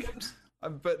happening?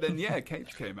 But then,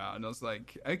 capes came out, and I was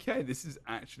like, okay, this is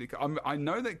actually... I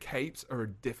know that capes are a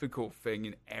difficult thing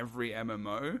in every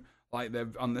MMO,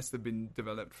 unless they've been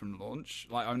developed from launch.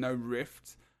 Like, I know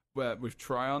Rift, with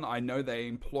Tryon, I know they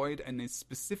employed a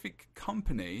specific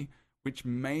company which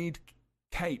made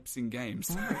capes in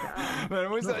games. But it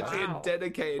was actually a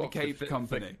dedicated cape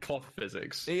company. Cloth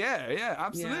physics. Yeah,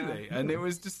 absolutely. Yeah. And it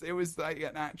was like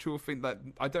an actual thing that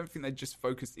I don't think they just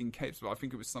focused in capes, but I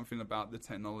think it was something about the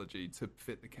technology to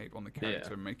fit the cape on the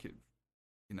character and make it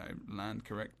land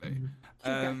correctly.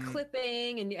 You've got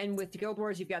clipping, and with Guild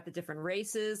Wars, you've got the different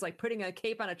races. Like putting a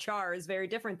cape on a Char is very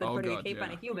different than putting a cape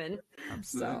on a human.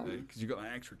 Absolutely, because you've got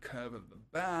that extra curve at the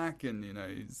back, and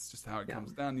it's just how it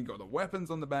comes down. You've got the weapons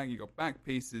on the back, you've got back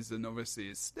pieces, and obviously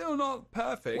it's still not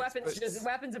perfect.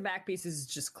 Weapons and back pieces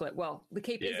just clip. Well, the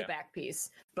cape is a back piece,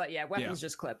 but weapons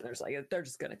just clip. They're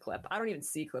just gonna clip. I don't even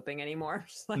see clipping anymore.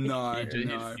 No,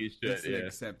 it's an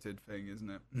accepted thing, isn't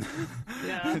it?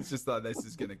 Yeah, it's just like this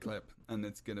is going to clip, and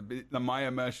it's going to be... My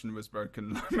immersion was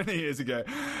broken many years ago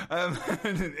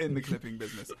in the clipping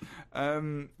business.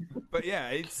 But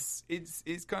yeah,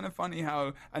 it's kind of funny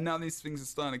how... And now these things are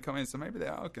starting to come in, so maybe they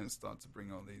are going to start to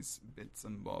bring all these bits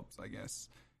and bobs, I guess.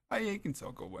 You can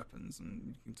toggle weapons, and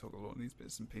you can toggle all these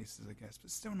bits and pieces, I guess, but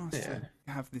it's still nice to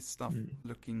have this stuff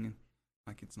looking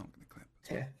like it's not going to clip.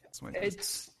 Yeah. That's the way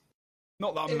it's...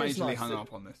 Not that I'm majorly hung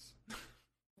up on this.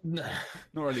 No.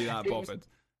 Not really that bothered.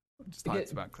 Just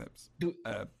hyped about clips.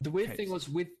 The weird thing was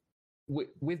with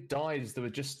dyes, there were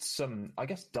just some, I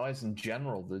guess dyes in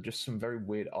general, there were just some very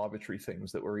weird arbitrary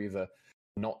things that were either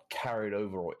not carried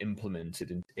over or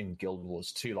implemented in Guild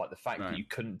Wars 2, like the fact that you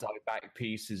couldn't dye back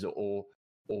pieces or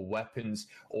weapons,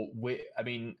 I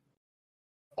mean,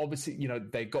 obviously,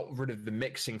 they got rid of the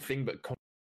mixing thing, but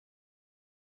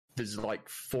there's like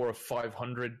 400 or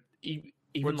 500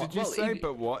 what did you say?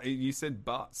 But what you said?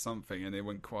 But something, and it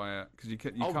went quiet because you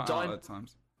cut out at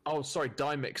times. Oh, sorry,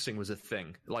 dye mixing was a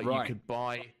thing. Like you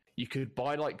could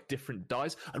buy like different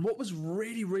dyes. And what was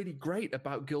really, really great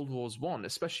about Guild Wars 1,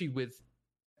 especially with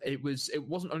it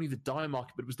wasn't only the dye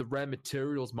market, but it was the rare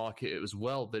materials market as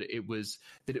well. That it was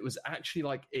actually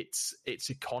like its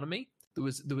economy. There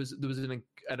was an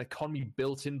economy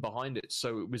built in behind it,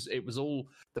 so it was all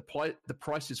the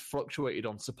prices fluctuated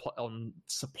on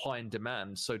supply and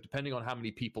demand. So depending on how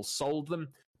many people sold them,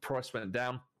 the price went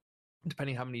down.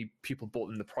 Depending how many people bought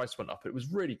them, the price went up. It was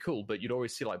really cool, but you'd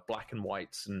always see like black and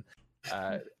whites and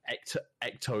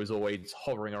ectos always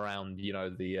hovering around,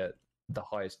 the the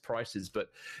highest prices, but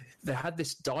they had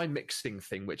this dye mixing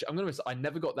thing, which I'm going to say I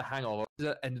never got the hang of.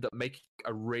 I ended up making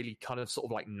a really kind of sort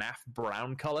of like naff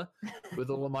brown color with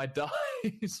all of my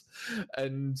dyes,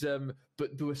 and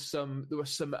but there were some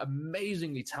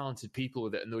amazingly talented people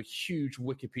with it, and there were huge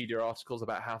Wikipedia articles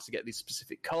about how to get these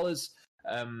specific colors.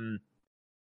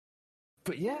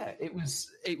 But yeah, it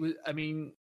was. I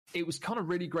mean, it was kind of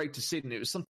really great to see, and it was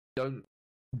something I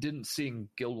didn't see in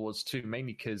Guild Wars 2,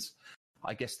 mainly because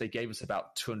I guess they gave us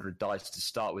about 200 dice to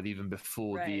start with, even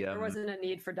before there wasn't a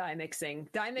need for dye mixing.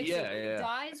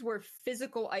 Dyes were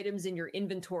physical items in your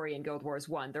inventory in Guild Wars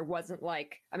 1. There wasn't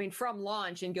from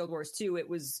launch in Guild Wars 2,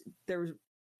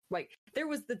 there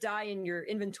was the dye in your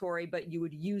inventory, but you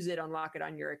would use it, unlock it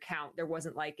on your account. There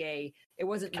wasn't it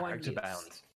wasn't character one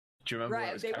bound. Do you remember?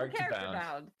 Right, they were character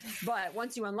bound. But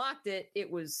once you unlocked it,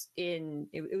 it was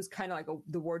kind of like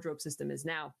the wardrobe system is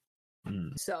now.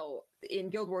 So in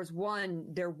Guild Wars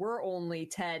 1, there were only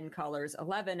 10 colors,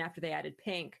 11 after they added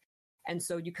pink. And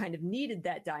so you kind of needed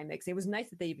that dye mixing. It was nice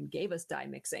that they even gave us dye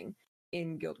mixing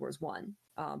in Guild Wars 1.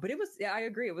 But I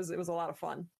agree, it was a lot of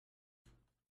fun.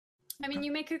 I mean,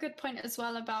 you make a good point as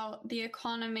well about the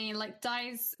economy. Like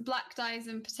dyes, black dyes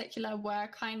in particular, were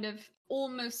kind of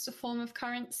almost a form of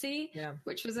currency,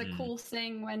 which was a cool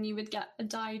thing when you would get a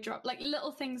dye drop. Like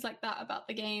little things like that about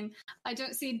the game. I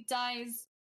don't see dyes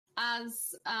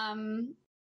as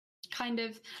kind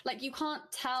of like, you can't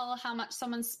tell how much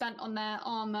someone spent on their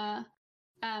armor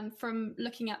from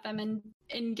looking at them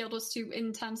in Guild Wars 2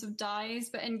 in terms of dyes,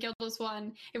 but in Guild Wars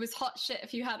 1 it was hot shit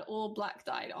if you had all black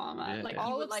dyed armor.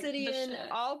 All obsidian,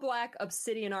 all black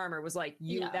obsidian armor was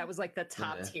that was like the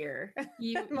top tier,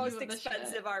 most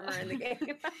expensive armor in the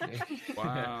game.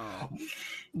 Wow.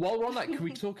 While we're on that, can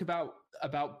we talk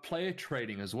about player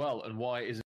trading as well, and why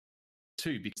is it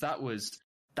too? Because that was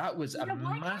a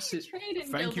massive.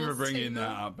 Thank you for bringing that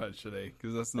up, actually,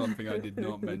 because that's something I did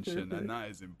not mention, and that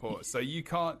is important. So you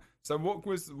can't. So what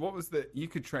was that you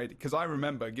could trade? Because I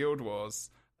remember Guild Wars.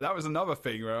 That was another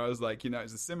thing where I was like,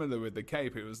 it's similar with the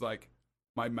cape. It was like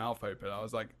my mouth open. I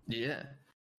was like, yeah.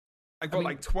 I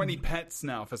got 20 pets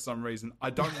now for some reason.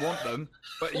 I don't want them,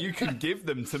 but you can give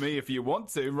them to me if you want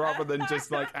to, rather than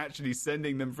just actually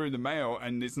sending them through the mail,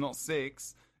 and it's not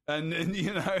 6. And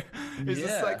it's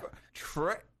just like,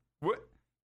 what?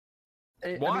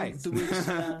 Why? I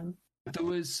mean, there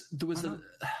was a.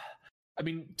 I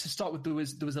mean, to start with, there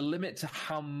was a limit to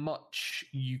how much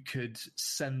you could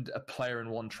send a player in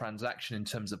one transaction in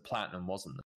terms of platinum,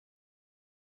 wasn't there?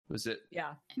 Was it?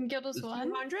 Yeah. In Guild Wars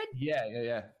 100?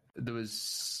 Yeah. There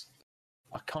was.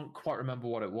 I can't quite remember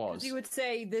what it was. You would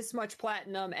say this much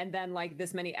platinum, and then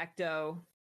this many ecto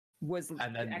was.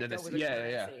 And then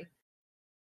yeah.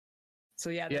 So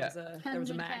there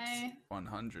was a max.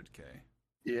 100k.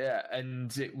 Yeah,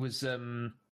 and it was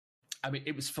I mean,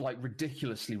 it was for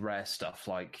ridiculously rare stuff.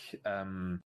 I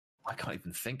can't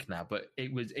even think now, but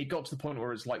it got to the point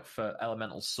where it's for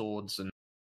elemental swords and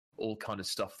all kind of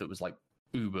stuff that was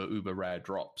uber rare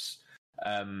drops.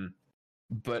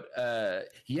 But the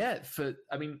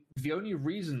only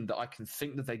reason that I can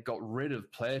think that they got rid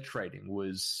of player trading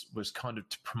was kind of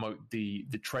to promote the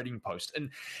trading post. And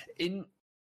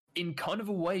in kind of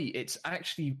a way, it's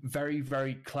actually very,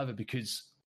 very clever, because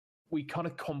we kind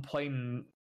of complain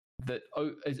that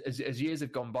as years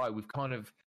have gone by, we've kind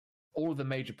of, all of the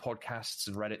major podcasts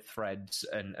and Reddit threads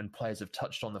and players have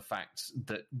touched on the fact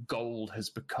that gold has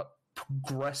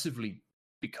progressively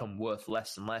become worth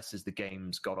less and less as the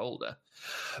games got older.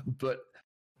 But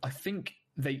I think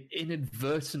they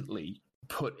inadvertently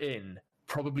put in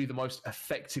probably the most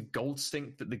effective gold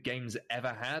sink that the game's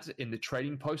ever had in the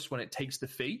trading post when it takes the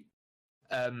fee.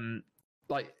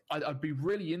 I'd be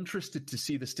really interested to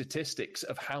see the statistics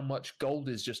of how much gold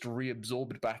is just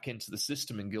reabsorbed back into the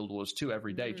system in Guild Wars 2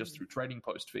 every day just through trading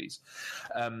post fees.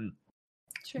 True.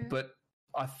 But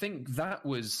I think that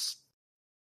was,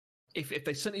 if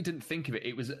they certainly didn't think of it,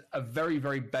 it was a very,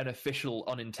 very beneficial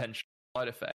unintentional side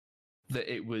effect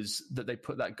that they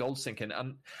put that gold sink in.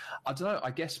 And I don't know,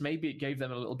 I guess maybe it gave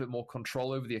them a little bit more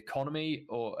control over the economy,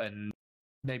 and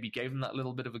maybe gave them that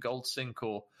little bit of a gold sink,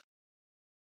 or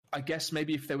I guess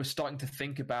maybe if they were starting to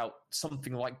think about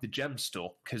something like the gem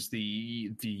store, because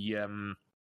the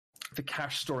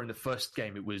cash store in the first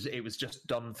game, it was just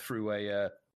done through a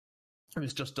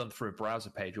browser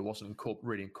page. It wasn't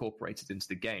really incorporated into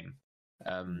the game.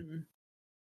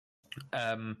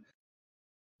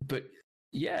 But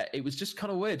yeah, it was just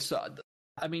kind of weird. So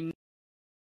I mean,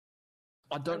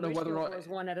 I don't know whether there was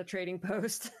one at a trading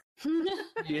post.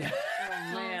 Yeah.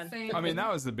 Oh man. I mean,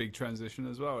 that was a big transition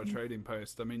as well. A trading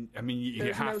post. I mean, you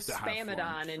There's have no to have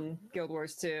Spamodon one. in Guild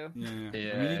Wars 2. Yeah.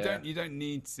 Yeah, I mean, you don't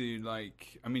need to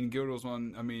like. I mean, Guild Wars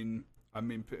 1. I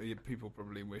mean, people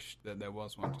probably wish that there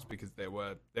was one just because there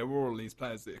were all these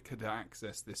players that could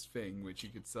access this thing which you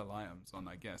could sell items on,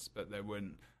 I guess, but they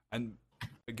wouldn't. And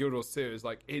Guild Wars 2 is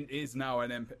like, it is now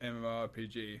an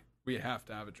MMORPG. We have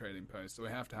to have a trading post, so we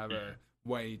have to have a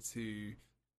way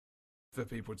for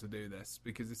people to do this,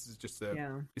 because this is just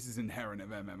this is inherent of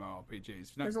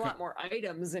MMORPGs. There's a lot more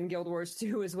items in Guild Wars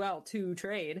 2 as well to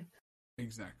trade.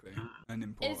 Exactly, and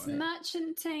important. Is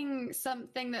merchanting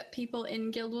something that people in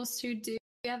Guild Wars 2 do? Do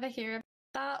you ever hear about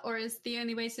that, or is the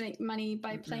only way to make money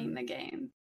by playing the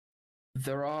game?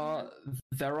 There are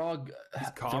gold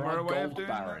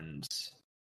barons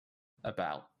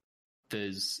about.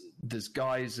 There's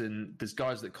guys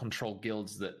that control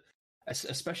guilds that,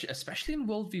 especially in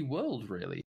World v World,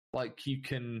 really. Like you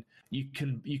can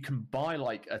buy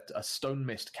like a stone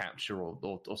mist capture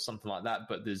or something like that,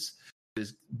 but there's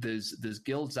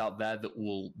guilds out there that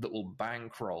will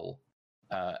bankroll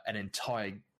an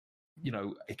entire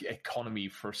economy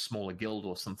for a smaller guild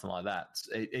or something like that.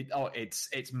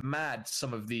 It's mad,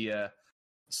 some of the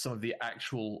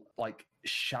actual like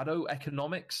shadow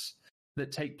economics that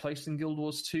take place in Guild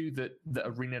Wars 2 that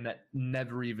ArenaNet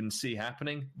never even see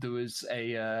happening. There was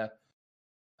a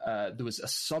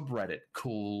subreddit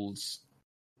called,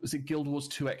 was it Guild Wars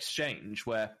 2 Exchange,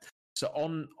 where so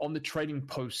on the trading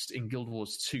post in Guild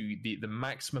Wars 2, the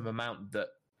maximum amount that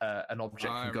an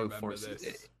object can go for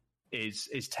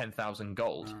is 10,000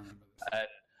 gold.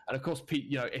 And of course,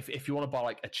 if you want to buy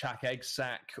like a Chak egg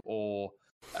sack or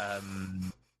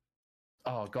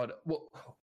oh god,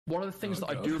 one of the things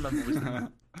I do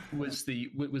remember was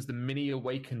the mini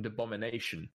awakened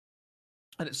abomination,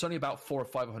 and it's only about 400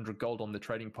 or 500 gold on the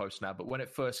trading post now. But when it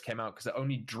first came out, because it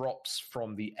only drops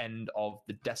from the end of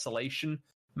the Desolation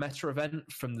meta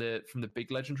event from the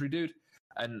big legendary dude,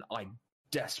 and I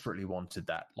desperately wanted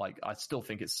that. Like, I still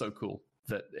think it's so cool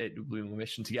that it blew my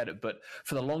mission to get it, but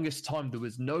for the longest time there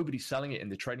was nobody selling it in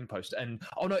the trading post. And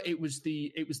it was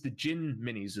the Jin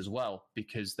minis as well,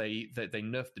 because they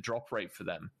nerfed the drop rate for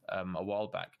them a while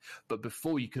back. But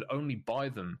before, you could only buy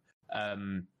them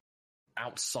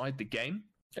outside the game,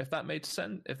 if that makes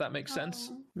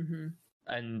sense. Mm-hmm.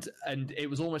 And it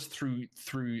was almost through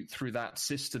that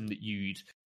system that you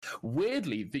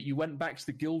went back to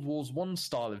the Guild Wars 1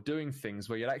 style of doing things,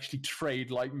 where you'd actually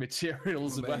trade like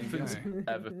materials and weapons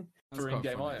for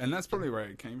in-game items. And that's probably where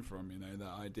it came from, that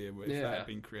idea that had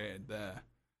been created there.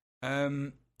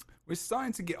 We're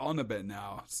starting to get on a bit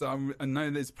now, so I know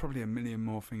there's probably a million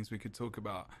more things we could talk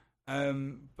about. But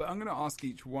I'm going to ask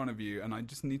each one of you, and I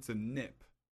just need to nip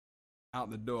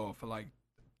out the door for like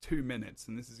 2 minutes,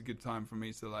 and this is a good time for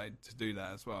me to do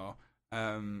that as well.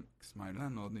 Because my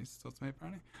landlord needs to talk to me,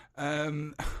 apparently.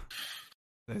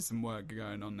 There's some work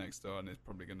going on next door, and it's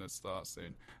probably going to start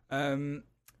soon.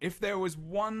 If there was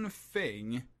one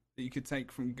thing that you could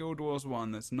take from Guild Wars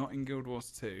 1 that's not in Guild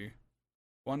Wars 2,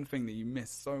 one thing that you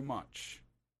miss so much,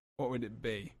 what would it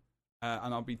be?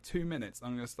 And I'll be 2 minutes.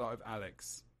 I'm going to start with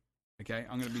Alex. Okay?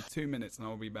 I'm going to be 2 minutes, and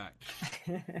I'll be back.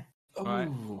 All right.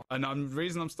 And the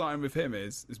reason I'm starting with him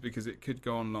is because it could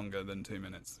go on longer than 2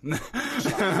 minutes. Wow.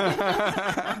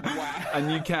 And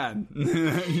you can.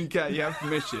 You have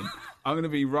permission. I'm going to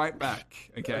be right back,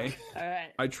 okay? All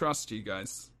right. I trust you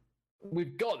guys.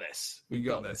 We've got this. We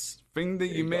got this. Thing that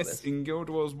you miss in Guild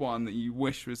Wars 1 that you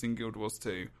wish was in Guild Wars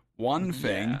 2. One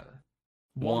thing. Yeah.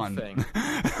 One thing.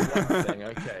 One thing,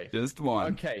 okay. Just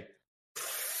one. Okay.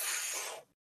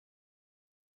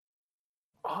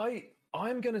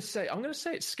 I'm gonna say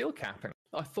it's skill capping.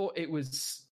 I thought it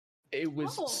was it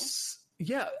was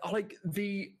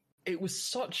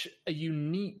such a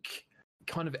unique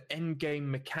kind of end game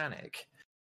mechanic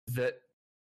that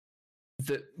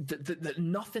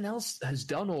nothing else has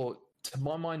done, or to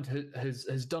my mind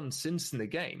has done since in the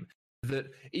game.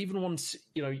 That even once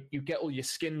you get all your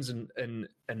skins and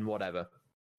whatever,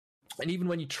 and even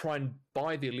when you try and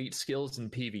buy the elite skills in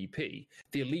PvP,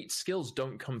 the elite skills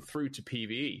don't come through to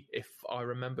PvE, if I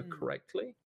remember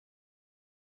correctly.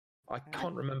 I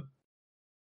can't remember,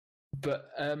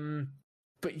 but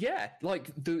yeah,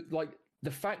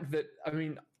 the fact that, I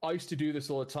mean, I used to do this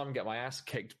all the time and get my ass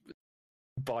kicked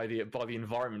by the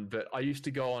environment, but I used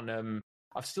to go on.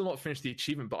 I've still not finished the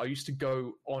achievement, but I used to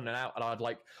go on and out, and I'd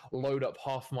load up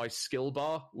half my skill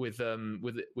bar with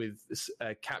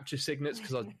capture signets,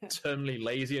 because I was terminally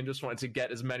lazy and just wanted to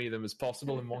get as many of them as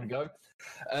possible in one go.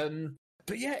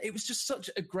 But yeah, it was just such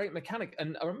a great mechanic,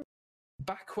 and I remember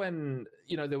back when,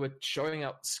 they were showing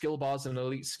out skill bars and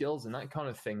elite skills and that kind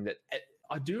of thing, that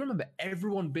I do remember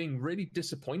everyone being really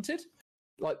disappointed,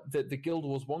 like the Guild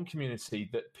Wars 1 community,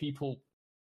 that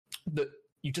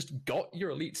you just got your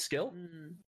elite skill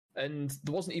and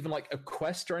there wasn't even like a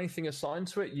quest or anything assigned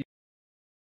to it.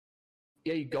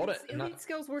 You got it. Elite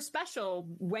skills were special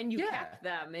when you capped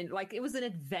them, and like it was an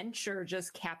adventure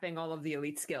just capping all of the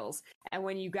elite skills. And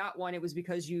when you got one, it was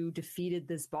because you defeated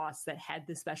this boss that had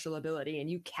this special ability, and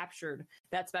you captured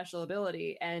that special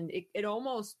ability, and it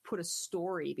almost put a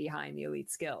story behind the elite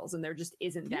skills. And there just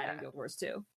isn't that in Guild Wars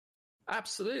 2.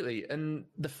 Absolutely, and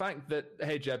the fact that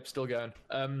Jeb, still going.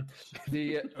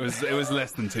 It was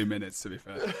less than 2 minutes, to be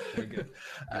fair. Very good.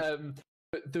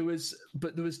 But there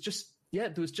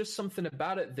was just something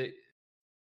about it that,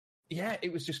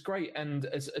 it was just great. And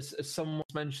as someone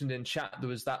mentioned in chat, there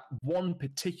was that one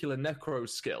particular necro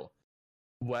skill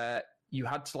where you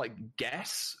had to like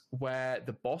guess where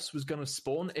the boss was going to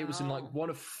spawn. It was in like one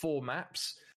of 4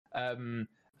 maps.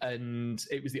 And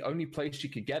it was the only place you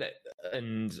could get it.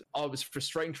 And I was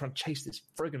frustrating trying to chase this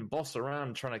friggin' boss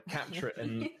around, trying to capture it.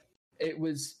 And it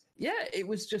was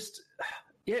just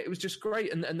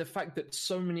great. And the fact that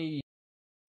so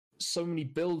many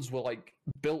builds were like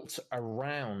built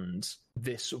around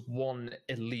this one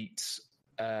elite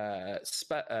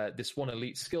this one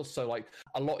elite skill. So like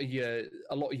a lot of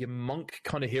your monk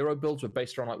kind of hero builds were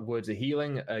based around like words of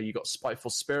healing. You got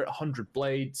Spiteful Spirit, 100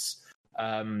 Blades.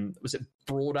 Was it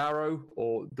Broad Arrow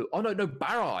or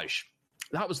Barrage?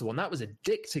 That was the one. That was a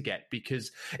dick to get,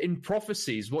 because in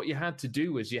Prophecies, what you had to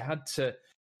do was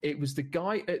it was the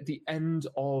guy at the end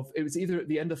of, it was either at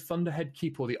the end of Thunderhead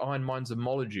Keep or the Iron Mines of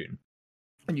Molodune.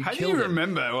 And How do you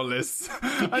remember all this?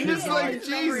 I'm just like,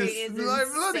 Jesus,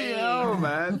 like, bloody hell,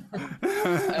 man.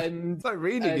 And it's like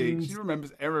reading it. She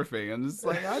remembers everything. I'm just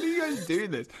like, how do you guys do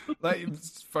this? Like,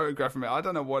 photographing it. I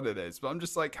don't know what it is, but I'm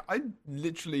just like, I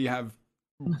literally have,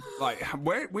 like,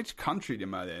 which country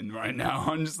am I in right now?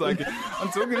 I'm just like,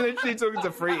 I'm literally talking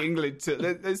to 3 English.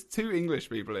 There's 2 English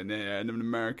people in here and an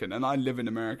American, and I live in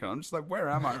America. I'm just like, where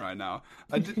am I right now?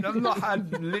 I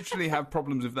literally have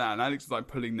problems with that. And Alex is like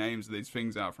pulling names of these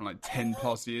things out from like 10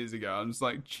 plus years ago. I'm just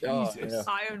like, Jesus.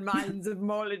 Iron Mines of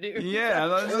Molodune. Yeah,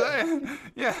 and I was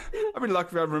like, I'd be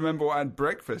lucky if I remember what I had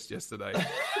breakfast yesterday.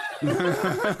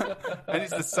 And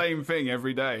it's the same thing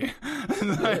every day.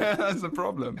 That's the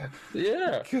problem. Yeah.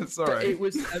 Sorry. It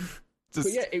was.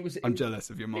 I'm jealous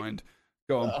of your mind.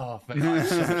 Go on. Oh, but I have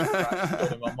so much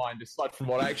crap in my mind, aside from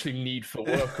what I actually need for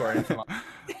work or anything like that.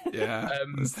 Yeah.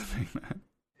 That's the thing, man.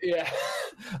 Yeah.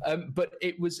 But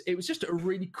it was just a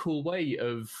really cool way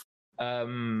of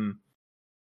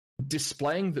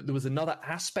displaying that there was another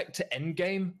aspect to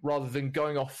endgame, rather than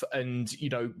going off and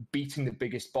beating the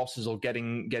biggest bosses or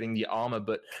getting the armor,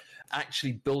 but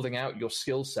actually building out your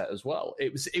skill set as well.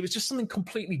 It was just something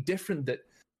completely different that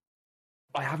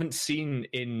I haven't seen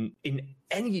in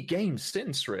any game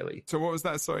since, really. So what was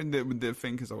that? Sorry, with the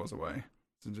thing, because I was away.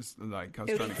 So just like I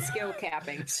was trying to skill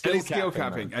capping. Skill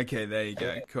capping. Okay, there you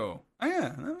go. Cool. Oh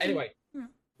yeah. Anyway,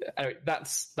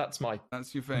 that's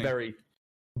your thing. Very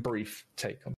brief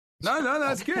take on. No,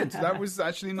 that's good. That was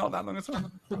actually not that long at all.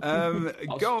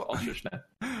 I'll shush now.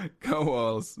 Go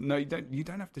Walls. No, you don't. You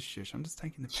don't have to shush. I'm just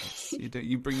taking the piss.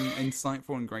 You bring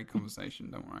insightful and great conversation.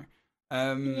 Don't worry.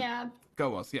 Yeah.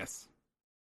 Go Walls. Yes.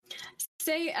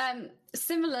 Say,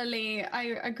 similarly, I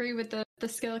agree with the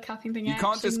skill capping thing. You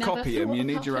can't just copy him. You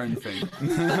need your own thing.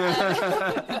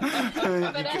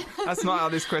 That's not how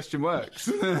this question works.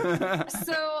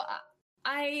 So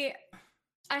I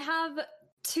have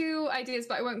 2 ideas,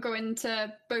 but I won't go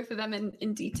into both of them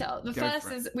in detail. The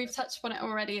first is, we've touched on it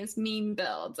already, is meme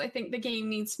builds. I think the game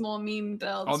needs more meme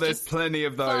builds. Oh, there's plenty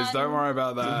of those. Fun. Don't worry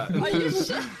about that. Are you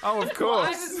sure? Oh, of course.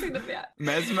 I haven't seen them yet.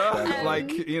 Mesmer,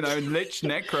 Lich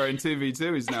Necro in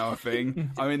 2v2 is now a thing.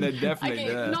 I mean, they're definitely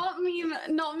there. Not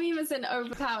meme as in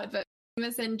overpowered, but meme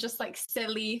as in just like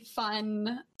silly,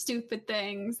 fun, stupid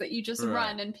things that you just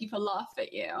run and people laugh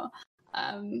at you.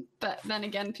 But then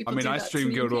again, people. I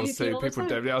stream Guild Wars too. People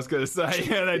definitely. I was going to say,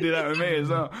 they do that with me as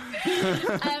well.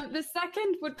 The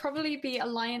second would probably be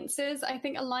alliances. I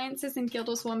think alliances in Guild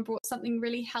Wars 1 brought something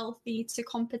really healthy to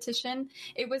competition.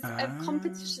 It was a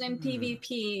competition in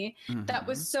PvP that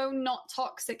was so not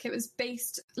toxic. It was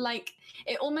based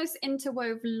it almost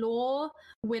interwove lore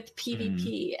with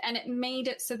PvP, and it made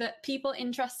it so that people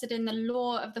interested in the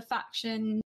lore of the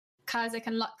faction Kazakh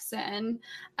and Luxon,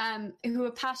 who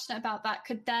are passionate about that,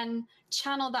 could then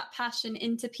channel that passion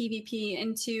into PvP,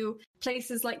 into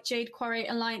places like Jade Quarry,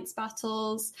 Alliance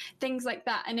battles, things like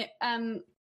that. And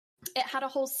it had a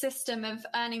whole system of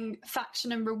earning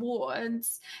faction and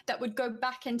rewards that would go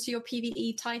back into your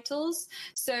PvE titles.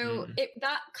 So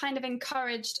that kind of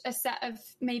encouraged a set of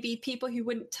maybe people who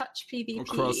wouldn't touch PvP. Or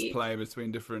cross-play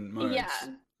between different modes. Yeah.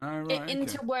 Oh, right, it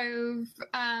interwove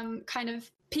kind of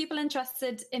people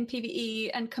interested in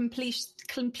PvE and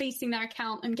completing their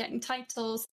account and getting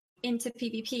titles into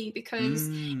PvP, because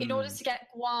in order to get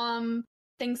Guam,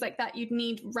 things like that, you'd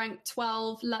need rank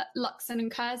 12 Luxon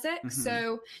and Kurzik.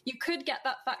 So you could get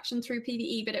that faction through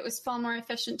PvE, but it was far more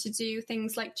efficient to do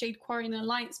things like Jade Quarry and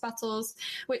Alliance battles,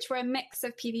 which were a mix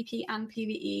of PvP and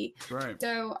PvE. Right.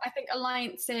 So I think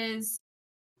alliances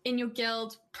in your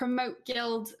guild promote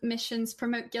guild missions,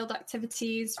 promote guild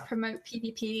activities, promote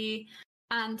PvP,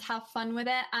 and have fun with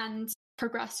it and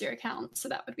progress your account. So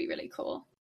that would be really cool.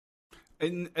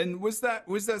 And was that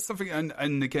something?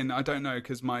 And again, I don't know,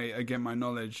 because my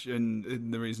knowledge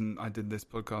and the reason I did this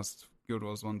podcast, Guild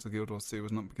Wars 1 to Guild Wars 2,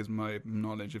 was not because of my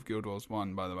knowledge of Guild Wars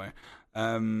 1, by the way.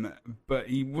 But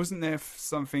he wasn't there for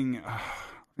something. I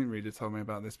think Rita told me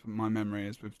about this, but my memory,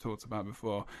 as we've talked about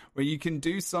before, where you can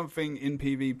do something in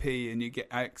PvP and you get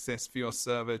access for your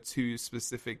server to a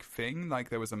specific thing, like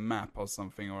there was a map or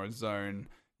something or a zone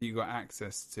you got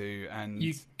access to, and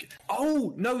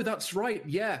oh no, that's right,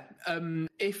 yeah.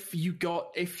 If your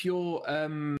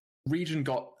region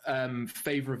got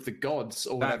favor of the gods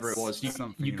or whatever it was,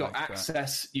 you got like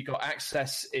access. You got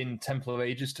access in Temple of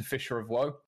Ages to Fisher of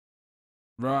Woe.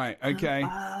 Right. Okay.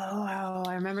 Oh,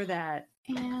 I remember that.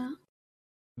 Yeah.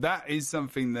 That is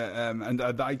something that, and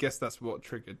I guess that's what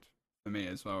triggered for me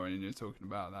as well when you're talking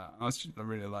about that. I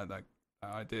really like that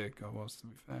idea. God, was, to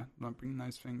be fair, like bringing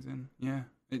those things in. Yeah,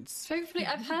 it's hopefully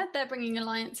I've heard they're bringing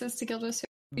alliances to Guild Wars.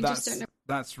 We just don't know.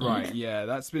 That's right. Yeah,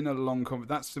 that's been a long.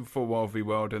 That's for World v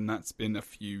World, and that's been a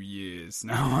few years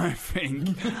now. I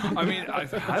think. I mean,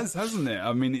 hasn't it?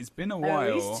 I mean, it's been a while.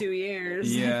 At least 2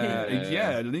 years. Yeah,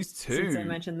 at least 2. Since I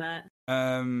mentioned that.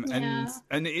 And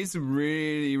it is a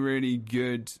really, really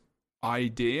good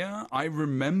idea. I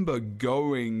remember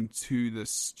going to the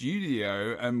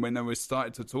studio, and when I was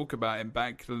started to talk about it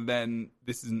back then,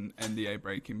 this isn't NDA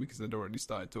breaking because I'd already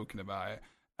started talking about it.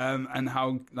 And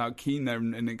how keen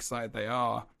and excited they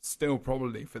are still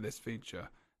probably for this feature.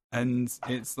 And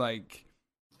it's like,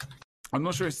 I'm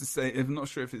not sure it's the same. I'm not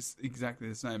sure if it's exactly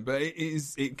the same, but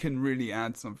it can really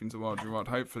add something to World Reward,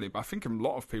 hopefully. But I think a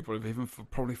lot of people have even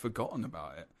probably forgotten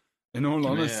about it. In all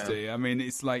honesty, I mean,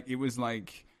 it's almost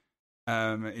like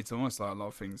a lot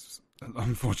of things,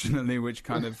 unfortunately, which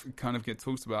kind of get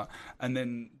talked about, and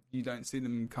then you don't see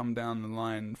them come down the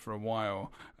line for a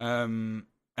while. And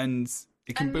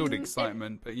it can build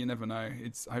excitement, but you never know.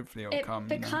 Hopefully it'll come.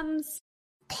 It becomes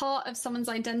part of someone's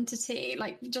identity.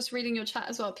 Like just reading your chat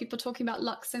as well, people talking about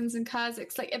Luxons and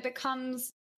Kurziks. Like it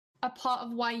becomes a part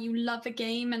of why you love a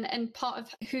game and part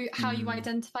of how you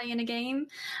identify in a game.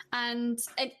 And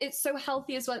it's so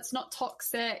healthy as well. It's not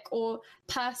toxic or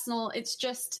personal. It's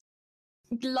just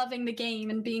loving the game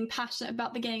and being passionate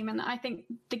about the game. And I think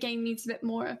the game needs a bit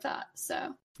more of that.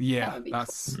 So yeah,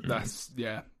 that's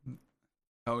yeah.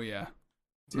 Oh yeah.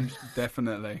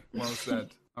 Definitely. Well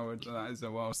said. That is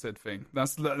a well said thing.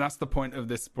 That's the point of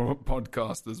this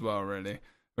podcast as well, really.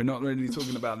 We're not really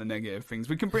talking about the negative things.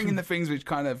 We can bring in the things which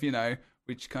kind of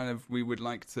we would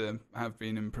like to have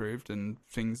been improved, and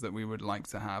things that we would like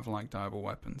to have, like diable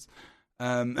weapons.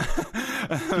 But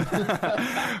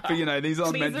these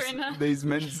aren't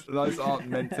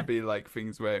meant to be like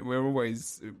things where we're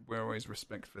always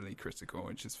respectfully critical,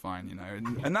 which is fine,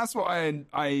 and that's what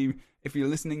I if you're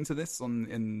listening to this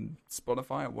in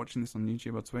Spotify or watching this on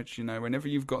YouTube or Twitch, whenever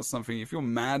you've got something, if you're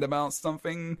mad about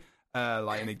something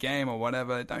like in a game or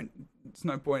whatever, it's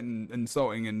no point in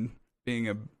insulting and being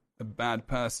a bad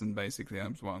person, basically.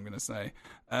 That's what I'm going to say.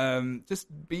 Just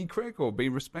be critical, be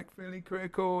respectfully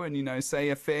critical, and say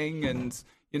a thing, and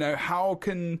how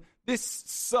can this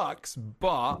sucks,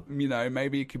 but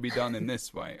maybe it could be done in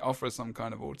this way. Offer some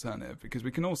kind of alternative, because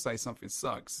we can all say something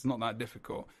sucks. It's not that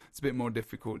difficult. It's a bit more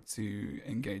difficult to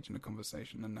engage in a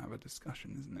conversation and have a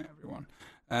discussion, isn't it, everyone?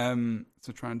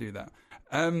 So try and do that.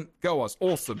 Go was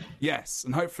awesome, yes,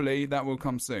 and hopefully that will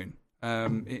come soon.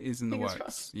 It is in the works.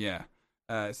 Crossed. Yeah.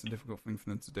 It's a difficult thing for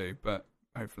them to do, but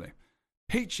hopefully.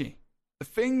 Peachy, the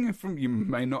thing from... You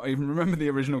may not even remember the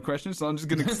original question, so I'm just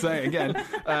going to say it again,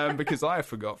 because I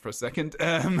forgot for a second.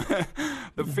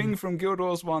 The thing from Guild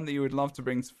Wars 1 that you would love to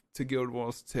bring to Guild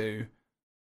Wars 2,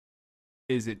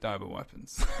 is it diable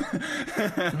weapons? No,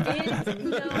 it's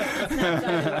not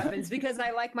diable weapons, because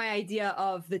I like my idea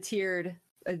of the tiered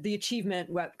the achievement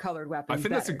colored weapons. I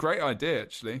think that's a great idea,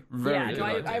 actually. Very good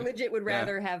idea. I legit would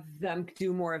rather have them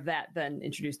do more of that than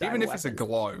introduce the even if weapons. it's a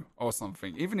glow or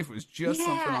something. Even if it was just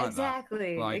something like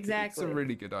exactly, that. Exactly. It's a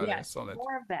really good idea. Yes, Solid.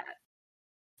 More of that.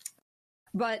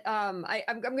 But I'm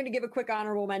going to give a quick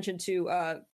honorable mention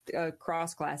to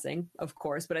cross-classing, of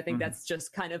course, but I think that's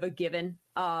just kind of a given.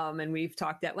 And we've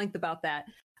talked at length about that.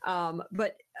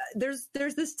 But there's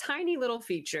this tiny little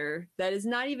feature that is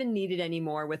not even needed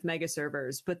anymore with mega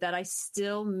servers, but that I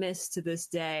still miss to this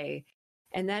day.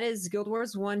 And that is Guild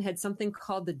Wars 1 had something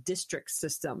called the district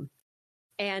system.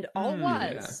 And all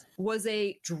was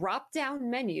a drop-down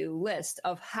menu list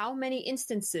of how many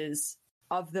instances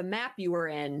of the map you were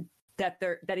in that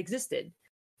existed.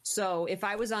 So if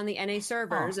I was on the NA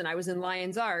servers and I was in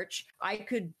Lion's Arch, I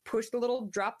could push the little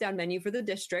drop-down menu for the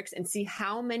districts and see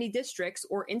how many districts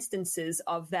or instances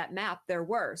of that map there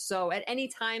were. So at any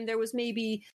time there was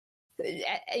maybe,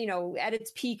 at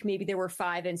its peak, maybe there were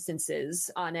 5 instances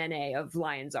on NA of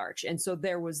Lion's Arch. And so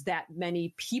there was that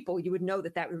many people. You would know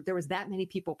that there was that many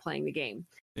people playing the game.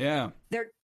 Yeah.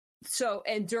 So,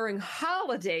 and during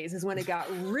holidays is when it got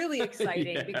really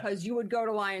exciting because you would go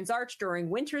to Lion's Arch during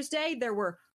Winter's Day. There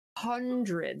were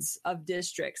hundreds of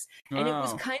districts. And it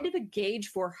was kind of a gauge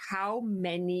for how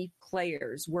many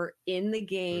players were in the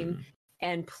game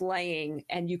and playing.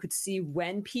 And you could see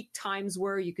when peak times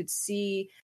were. You could see,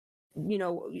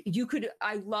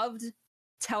 I loved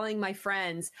telling my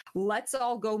friends, let's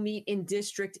all go meet in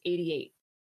District 88.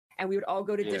 And we would all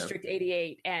go to District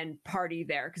 88 and party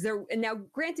there. And now,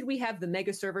 granted, we have the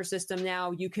mega server system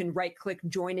now. You can right-click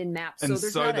join in maps. And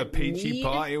so the Peachy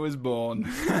Party was born.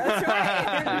 That's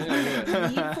right.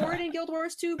 There's a need for it in Guild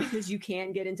Wars 2 because you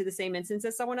can get into the same instance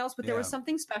as someone else. But there was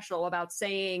something special about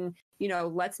saying,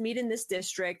 let's meet in this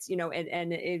district,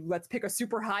 and let's pick a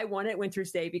super high one at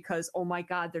Winter's Day because, oh my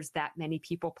God, there's that many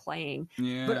people playing.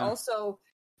 Yeah. But also,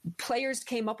 players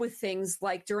came up with things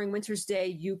like during Winter's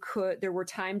Day, there were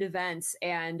timed events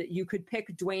and you could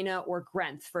pick Dwayna or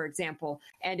Grenth, for example.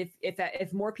 And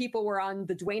if more people were on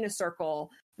the Dwayna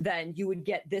circle, then you would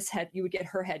get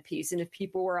her headpiece. And if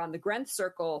people were on the Grenth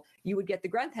circle, you would get the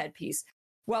Grenth headpiece.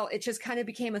 Well, it just kind of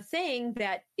became a thing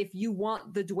that if you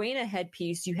want the Dwayna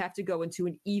headpiece, you have to go into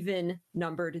an even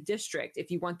numbered district. If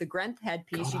you want the Grenth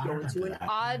headpiece, you go into an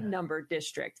odd numbered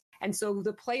district. And so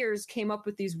the players came up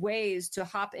with these ways to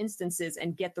hop instances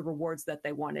and get the rewards that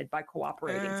they wanted by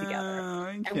cooperating together.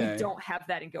 Okay. And we don't have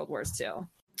that in Guild Wars 2.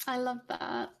 I love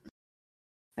that.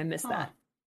 I miss that.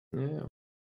 Yeah.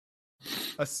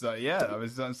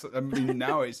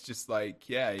 Now it's just like,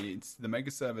 it's the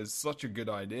mega server is such a good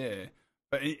idea.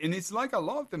 And it's like a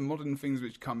lot of the modern things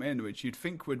which come in, which you'd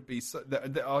think would be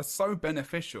that are so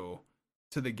beneficial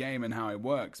to the game and how it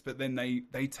works, but then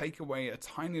they take away a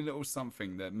tiny little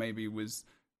something that maybe was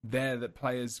there that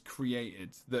players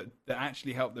created that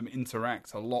actually help them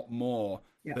interact a lot more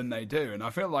than they do. And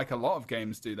I feel like a lot of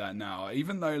games do that now,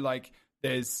 even though like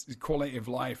there's quality of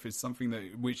life is something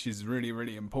which is really,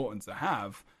 really important to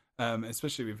have,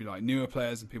 especially with like newer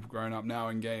players and people growing up now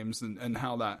in games and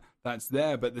how that's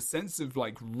there. But the sense of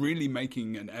like really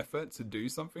making an effort to do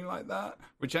something like that,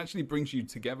 which actually brings you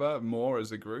together more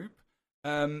as a group,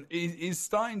 is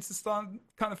starting to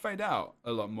kind of fade out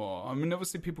a lot more. I mean,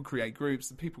 obviously people create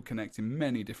groups, people connect in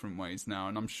many different ways now,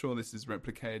 and I'm sure this is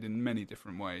replicated in many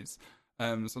different ways. So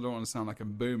I don't want to sound like a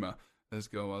boomer, as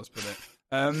Girl was put it.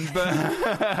 But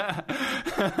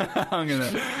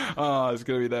it's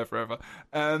gonna be there forever.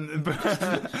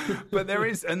 But there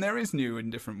is new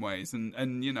in different ways, and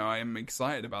I am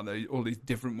excited about all these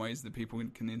different ways that people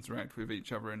can interact with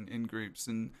each other in groups.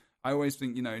 And I always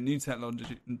think, new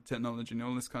technology and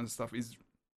all this kind of stuff is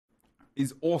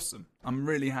awesome. I'm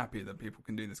really happy that people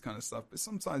can do this kind of stuff. But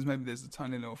sometimes maybe there's a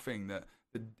tiny little thing that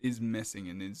is missing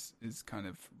and is kind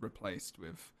of replaced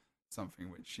with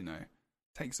something which,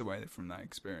 takes away from that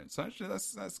experience. So actually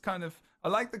that's kind of, I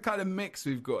like the kind of mix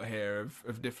we've got here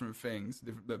of different things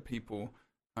that people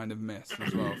kind of miss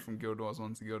as well from Guild Wars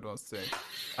 1 to Guild Wars 2.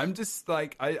 I'm just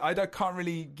like, I can't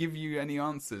really give you any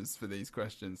answers for these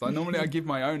questions. Like normally I give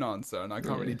my own answer and I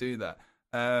can't really do that.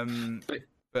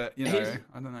 But I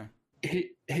don't know.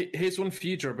 Here's one for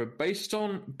you, Dropper. Based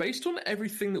on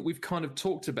everything that we've kind of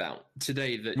talked about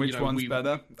today, that which one's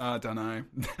better? I don't know.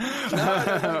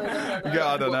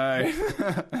 I don't know.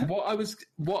 What I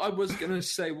was going to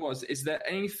say is there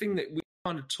anything that we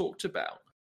kind of talked about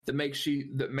that makes you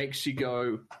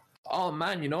go, oh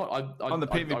man, on the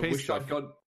PvP I wish stuff. I'd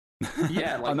got.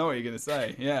 Yeah, I know what you're going to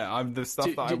say. Yeah, I'm the stuff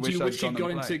that I wish I'd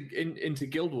gone into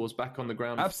Guild Wars back on the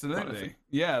ground. Absolutely. Kind of,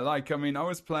 yeah, like I mean, I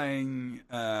was playing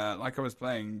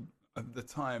at the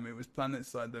time it was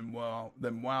PlanetSide,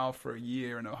 then WoW for a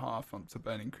year and a half up to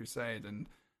Burning Crusade, and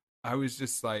I was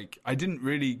just like, I didn't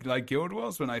really like Guild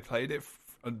Wars when I played it.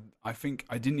 I think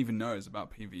I didn't even know it was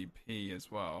about PvP as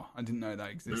well. I didn't know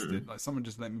that existed. Like, someone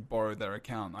just let me borrow their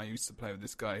account. I used to play with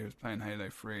this guy who was playing Halo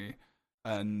 3,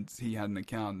 and he had an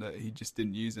account that he just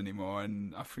didn't use anymore,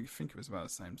 and I think it was about the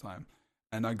same time.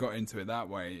 And I got into it that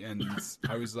way, and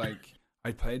I was like,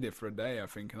 I played it for a day, I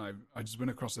think, and I just went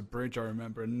across a bridge, I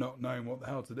remember, and not knowing what the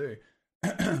hell to do.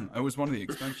 It was one of the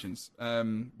expansions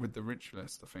with the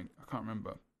Ritualist, I think. I can't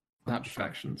remember.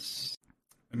 Abstractions.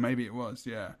 Maybe it was,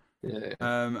 yeah. Yeah.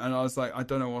 And I was like, I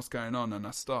don't know what's going on, and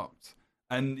I stopped.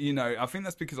 And, you know, I think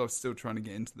that's because I was still trying to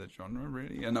get into the genre,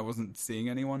 really, and I wasn't seeing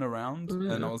anyone around,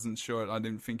 and I wasn't sure. I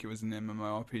didn't think it was an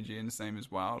MMORPG in the same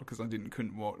as WoW, because I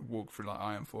couldn't walk through, like,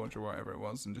 Ironforge or whatever it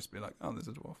was and just be like, oh, there's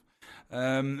a dwarf.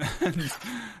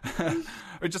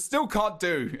 Which I still can't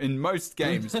do in most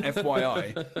games,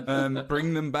 FYI.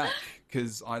 Bring them back,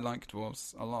 because I like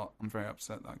dwarves a lot. I'm very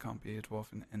upset that I can't be a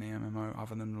dwarf in any MMO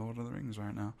other than Lord of the Rings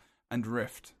right now. And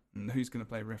Rift. And who's going to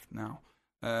play Rift now?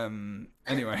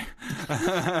 Anyway.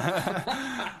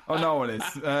 Oh, no one is.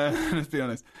 Let's be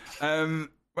honest.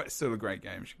 But it's still a great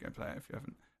game. You should go play it if you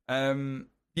haven't.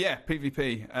 Yeah,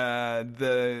 PvP.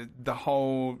 The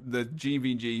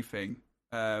GVG thing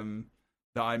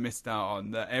that I missed out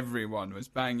on, that everyone was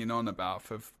banging on about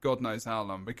for God knows how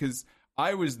long, because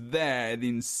I was there, the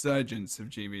insurgents of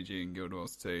GVG and Guild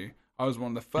Wars 2. I was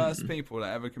one of the first people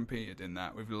that ever competed in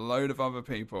that with a load of other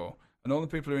people. And all the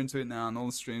people who are into it now, and all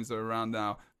the streams that are around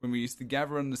now, when we used to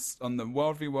gather on the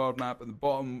World v World map at the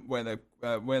bottom where the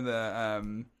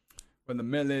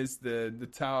mill is, the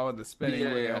tower, the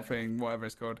spinning wheel thing, whatever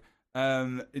it's called.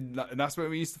 That's where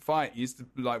we used to fight. You used to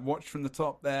like watch from the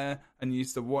top there, and you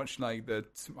used to watch like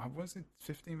what was it,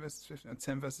 15 versus 15,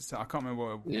 10 versus 10? I can't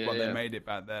remember what they made it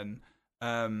back then.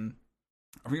 I think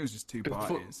it was just two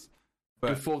parties.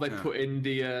 But, before they put in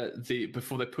the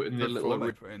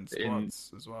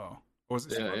squads as well. Or was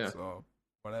it squads or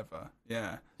whatever?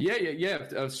 Yeah.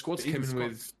 Squads came in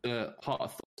with Heart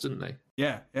of Thoughts, didn't they?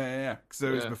 Yeah. Because it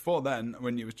was before then,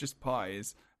 when it was just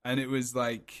parties, and it was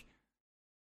like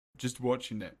just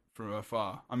watching it from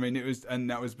afar. I mean,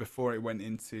 that was before it went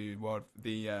into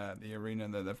the arena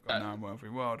that they've got now in World v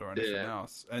World or anything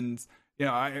else. And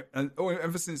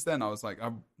ever since then, I was like,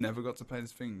 I've never got to play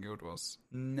this thing in Guild Wars.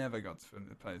 Never got to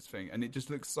play this thing. And it just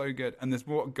looks so good. And there's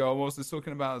what Girl Wars is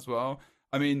talking about as well.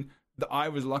 I mean, I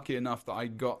was lucky enough that I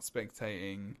got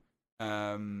spectating,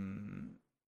 and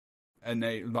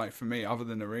they, like, for me, other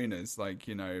than arenas, like,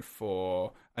 you know,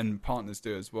 and partners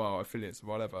do as well, affiliates or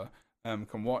whatever,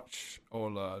 can watch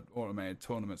all automated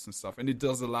tournaments and stuff. And it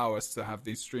does allow us to have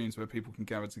these streams where people can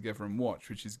gather together and watch,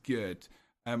 which is good.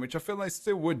 Which I feel they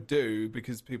still would do,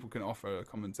 because people can offer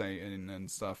commentating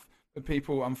and stuff. But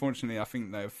people, unfortunately, I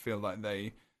think they feel like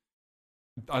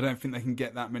I don't think they can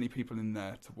get that many people in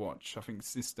there to watch. I think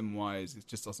system-wise, it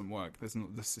just doesn't work.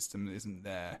 The system that isn't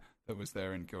there that was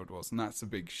there in Guild Wars, and that's a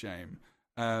big shame.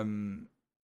 And,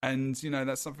 you know,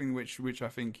 that's something which I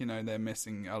think, you know, they're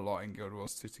missing a lot in Guild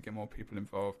Wars to get more people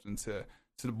involved and to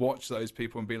watch those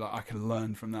people and be like, I can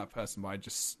learn from that person by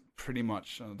just pretty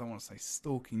much, I don't want to say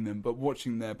stalking them, but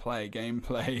watching their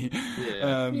gameplay,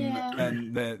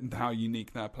 and how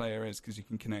unique that player is, because you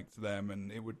can connect to them,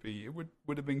 and it would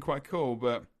have been quite cool.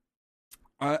 But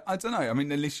I don't know. I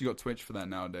mean, at least you got Twitch for that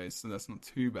nowadays, so that's not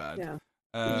too bad.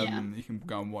 You can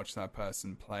go and watch that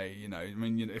person play. You know, I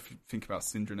mean, you know, if you think about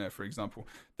Syndranet, for example,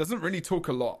 doesn't really talk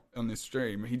a lot on this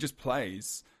stream. He just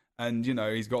plays. And, you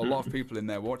know, he's got a lot of people in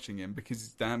there watching him because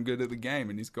he's damn good at the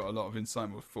game, and he's got a lot of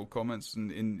insightful comments,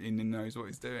 and he knows what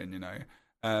he's doing, you know.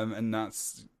 And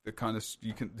that's the kind of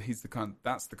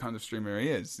that's the kind of streamer he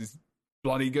is. He's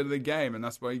bloody good at the game, and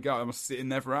that's where you go. I'm sitting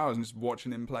there for hours and just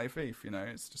watching him play Thief, you know.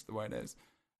 It's just the way it is.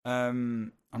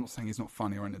 I'm not saying he's not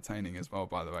funny or entertaining as well,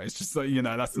 by the way. It's just like, you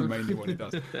know, that's mainly what he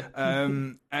does.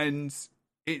 And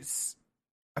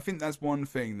I think that's one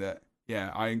thing that,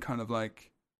 I kind of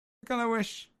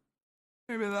wish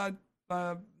maybe that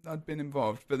I'd been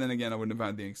involved, but then again, I wouldn't have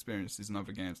had the experiences in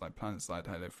other games like PlanetSide,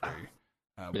 Halo 3,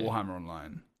 Warhammer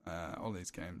Online, all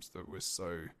these games that were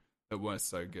so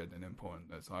good and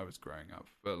important as I was growing up.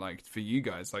 But like, for you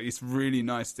guys, like, it's really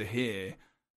nice to hear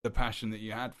the passion that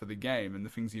you had for the game and the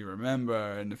things you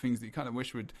remember and the things that you kind of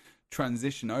wish would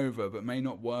transition over, but may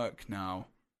not work now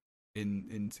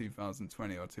in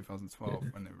 2020 or 2012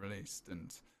 when it released.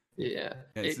 And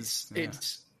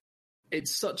it's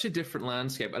such a different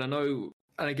landscape, and I know,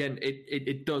 and again,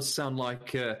 it does sound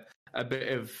like a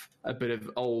bit of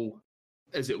old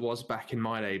as it was back in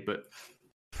my day, but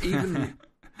even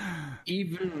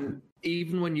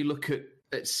even when you look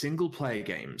at single player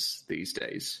games these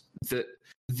days, that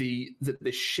the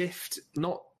shift,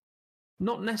 not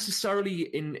necessarily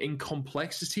in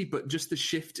complexity, but just the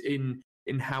shift in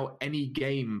how any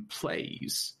game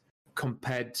plays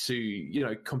compared to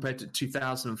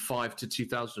 2005 to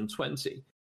 2020,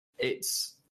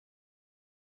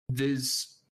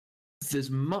 there's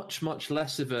much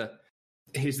less of a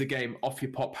here's the game, off you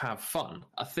pop, have fun.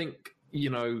 I think the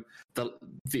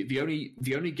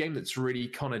only game that's really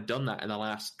kind of done that in the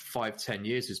last 5-10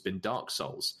 years has been Dark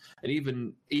Souls, and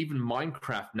even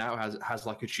Minecraft now has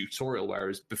like a tutorial,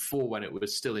 whereas before, when it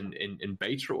was still in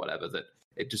beta or whatever, that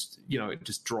it just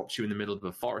dropped you in the middle of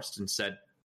a forest and said,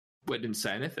 well, it didn't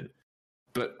say anything,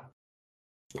 but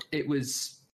it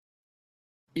was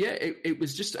it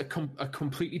was just a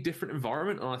completely different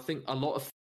environment, and I think a lot of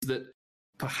things that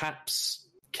perhaps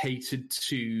catered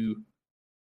to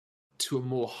a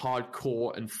more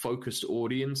hardcore and focused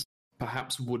audience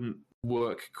perhaps wouldn't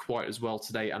work quite as well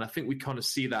today. And I think we kind of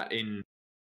see that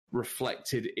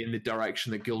reflected in the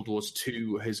direction that Guild Wars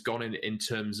 2 has gone in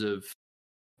terms of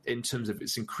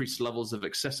its increased levels of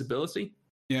accessibility.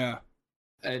 Yeah.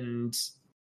 And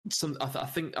I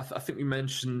think you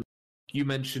mentioned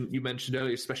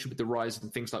earlier, especially with the rise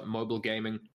in things like mobile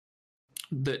gaming,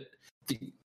 that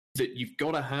you've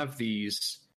got to have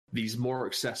these more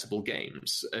accessible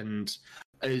games. And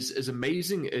as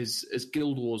amazing as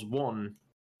Guild Wars 1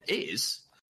 is,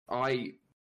 I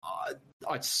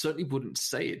certainly wouldn't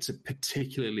say it's a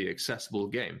particularly accessible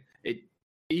game. It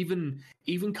even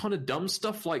kind of dumb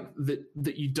stuff like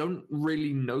that you don't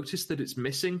really notice that it's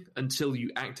missing until you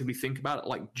actively think about it,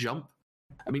 like jump.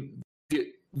 I mean,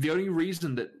 the only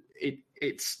reason that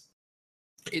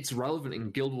it's relevant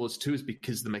in Guild Wars 2 is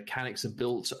because the mechanics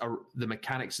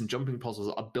and jumping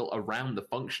puzzles are built around the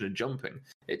function of jumping.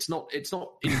 It's not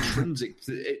intrinsic.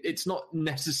 It's not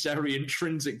necessarily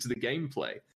intrinsic to the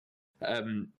gameplay.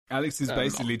 Alex is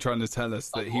basically trying to tell us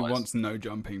that he wants no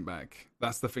jumping back.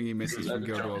 That's the thing he misses from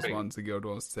Guild Wars 1 to Guild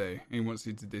Wars 2. He wants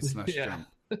you to do slash jump.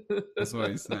 That's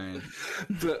what he's saying.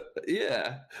 But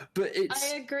it's...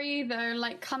 I agree though,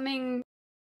 like coming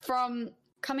from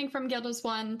Guild Wars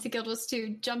 1 to Guild Wars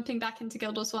 2, jumping back into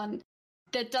Guild Wars 1,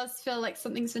 there does feel like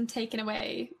something's been taken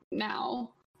away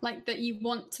now. Like, that you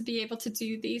want to be able to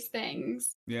do these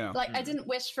things. Yeah. Like, I didn't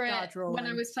wish for it when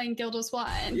I was playing Guild Wars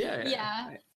 1.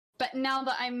 Yeah. But now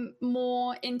that I'm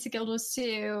more into Guild Wars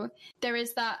 2, there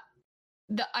is that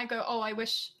I go, oh, I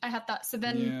wish I had that. So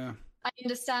then I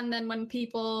understand then when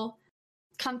people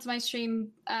come to my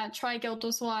stream, try Guild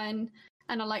Wars 1,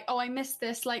 and are like, oh, I missed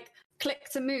this. Like, click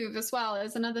to move as well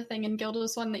is another thing in Guild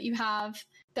Wars 1 that you have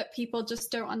that people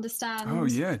just don't understand. Oh,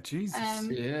 yeah, Jesus.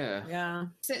 Yeah.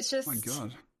 So it's just... Oh, my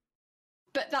God.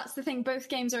 But that's the thing, both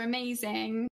games are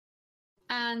amazing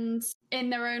and in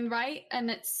their own right,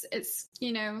 and it's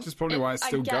which is probably why it's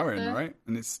still going, right?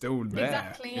 And it's still there.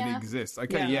 Exactly, It exists.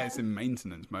 Okay, it's in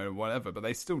maintenance mode or whatever, but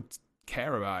they still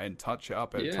care about it and touch it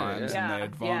up at times, and they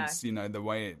advance, the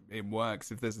way it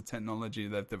works. If there's a technology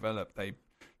they've developed, they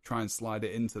try and slide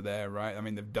it into there, right? I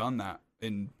mean, they've done that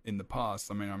in the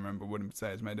past. I mean, I remember Wooden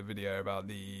Potatoes made a video about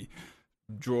the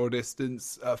draw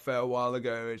distance a fair while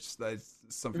ago, which there's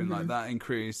something like that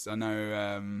increase. I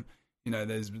know,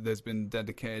 there's been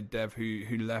dedicated dev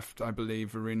who left, I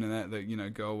believe, ArenaNet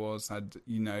that, Girl Wars had,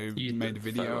 made a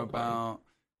video about.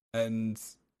 And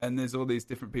there's all these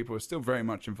different people who are still very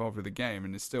much involved with the game.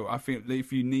 And it's still, I feel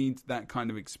if you need that kind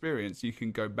of experience, you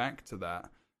can go back to that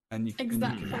and you can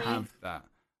have that.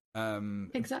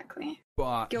 Exactly.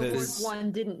 But Guild Wars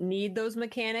 1 didn't need those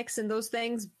mechanics and those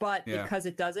things, but because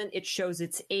it doesn't, it shows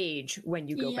its age when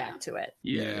you go back to it.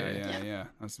 Yeah.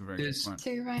 That's a very good point.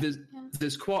 Too, right?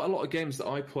 There's quite a lot of games that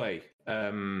I play.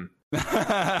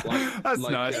 That's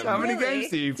nice. How many games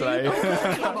do you play?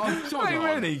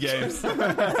 How many games? I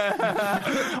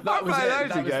play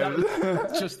loads of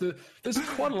games. There's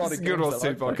quite a lot of games. Good Wars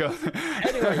 2 podcast.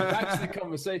 Anyway, back to the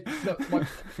conversation. No,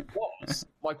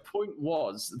 my point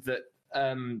was that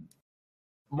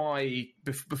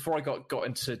before I got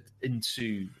into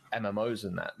MMOs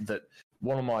and that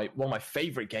one of my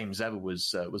favorite games ever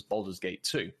was Baldur's Gate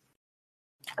 2.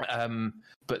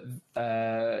 But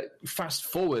fast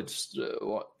forward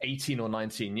 18 or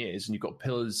 19 years, and you've got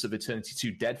Pillars of Eternity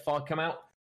 2 Deadfire come out,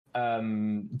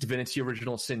 Divinity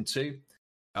Original Sin 2.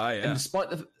 Oh yeah.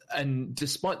 And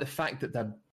despite the fact that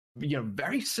they're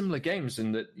very similar games,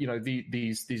 and that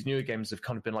these newer games have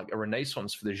kind of been like a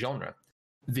renaissance for the genre,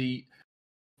 the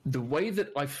way that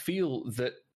I feel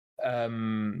that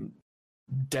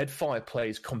Deadfire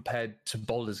plays compared to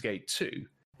Baldur's Gate 2,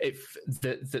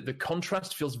 the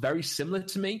contrast feels very similar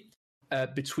to me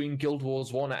between Guild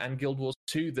Wars 1 and Guild Wars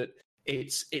 2, that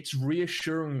it's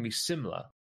reassuringly similar,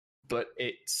 but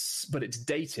it's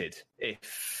dated.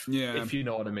 If you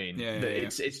know what I mean.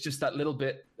 It's just that little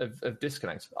bit of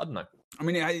disconnect. I don't know. I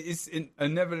mean, it's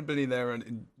inevitably there,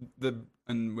 and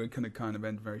we're going to kind of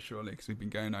end very shortly because we've been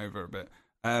going over a bit.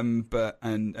 But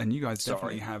you guys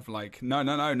definitely have like no,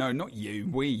 not you,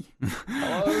 we.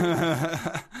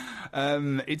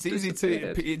 It's easy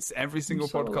it's every single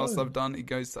podcast I've done. It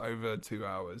goes to over 2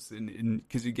 hours,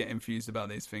 because you get infused about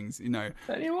these things. You know,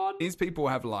 these people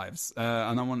have lives,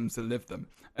 and I want them to live them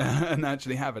and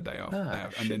actually have a day off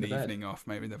and then the evening off.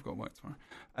 Maybe they've got work tomorrow.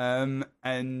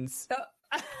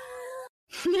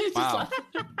 Wow.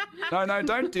 No,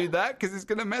 don't do that because it's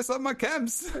going to mess up my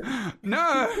camps.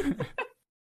 No.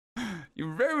 You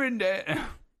ruined it.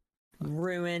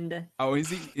 Ruined. Oh, is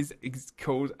he? Is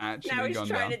called actually? Now he's gone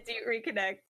trying down? to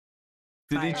reconnect.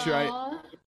 Did he try?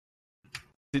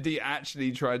 Did he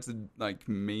actually try to like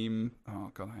meme?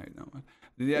 Oh god, I hate that one.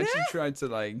 Did he actually try to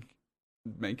like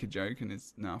make a joke and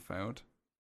it's now failed?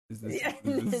 Is this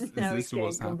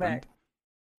what's happened? Back.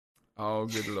 Oh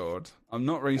good lord! I'm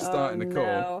not restarting the call,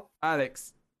 no.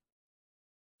 Alex.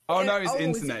 Oh no, his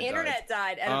internet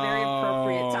died at a very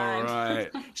appropriate time.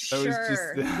 Right. Sure,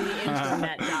 the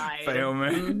internet died. Fail me.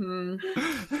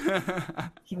 Mm-hmm.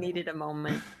 He needed a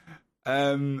moment.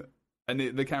 And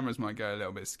the cameras might go a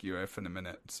little bit skew for a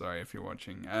minute. Sorry if you're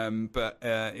watching. But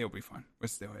it'll be fine. We're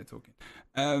still here talking.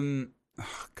 Oh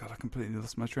God, I completely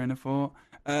lost my train of thought.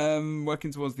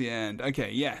 Working towards the end.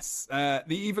 Okay, yes.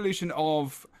 The evolution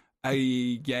of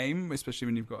a game, especially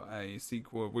when you've got a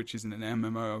sequel which isn't an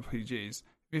MMORPGs.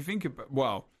 If you think about,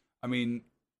 well, I mean,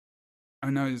 I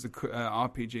know there's a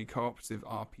RPG, cooperative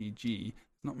RPG.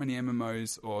 There's not many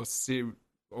MMOs or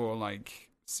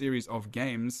series of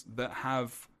games that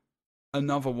have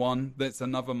another one that's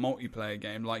another multiplayer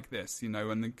game like this, and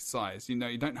the size.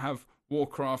 You don't have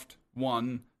Warcraft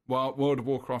 1, World of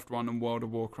Warcraft 1 and World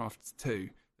of Warcraft 2.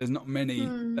 There's not many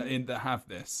that have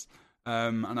this.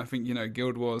 And I think,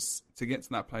 Guild Wars, to get to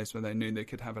that place where they knew they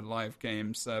could have a live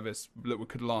game service that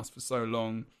could last for so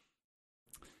long,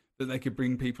 that they could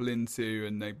bring people into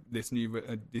this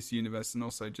universe, and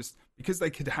also just because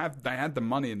they had the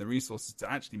money and the resources to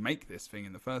actually make this thing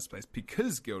in the first place,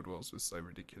 because Guild Wars was so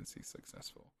ridiculously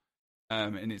successful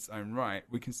in its own right.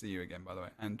 We can see you again, by the way,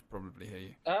 and probably hear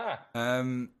you.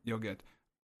 You're good.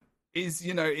 It's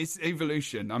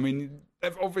evolution. I mean,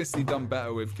 they've obviously done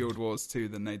better with Guild Wars 2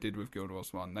 than they did with Guild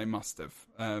Wars 1. They must have,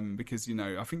 because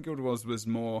I think Guild Wars was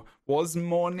more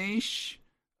niche.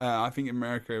 I think in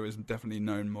America it was definitely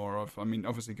known more of. I mean,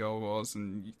 obviously Guild Wars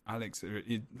and Alex,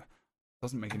 it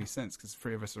doesn't make any sense because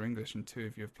 3 of us are English and 2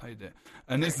 of you have played it,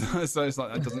 and so it's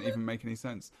like that doesn't even make any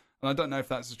sense. And I don't know if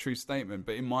that's a true statement,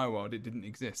 but in my world it didn't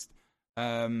exist.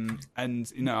 And I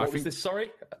think was this?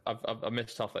 Sorry, I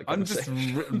missed half that. I'm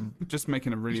just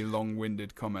making a really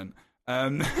long-winded comment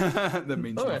that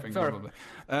means nothing probably.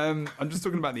 I'm just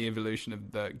talking about the evolution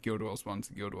of the Guild Wars 1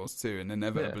 to Guild Wars 2, and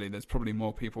inevitably there's probably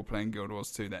more people playing Guild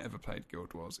Wars 2 that ever played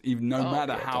Guild Wars, even no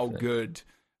matter how good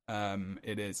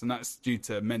it is, and that's due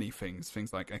to many things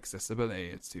like accessibility.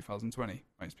 It's 2020,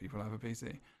 most people have a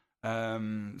PC,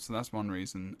 so that's one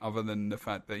reason, other than the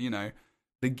fact that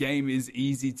the game is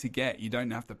easy to get. You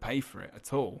don't have to pay for it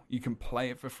at all. You can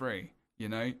play it for free. You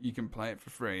can play it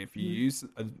for free if you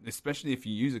especially if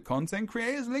you use a content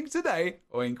creators link today.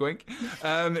 Wink, wink.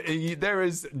 There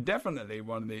is definitely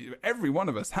every one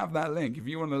of us have that link. If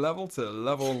you want to level to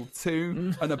level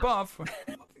 2 and above,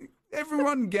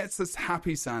 everyone gets this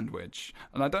happy sandwich.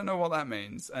 And I don't know what that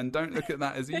means. And don't look at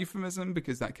that as a euphemism,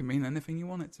 because that can mean anything you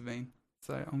want it to mean.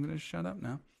 So I'm going to shut up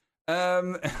now.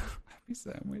 Happy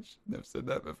sandwich. Never said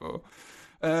that before.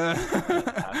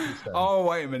 Oh,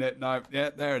 wait a minute. No, yeah,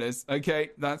 there it is.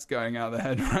 Okay, that's going out of the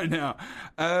head right now.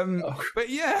 But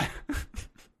yeah.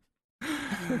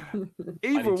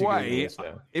 Either way,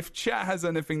 if chat has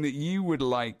anything that you would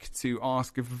like to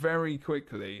ask very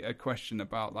quickly, a question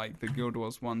about like the Guild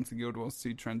Wars 1 to Guild Wars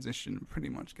 2 transition, I'm pretty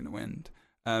much going to end.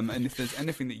 And if there's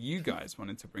anything that you guys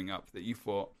wanted to bring up that you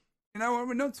thought,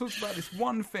 we're not talking about this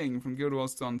one thing from Guild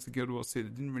Wars 1 to Guild Wars 2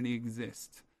 that didn't really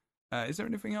exist. Is there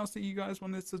anything else that you guys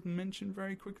wanted to mention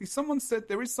very quickly? Someone said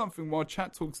there is something while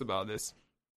chat talks about this.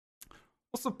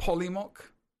 What's a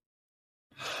polymock?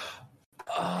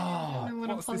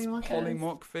 What's this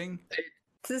polymock thing?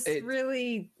 It's this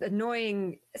really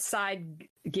annoying side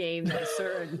game that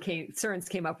Cerns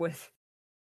came up with.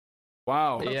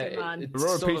 Wow. Yeah, the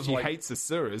Royal PG hates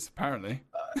Asuras, apparently.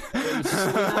 Not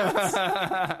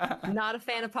a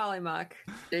fan of Polymock.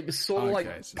 It was sort of like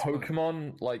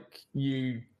Pokemon, like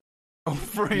you All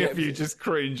three of you just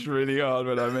cringed really hard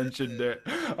when I mentioned it.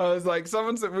 I was like,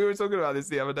 we were talking about this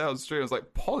the other day on stream. I was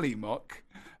like, Polymock,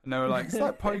 and they were like, it's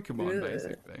like Pokemon,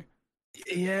 basically.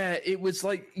 Yeah, it was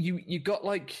like you got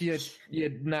like your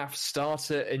NAF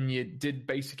starter and you did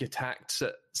basic attacks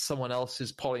at someone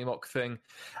else's Polymock thing,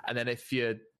 and then if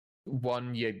you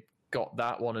won, you got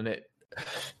that one, and it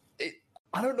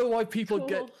I don't know why people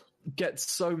get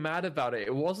so mad about it.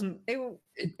 It wasn't.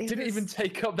 It didn't even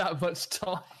take up that much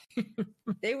time.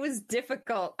 It was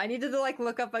difficult. I needed to like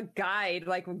look up a guide,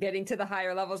 like getting to the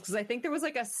higher levels, because I think there was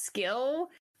like a skill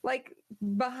like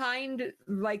behind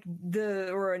like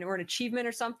or an achievement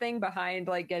or something behind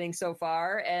like getting so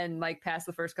far and like past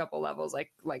the first couple levels. Like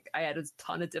I had a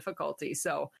ton of difficulty,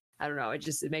 so I don't know. It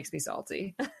makes me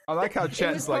salty. I like how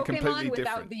chat's like Pokemon completely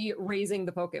without different. the raising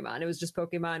the Pokemon. It was just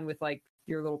Pokemon with like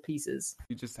your little pieces.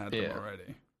 You just had them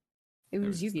already. It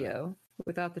was Yu-Gi-Oh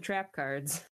without the trap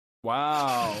cards.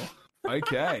 Wow.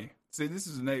 Okay. See, this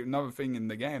is another thing in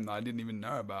the game that I didn't even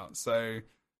know about. So,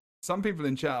 some people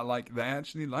in chat are like, they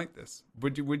actually like this.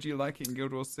 Would you like it in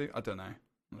Guild Wars 2? I don't know. I'm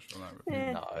not sure that would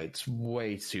be. No, it's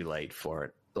way too late for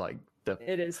it. Like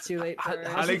it is too late for it.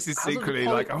 Alex is secretly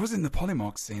like, I was in the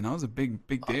Polymock scene. I was a big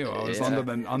deal. I was under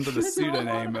the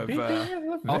pseudonym of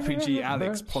RPG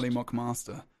Alex Polymock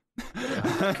Master.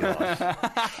 Oh, God.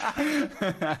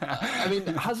 I mean,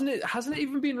 hasn't it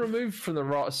even been removed from the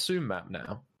Ratasu map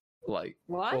now? Like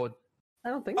what? Or... I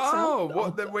don't think so. Oh,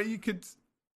 what? The way you could.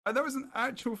 There was an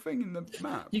actual thing in the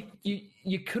map.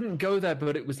 You couldn't go there,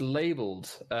 but it was labeled.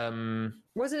 Wasn't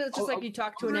it just like you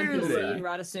talked to an NPC in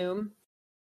Radasum,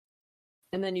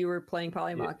 and then you were playing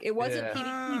Polymock? It wasn't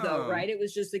PvP though, right? It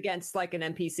was just against like an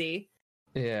NPC.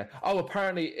 Yeah. Oh,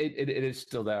 apparently it is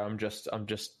still there. I'm just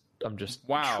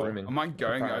wow. Trimming, am I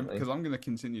going? Because I'm going to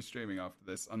continue streaming after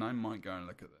this, and I might go and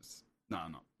look at this. No,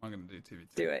 I'm not. I'm going to do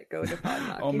TVT. Do it. Go to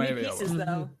Polymock. Or maybe pieces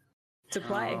though to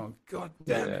play. Oh God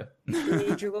damn it! You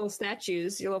need your little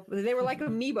statues. They were like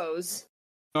amiibos.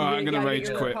 Oh, I'm going to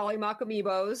rage quit. Polymock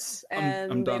amiibos,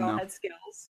 and I'm done they all now. had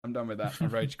skills. I'm done with that. I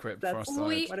rage quit before I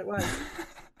started. What it was.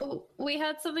 We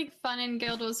had something fun in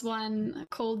Guild Wars 1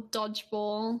 called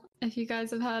Dodgeball, if you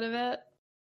guys have heard of it.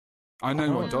 I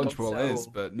know what dodgeball is,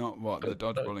 but not what the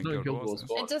dodgeball in Guild Wars is.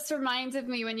 It just reminded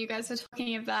me when you guys were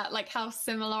talking of that, like how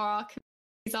similar our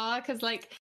communities are, because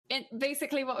like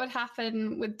basically what would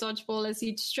happen with dodgeball is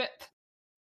you'd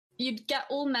get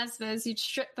all Mesmers, you'd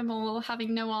strip them all,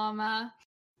 having no armor,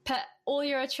 put all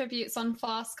your attributes on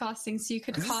fast casting so you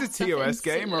could cast. Is this a TOS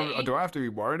game, or do I have to be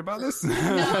worried about this? No.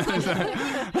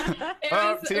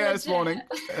 TOS warning.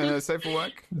 Safe for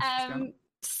work.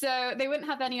 So they wouldn't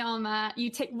have any armor.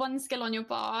 You take one skill on your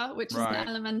bar, which is an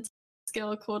elemental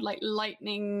skill called like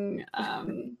lightning,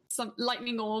 some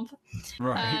lightning orb.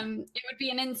 Right. It would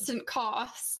be an instant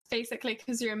cast, basically,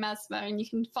 because you're a Mesmer and you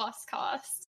can fast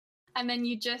cast. And then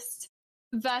you just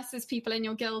versus people in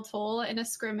your guild hall in a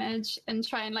scrimmage and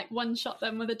try and like one-shot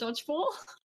them with a dodgeball.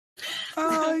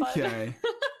 Okay.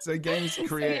 So games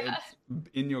created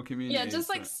in your community. Yeah, just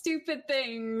like stupid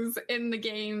things in the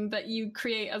game that you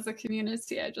create as a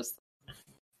community. I just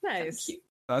nice.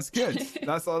 That's good.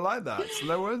 I like that. So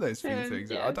there were those few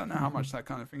things. Yeah. I don't know how much that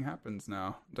kind of thing happens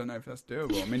now. I don't know if that's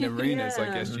doable. I mean, arenas, I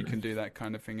guess you can do that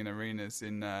kind of thing in arenas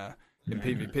in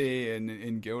PvP and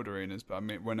in guild arenas. But I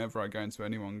mean, whenever I go into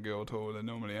any one guild hall, they're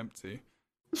normally empty.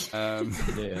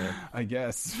 I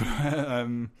guess.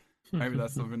 Maybe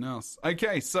that's something else.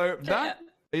 Okay, so that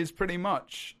is pretty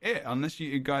much it. Unless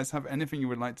you guys have anything you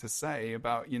would like to say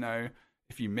about,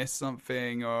 if you missed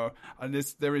something, or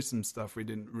there is some stuff we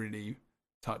didn't really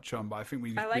touch on, but I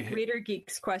think I like Reader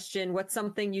Geek's question. What's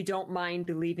something you don't mind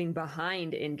leaving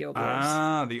behind in Guild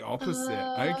Wars? The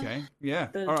opposite. Okay, yeah.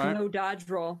 All right. No dodge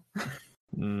roll.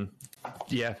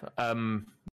 Yeah. I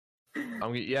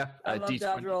love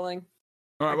dodge rolling.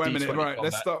 All right, wait a minute. Right,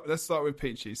 let's start with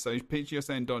Peachy. So Peachy, you're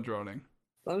saying dodge rolling.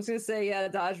 I was gonna say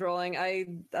dodge rolling. I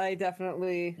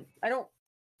definitely don't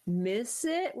miss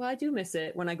it. Well, I do miss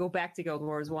it when I go back to Guild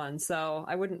Wars 1. So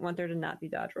I wouldn't want there to not be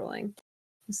dodge rolling.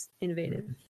 It's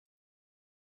innovative.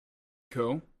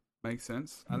 Cool, makes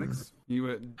sense. Alex, you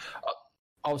were.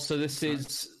 So this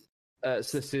is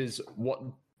what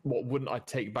wouldn't I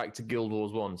take back to Guild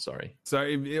Wars 1? Sorry. So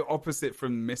opposite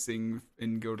from missing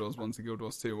in Guild Wars 1 to Guild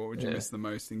Wars 2, what would you miss the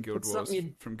most in Guild Wars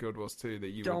from Guild Wars 2 that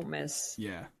you don't miss?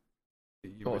 Yeah.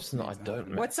 What's not I don't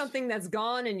miss? What's something that's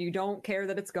gone and you don't care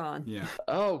that it's gone? Yeah.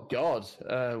 Oh God,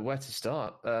 where to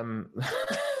start?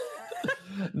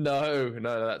 No,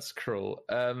 that's cruel.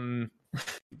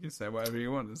 You can say whatever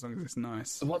you want as long as it's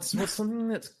nice. What's something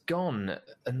that's gone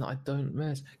and that I don't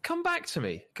miss? Come back to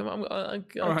me. Come on. All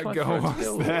right, go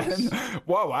on then.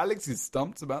 Whoa, Alex is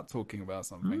stumped about talking about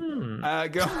something.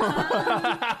 Go on.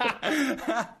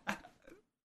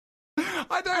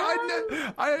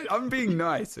 I'm being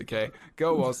nice, okay?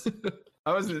 Go on.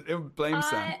 I wasn't blame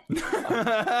Sam.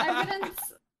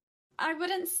 I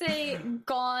wouldn't say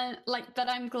gone, like that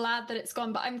I'm glad that it's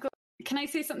gone, but can I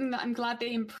say something that I'm glad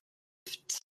they improved?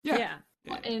 Yeah.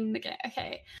 In the game.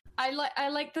 Okay. I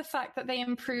like the fact that they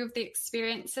improved the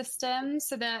experience system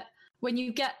so that when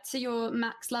you get to your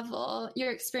max level,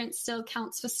 your experience still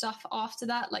counts for stuff after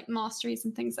that, like masteries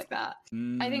and things like that.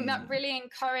 I think that really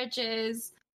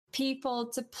encourages people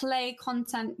to play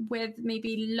content with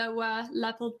maybe lower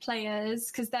leveled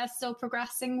players because they're still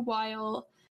progressing while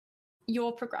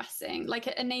you're progressing. Like,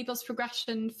 it enables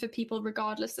progression for people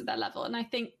regardless of their level. And I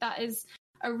think that is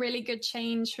a really good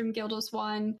change from Guild Wars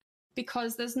 1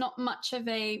 because there's not much of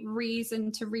a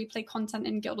reason to replay content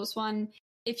in Guild Wars 1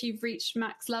 if you've reached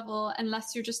max level,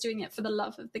 unless you're just doing it for the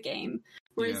love of the game.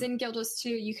 Whereas in Guild Wars 2,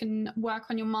 you can work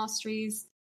on your masteries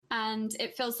and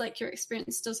it feels like your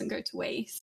experience doesn't go to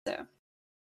waste. So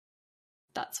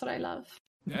that's what I love.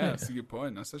 Yeah, that's a good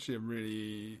point. That's actually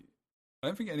I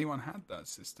don't think anyone had that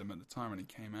system at the time when it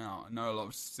came out. I know a lot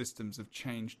of systems have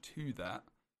changed to that,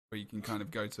 where you can kind of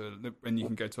go to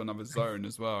another zone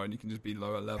as well, and you can just be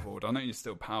lower leveled. I know you're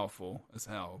still powerful as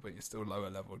hell, but you're still lower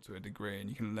leveled to a degree,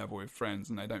 and you can level with friends,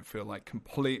 and they don't feel like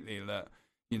completely that,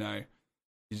 you're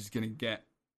just going to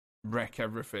wreck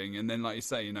everything. And then, like you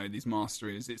say, these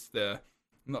masteries, it's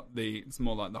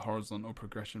more like the horizontal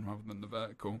progression rather than the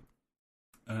vertical,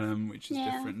 which is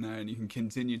different now, and you can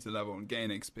continue to level and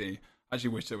gain XP. I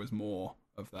actually wish there was more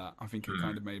of that. I think it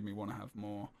kind of made me want to have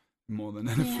more than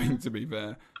anything, to be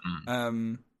fair.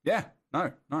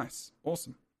 Nice,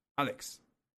 awesome, Alex.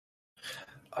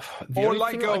 Or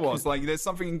like Guild Wars, like there's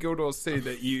something in Guild Wars 2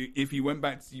 that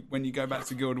when you go back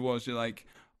to Guild Wars, you're like,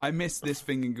 I miss this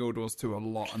thing in Guild Wars 2 a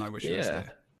lot, and I wish it was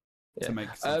there to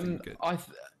make something good.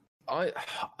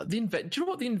 Do you know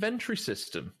what, the inventory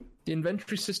system? The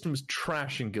inventory system was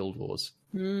trash in Guild Wars.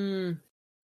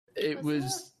 It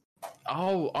was.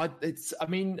 I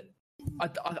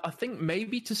think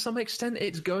maybe to some extent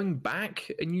it's going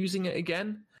back and using it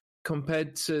again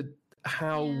compared to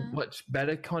how much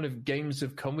better kind of games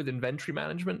have come with inventory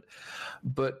management.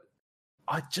 But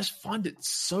I just find it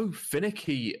so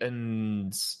finicky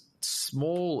and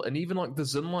small, and even like the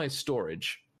Zunlai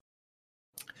storage,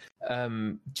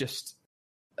 just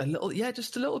a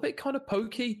little bit kind of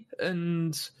pokey.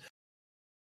 And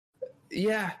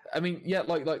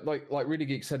like Really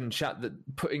Geek said in chat, that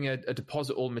putting a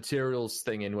deposit all materials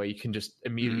thing in where you can just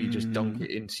immediately just dunk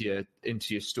it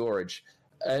into your storage.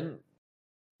 And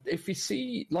if you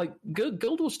see, like,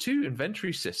 Guild Wars 2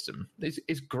 inventory system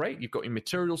is great. You've got your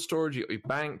material storage, you've got your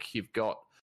bank, you've got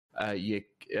your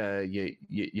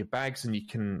bags, and you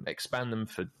can expand them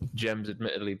for gems,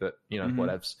 admittedly, but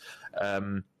whatevs.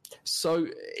 So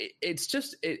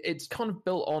it's kind of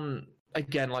built on,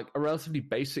 again, like a relatively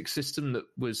basic system that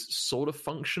was sort of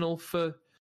functional for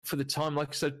the time. Like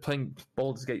I said, playing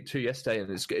Baldur's Gate 2 yesterday,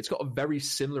 and it's got a very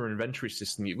similar inventory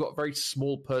system. You've got a very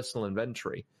small personal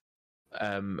inventory,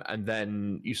 and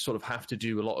then you sort of have to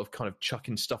do a lot of kind of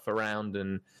chucking stuff around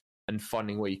and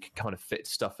finding where you can kind of fit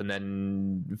stuff, and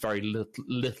then very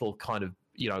little kind of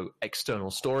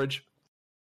external storage.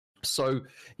 So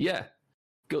yeah,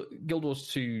 Guild Wars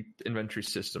 2 inventory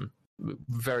system,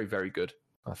 very, very good,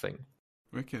 I think.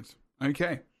 Wicked.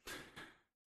 Okay.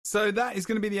 So that is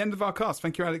going to be the end of our cast.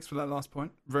 Thank you, Alex, for that last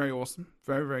point. Very awesome.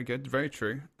 Very, very good. Very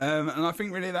true. And I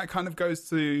think really that kind of goes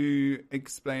to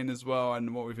explain as well,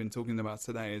 and what we've been talking about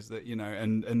today is that,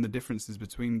 and the differences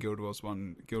between Guild Wars 2.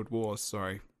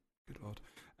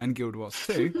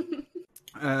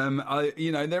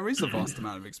 There is a vast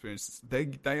amount of experience.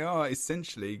 They are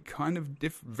essentially kind of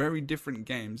very different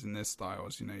games in their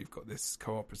styles. You've got this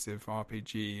cooperative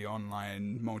RPG,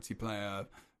 online multiplayer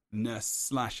 /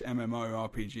 MMO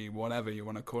RPG, whatever you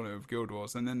want to call it, with Guild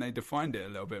Wars, and then they defined it a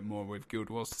little bit more with Guild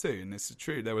Wars 2. And this is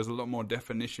true. There was a lot more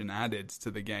definition added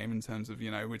to the game in terms of,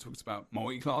 we talked about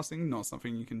multi-classing, not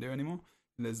something you can do anymore.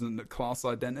 There's a class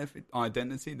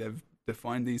identity. They've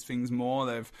defined these things more.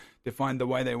 They've defined the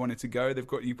way they want it to go.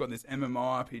 You've got this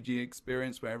MMORPG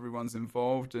experience where everyone's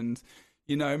involved, and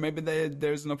maybe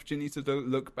there's an opportunity to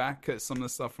look back at some of the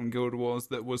stuff from Guild Wars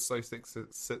that was so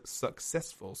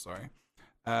successful.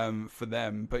 For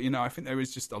them, but I think there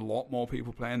is just a lot more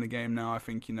people playing the game now. I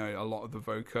think a lot of the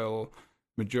vocal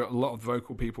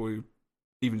people who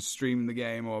even stream the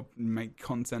game or make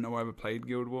content or whatever played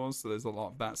Guild Wars, so there's a lot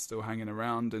of that still hanging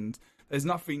around, and There's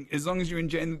nothing, as long as you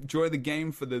enjoy the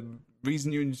game for the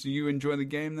reason you enjoy the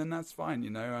game, then that's fine,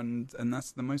 and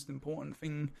that's the most important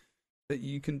thing that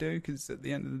you can do, because at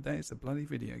the end of the day, it's a bloody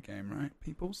video game, right,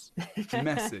 peoples?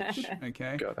 Message,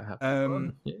 okay? Gotta have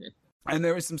fun. Yeah. And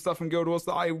there is some stuff in Guild Wars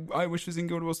that I wish was in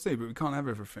Guild Wars too, but we can't have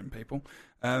everything, people.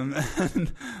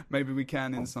 And maybe we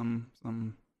can in some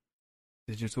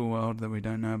digital world that we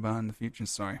don't know about in the future.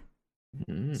 Sorry.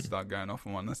 Start going off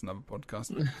on one. That's another podcast.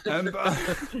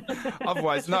 But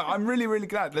otherwise, no, I'm really, really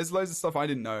glad. There's loads of stuff I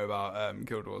didn't know about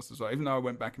Guild Wars as well. Even though I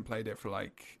went back and played it for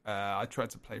I tried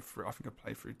to play through. I think I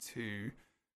played through 2.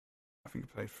 I think I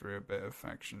played through a bit of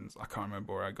factions. I can't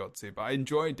remember where I got to, but I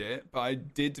enjoyed it. But I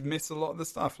did miss a lot of the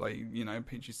stuff. Like,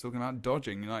 Peachy's talking about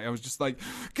dodging. I was just like,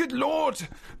 good Lord,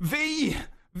 V,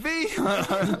 no.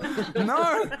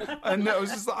 And I was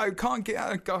just like, I can't get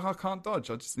out. I can't dodge.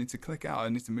 I just need to click out. I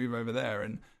need to move over there.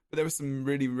 But there was some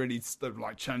really, really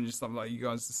challenging stuff, like you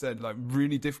guys said, like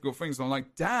really difficult things. I'm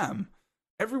like, damn.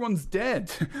 Everyone's dead.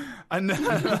 And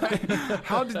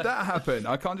how did that happen?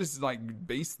 I can't just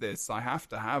beast this. I have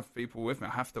to have people with me.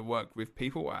 I have to work with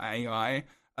people, AI.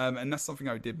 And that's something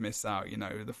I did miss out,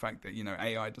 the fact that,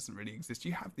 AI doesn't really exist.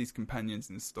 You have these companions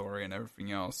in the story and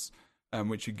everything else,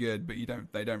 which are good, but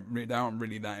they aren't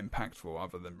really that impactful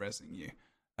other than resing you.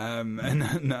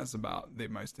 And that's about the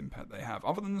most impact they have,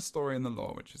 other than the story and the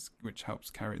lore, which helps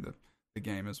carry the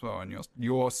game as well, and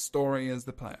your story as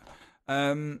the player.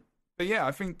 But yeah,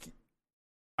 I think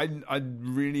I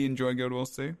really enjoy Guild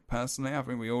Wars 2, personally. I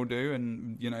think we all do,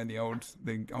 and the old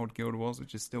Guild Wars,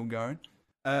 which is still going.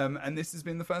 And this has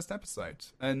been the first episode,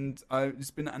 and it's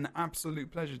been an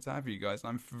absolute pleasure to have you guys.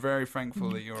 I'm very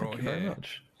thankful that you're all here. Very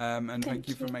much. And thank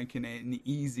you for making it an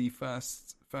easy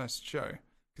first show,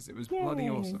 because it was bloody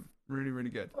awesome. Really, really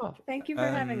good. Oh, thank you for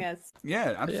having us.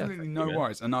 Yeah, absolutely, no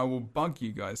worries. And I will bug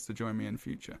you guys to join me in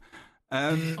future.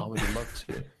 I would love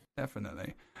to.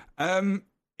 Definitely.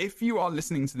 If you are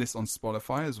listening to this on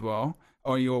Spotify as well,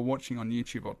 or you're watching on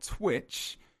YouTube or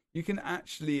Twitch, you can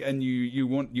actually, and you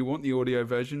want the audio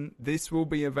version, this will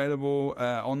be available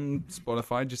on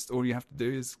Spotify. Just all you have to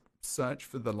do is search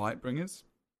for the LightBringers.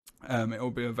 It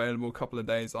will be available a couple of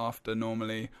days after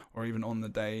normally, or even on the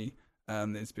day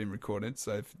that it's been recorded.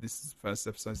 So if this is the first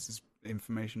episode, this is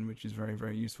information which is very,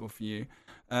 very useful for you.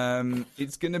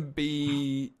 It's going to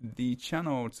be the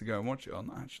channel to go and watch it on.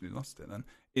 I actually lost it then.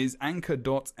 Is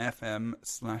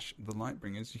anchor.fm/the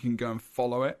LightBringers. You can go and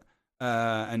follow it.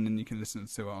 And then you can listen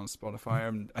to it on Spotify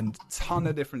and a ton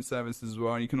of different services as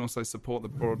well. And you can also support the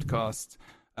broadcast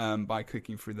by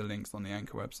clicking through the links on the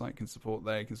Anchor website. You can support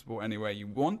there. You can support anywhere you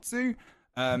want to.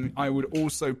 I would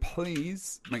also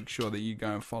please make sure that you go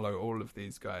and follow all of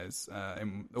these guys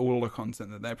in all the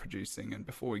content that they're producing. And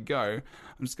before we go,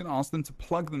 I'm just going to ask them to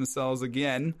plug themselves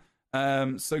again.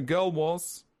 So Girl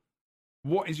Wars,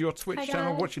 what is your Twitch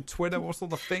channel? What's your Twitter? What's all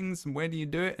the things, and where do you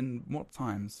do it, and what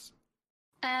times?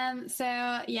 So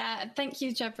yeah, thank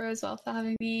you, Jebra, as well, for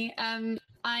having me.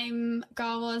 I'm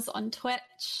Girl Wars on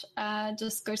Twitch.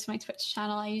 Just go to my Twitch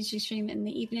channel. I usually stream in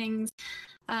the evenings,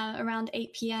 around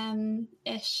 8 p.m.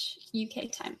 ish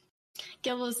UK time.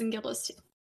 Guild Wars and Guild Wars 2,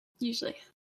 usually.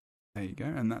 There you go,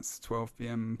 and that's 12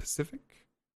 p.m. Pacific,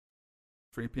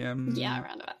 3 p.m. Yeah,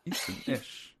 around about Eastern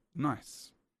ish. Nice.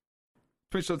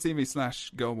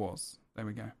 Twitch.tv/Girl Wars. There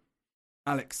we go.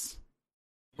 Alex,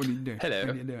 what do you do? Hello.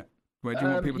 How do you do it? Where do you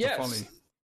want people to follow you?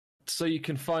 So you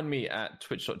can find me at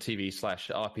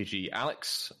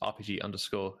twitch.tv/RPGAlex,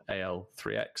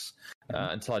 RPG_AL3X,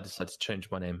 until I decide to change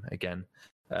my name again.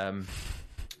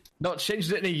 Not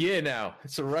changed it in a year now.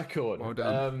 It's a record. Well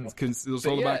done. It's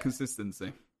all about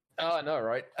consistency. Oh, I know,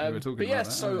 right? We were talking about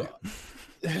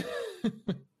that.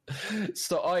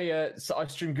 So I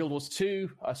stream Guild Wars 2.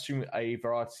 I stream a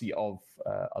variety of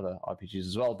other RPGs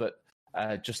as well, but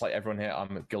just like everyone here,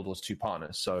 I'm a Guild Wars 2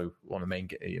 partner, so one of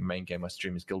the main game I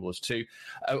stream is Guild Wars 2.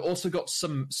 I've also got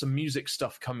some music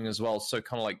stuff coming as well, so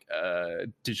kind of like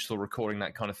digital recording,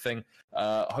 that kind of thing.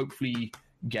 Hopefully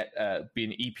be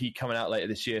an EP coming out later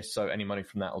this year, so any money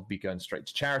from that will be going straight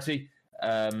to charity.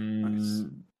 Nice.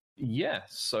 Yeah,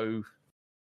 so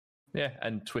yeah,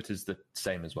 and Twitter's the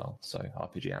same as well, so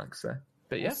RPG Alex there.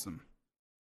 But yeah. Awesome.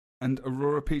 And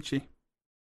Aurora Peachy?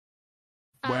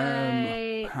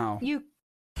 Where how? You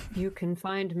can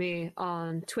find me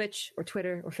on Twitch or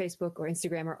Twitter or Facebook or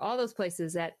Instagram or all those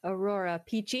places at Aurora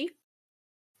Peachy.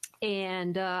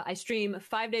 And I stream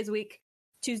 5 days a week,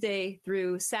 Tuesday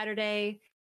through Saturday,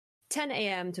 10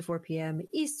 a.m. to 4 p.m.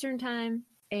 Eastern time.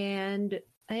 And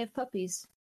I have puppies.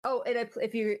 Oh, and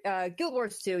if you're Guild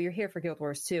Wars 2, you're here for Guild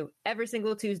Wars 2. Every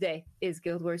single Tuesday is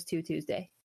Guild Wars 2 Tuesday.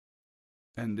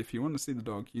 And if you want to see the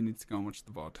dog, you need to go and watch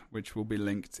the VOD, which will be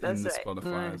linked in the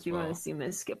Spotify as if you well. want to see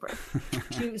Miss Skipper.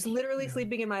 She was literally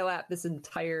sleeping in my lap this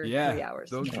entire 3 hours.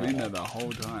 Dog's been there the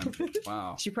whole time.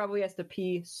 Wow. She probably has to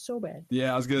pee so bad.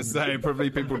 Yeah, I was going to say, probably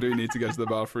people do need to go to the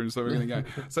bathroom, so we're going to go.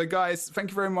 So, guys,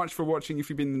 thank you very much for watching. If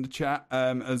you've been in the chat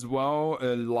as well,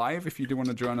 live, if you do want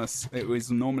to join us, it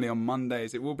is normally on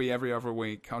Mondays. It will be every other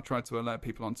week. I'll try to alert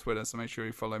people on Twitter, so make sure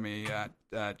you follow me at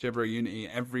Jebro Unity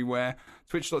everywhere.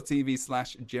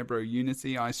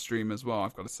 Twitch.tv/JebroUnity. I stream as well.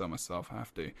 I've got to sell myself. I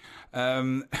have to.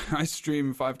 I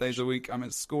stream 5 days a week. I'm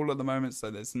at school at the moment,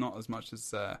 so there's not as much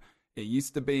as it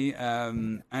used to be.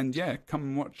 And yeah, come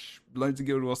and watch loads of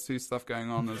Guild Wars 2 stuff going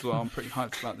on as well. I'm pretty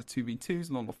hyped about the 2v2s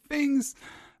and all the things.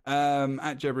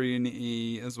 At Jebro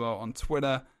Unity as well on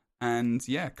Twitter. And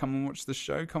yeah, come and watch the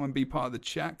show. Come and be part of the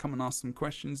chat. Come and ask some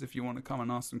questions if you want to come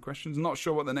and ask some questions. Not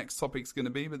sure what the next topic's going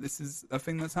to be, but this is a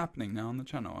thing that's happening now on the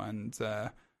channel. And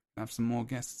have some more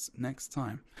guests next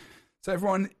time. So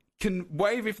everyone can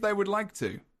wave if they would like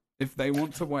to. If they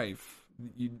want to wave.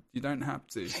 You don't have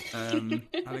to.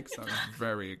 Alex, that was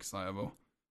very excitable.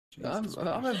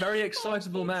 I'm a very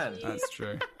excitable man. That's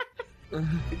true.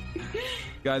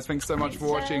 Guys, thanks so much for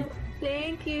watching.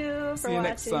 Thank you for See you watching.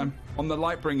 next time on the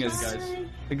LightBringers, guys.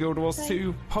 The Guild Wars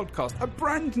 2 podcast. A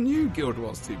brand new Guild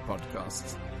Wars 2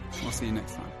 podcast. We'll see you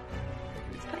next time.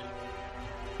 Bye.